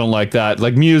don't like that."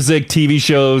 Like music, TV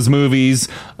shows, movies.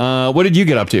 What did you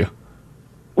get up to?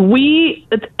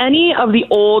 It's any of the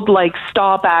old like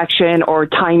stop action or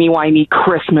timey-wimey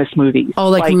Christmas movies. Oh,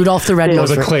 like Rudolph the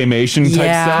Red-Nosed Reindeer. The claymation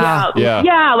type stuff?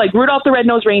 Yeah, like Rudolph the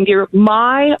Red-Nosed Reindeer.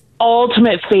 My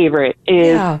ultimate favorite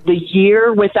is The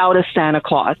Year Without a Santa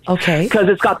Claus. Okay. Because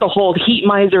it's got the whole heat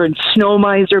miser and snow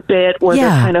miser bit where they're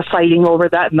kind of fighting over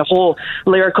that, and the whole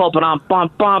lyrical bump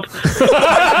bump bump. You're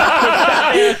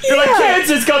like,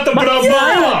 kids, it's got the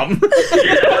bump.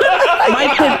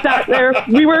 My kids sat there.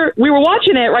 We were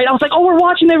watching it, right? I was like, oh, we're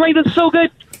watching it, right? This is so good.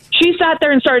 She sat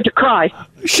there and started to cry.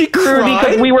 She cried?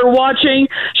 Because we were watching.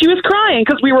 She was crying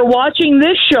because we were watching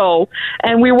this show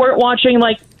and we weren't watching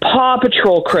like Paw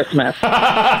Patrol Christmas.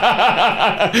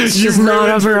 She's not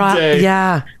over.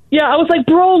 Yeah. Yeah, I was like,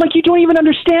 bro, like you don't even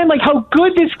understand like how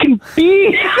good this can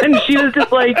be. And she was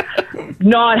just like,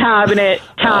 not having it.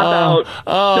 Tap out.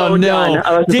 Oh, so no. done.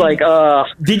 I was just like, ugh.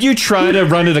 Did you try to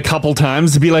run it a couple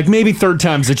times to be like, maybe third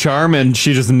time's a charm, and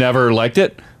she just never liked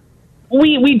it?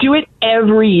 We do it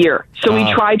every year. So we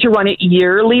try to run it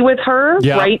yearly with her,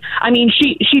 right? I mean,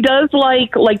 she does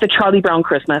like the Charlie Brown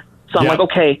Christmas. So I'm like,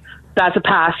 okay, that's a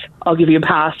pass. I'll give you a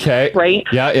pass. Okay. Right?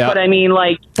 Yeah. But I mean,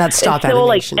 like, that's stop still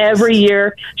like every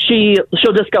year she'll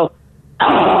just go,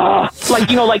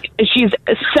 like, you know, like she's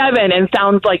 7 and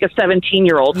sounds like a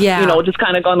 17-year-old. Yeah. You know, just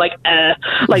kind of going like,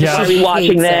 like, are we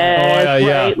watching this?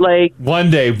 Right? Like,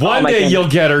 one day you'll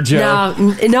get her, Joe.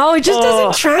 No, it just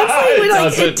doesn't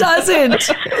translate. It doesn't.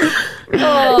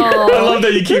 I love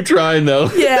that you keep trying, though.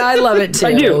 Yeah, I love it too.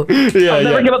 I do. Yeah, I'll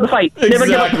never give up the fight. Never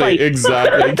give up the fight.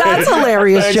 Exactly. That's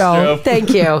hilarious, Thanks, Joe. Joe.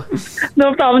 Thank you.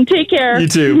 No problem. Take care. You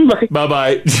too.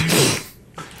 Bye-bye.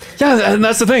 Yeah, and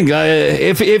that's the thing.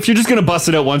 If you're just going to bust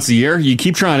it out once a year, you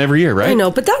keep trying every year, right? I know,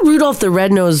 but that Rudolph the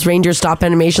Red-Nosed Reindeer stop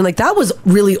animation, like that was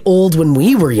really old when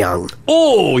we were young.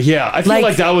 Oh, yeah. I feel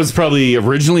like that was probably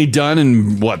originally done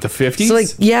in, what, the 50s?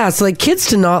 So like kids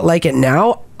to not like it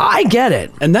now, I get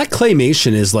it. And that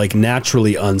claymation is like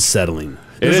naturally unsettling.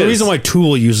 There's a is. reason why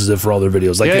Tool uses it for all their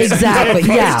videos. Like Exactly.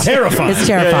 Yeah. It's terrifying. It's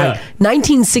terrifying.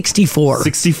 1964.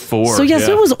 64. So yes,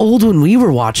 it was old when we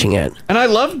were watching it. And I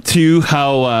love too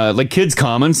how like kids'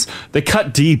 comments, they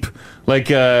cut deep. Like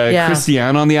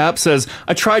Christiane on the app says,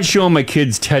 I tried showing my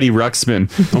kids Teddy Ruxpin.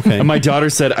 Okay. And my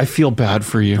daughter said, I feel bad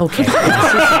for you. Okay.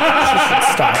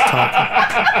 Stop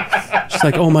talking. She's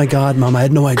like, oh my God, Mom, I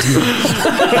had no idea.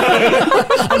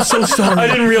 I'm so sorry. I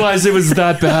didn't realize it was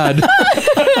that bad.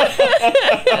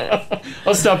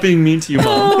 I'll stop being mean to you, Mom.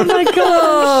 Oh my God.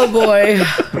 Oh boy.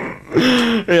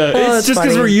 Yeah, it's just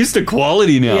because we're used to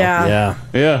quality now.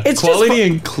 Yeah. It's quality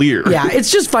just and clear. Yeah,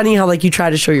 it's just funny how like you try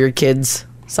to show your kids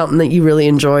something that you really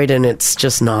enjoyed and it's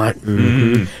just not.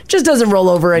 Mm-hmm. Just doesn't roll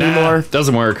over anymore.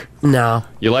 Doesn't work. No.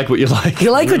 You like what you like.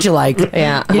 You like what you like.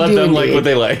 Yeah. You Let do them indeed. like what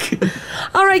they like.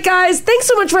 All right, guys. Thanks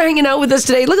so much for hanging out with us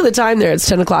today. Look at the time there. It's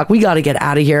 10 o'clock. We got to get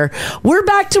out of here. We're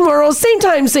back tomorrow. Same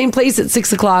time, same place at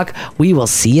 6 o'clock. We will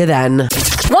see you then.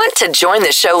 Want to join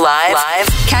the show live?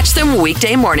 Catch them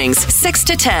weekday mornings, 6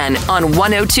 to 10 on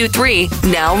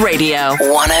 102.3 Now Radio.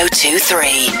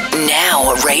 102.3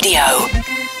 Now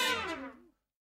Radio.